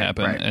is not going to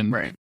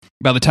happen.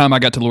 By the time I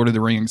got to Lord of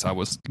the Rings, I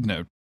was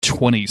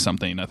 20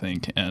 something, I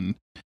think, and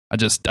I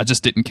just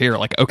didn't care.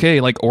 Like,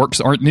 okay, like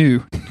orcs aren't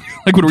new.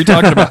 Like, what are we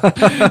talking about?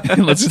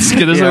 Let's just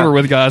get this over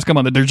with, guys. Come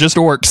on, they're just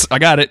orcs. I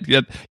got it.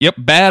 Yep,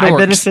 bad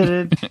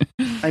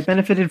orcs. I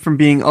benefited from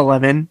being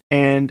 11,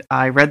 and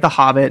I read The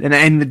Hobbit, and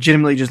I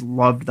legitimately just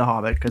loved The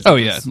Hobbit.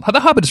 The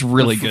Hobbit is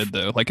really good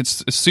though. Like,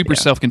 it's super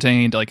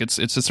self-contained. Like, it's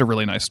just a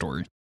really nice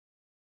story.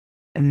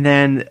 And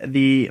then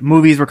the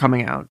movies were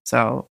coming out,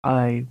 so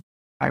I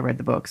read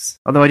the books.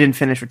 Although I didn't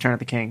finish Return of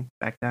the King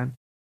back then.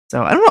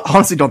 So I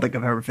honestly don't think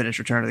I've ever finished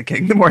Return of the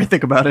King. The more I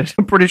think about it,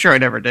 I'm pretty sure I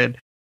never did.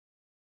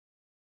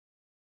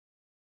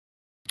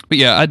 But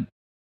yeah,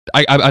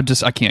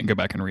 I can't go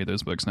back and read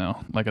those books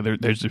now. Like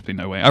there's just been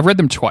no way. I've read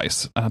them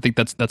twice. I think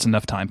that's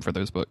enough time for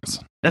those books.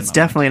 That's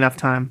definitely enough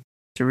time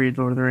to read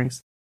Lord of the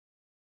Rings.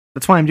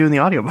 That's why I'm doing the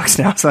audiobooks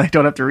now, so I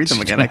don't have to read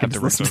them again. I can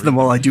just listen to them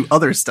while I do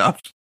other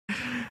stuff.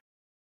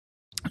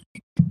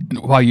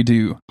 While you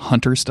do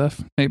Hunter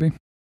stuff, maybe?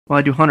 While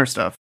I do Hunter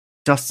stuff.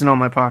 Dust in all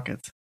my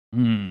pockets.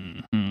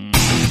 Mm-hmm.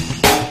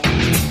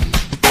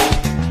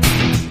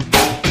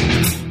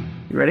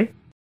 You ready?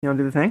 You want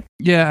to do the thing?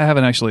 Yeah, I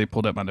haven't actually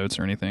pulled up my notes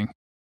or anything.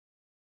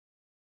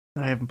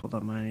 I haven't pulled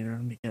up mine either.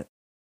 Let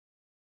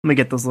me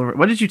get those little...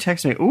 What did you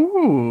text me?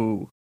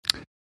 Ooh.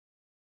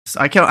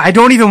 I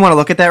don't even want to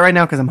look at that right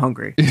now because I'm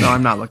hungry, so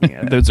I'm not looking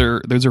at it.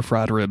 Those are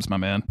fried ribs, my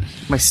man.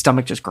 My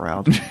stomach just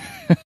growled.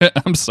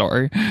 I'm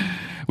sorry.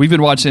 We've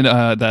been watching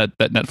that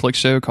Netflix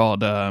show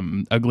called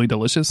Ugly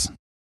Delicious.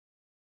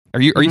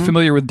 Are you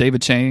familiar with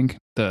David Chang,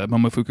 the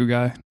Momofuku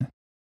guy?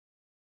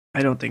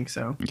 I don't think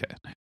so. Okay.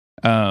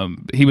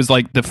 He was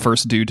like the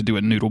first dude to do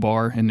a noodle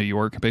bar in New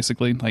York,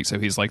 basically. Like, so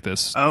he's like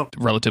this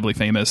relatively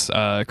famous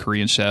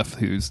Korean chef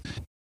who's...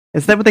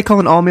 Is that what they call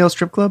an all-meal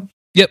strip club?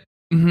 Yep.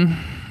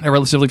 Mm-hmm. A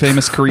relatively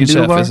famous Korean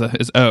chef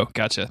is oh,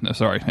 gotcha. No,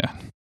 sorry. Yeah.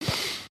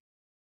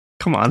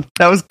 Come on.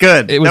 That was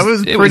good. That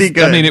was pretty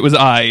good. I mean, it was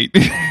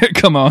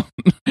Come on.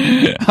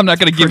 I'm not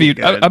going to give you...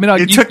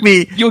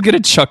 You'll get a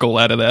chuckle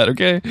out of that,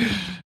 okay?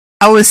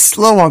 I was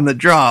slow on the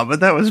draw,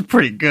 but that was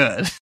pretty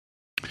good.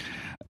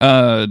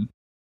 But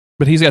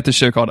he's got this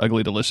show called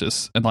Ugly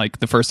Delicious, and like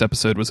the first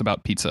episode was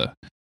about pizza,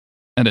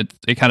 and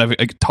it kind of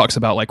talks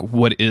about like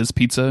what is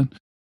pizza,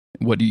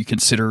 what do you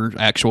consider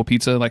actual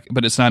pizza, like,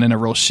 but it's not in a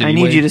real shitty way. I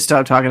need you to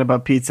stop talking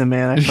about pizza,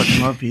 man. I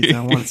fucking love pizza.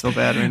 I want it so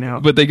bad right now.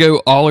 But they go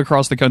all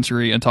across the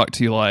country and talk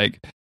to you like,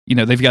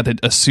 they've got a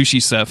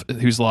sushi chef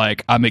who's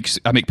like, I make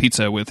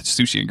pizza with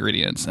sushi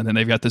ingredients, and then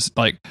they've got this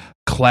like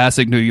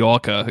classic New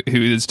Yorker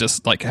who is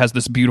just like has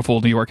this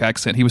beautiful New York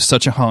accent. He was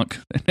such a hunk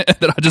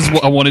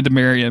that I wanted to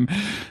marry him,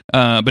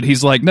 but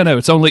he's like, no,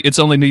 it's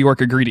only New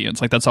York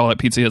ingredients. Like that's all that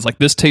pizza is. Like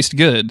this tastes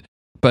good,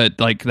 but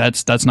like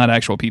that's not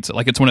actual pizza.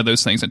 Like it's one of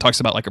those things that talks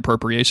about like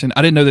appropriation.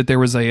 I didn't know that there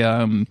was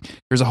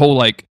there's a whole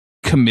like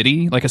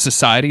committee, like a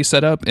society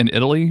set up in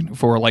Italy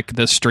for like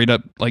the straight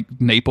up like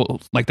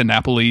the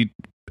Napoli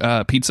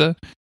pizza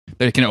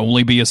that it can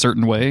only be a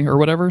certain way or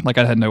whatever. Like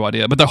I had no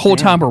idea, but the whole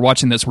time we're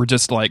watching this, we're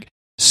just like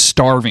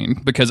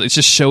starving because it's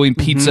just showing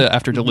pizza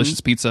after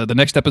delicious pizza. The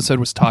next episode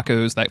was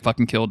tacos. That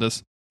fucking killed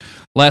us.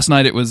 Last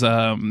night it was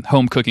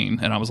home cooking,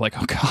 and I was like,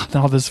 oh god,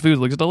 all this food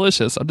looks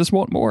delicious. I just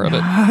want more of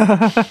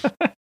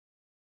it.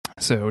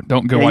 So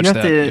don't go watch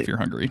that if you're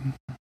hungry.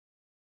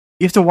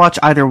 You have to watch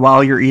either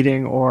while you're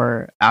eating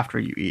or after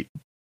you eat.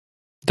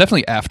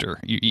 Definitely after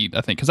you eat,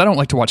 I think, because I don't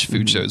like to watch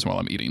food shows while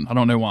I'm eating. I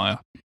don't know why.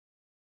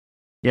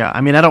 Yeah,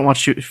 I mean, I don't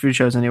watch food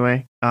shows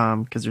anyway,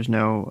 because there's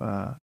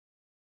no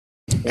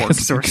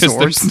orcs or because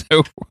swords. there's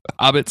no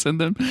hobbits in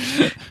them.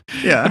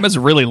 Yeah, That must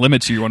really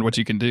limit you on what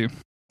you can do.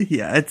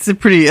 yeah, it's a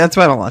pretty. That's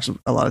why I don't watch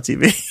a lot of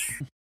TV.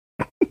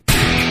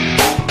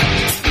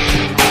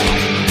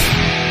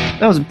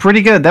 That was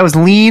pretty good. That was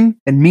lean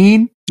and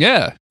mean.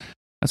 Yeah,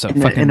 that's a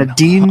And fucking a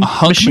Dean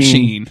hunk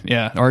machine.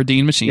 Yeah, or a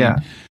Dean machine. Yeah.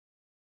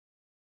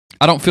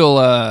 I don't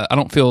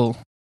feel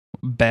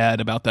bad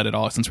about that at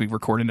all since we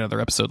recorded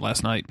another episode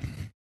last night.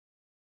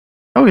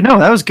 Oh no,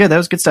 that was good. That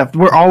was good stuff.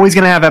 We're always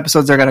gonna have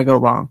episodes that are gonna go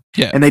long,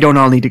 Yeah, and they don't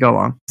all need to go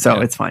long, so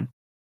Yeah. it's fine.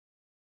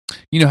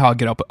 you know how I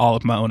get up all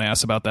of my own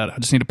ass about that. I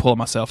just need to pull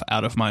myself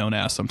out of my own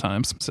ass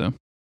sometimes. So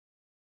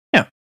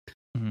Yeah.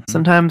 Mhm.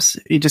 Sometimes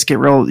you just get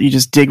you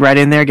just dig right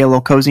in there, get a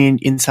little cozy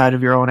inside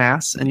of your own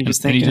ass, and you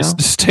just think, and you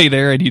just stay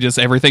there, and you just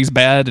everything's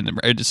bad, and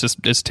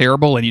it's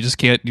terrible, and you just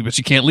can't, but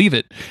you can't leave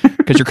it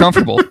because you're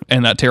comfortable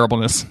in that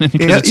terribleness you're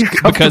because it's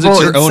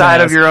comfortable your own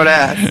inside ass. of your own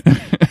ass.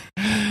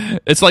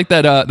 It's like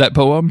that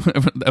poem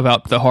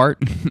about the heart,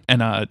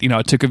 and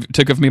it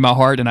took of me my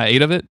heart, and I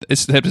ate of it.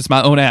 It's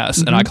my own ass,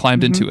 and I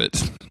climbed into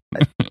it.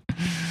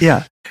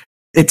 Yeah,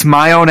 it's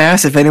my own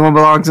ass. If anyone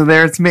belongs in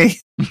there, it's me.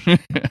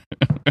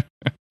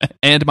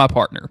 And my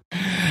partner,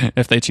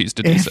 if they choose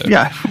to do so.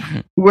 Yeah,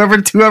 whoever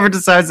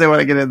decides they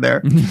want to get in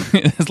there.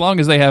 As long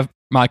as they have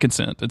my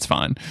consent, it's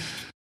fine.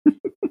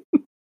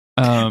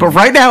 But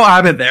right now,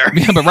 I'm in there.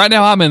 Yeah, but right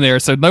now I'm in there,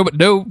 so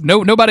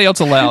nobody else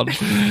allowed.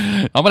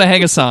 I'm gonna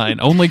hang a sign.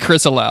 Only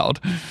Chris allowed.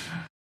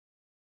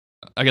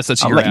 I guess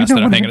that's I'll your let you ass know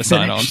that I'm when hanging I'm a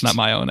sign on. finished. It's not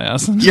my own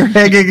ass. You're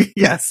hanging.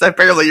 Yes,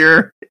 apparently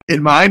you're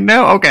in mine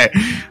now. Okay,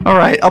 all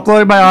right.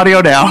 Uploading my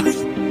audio now.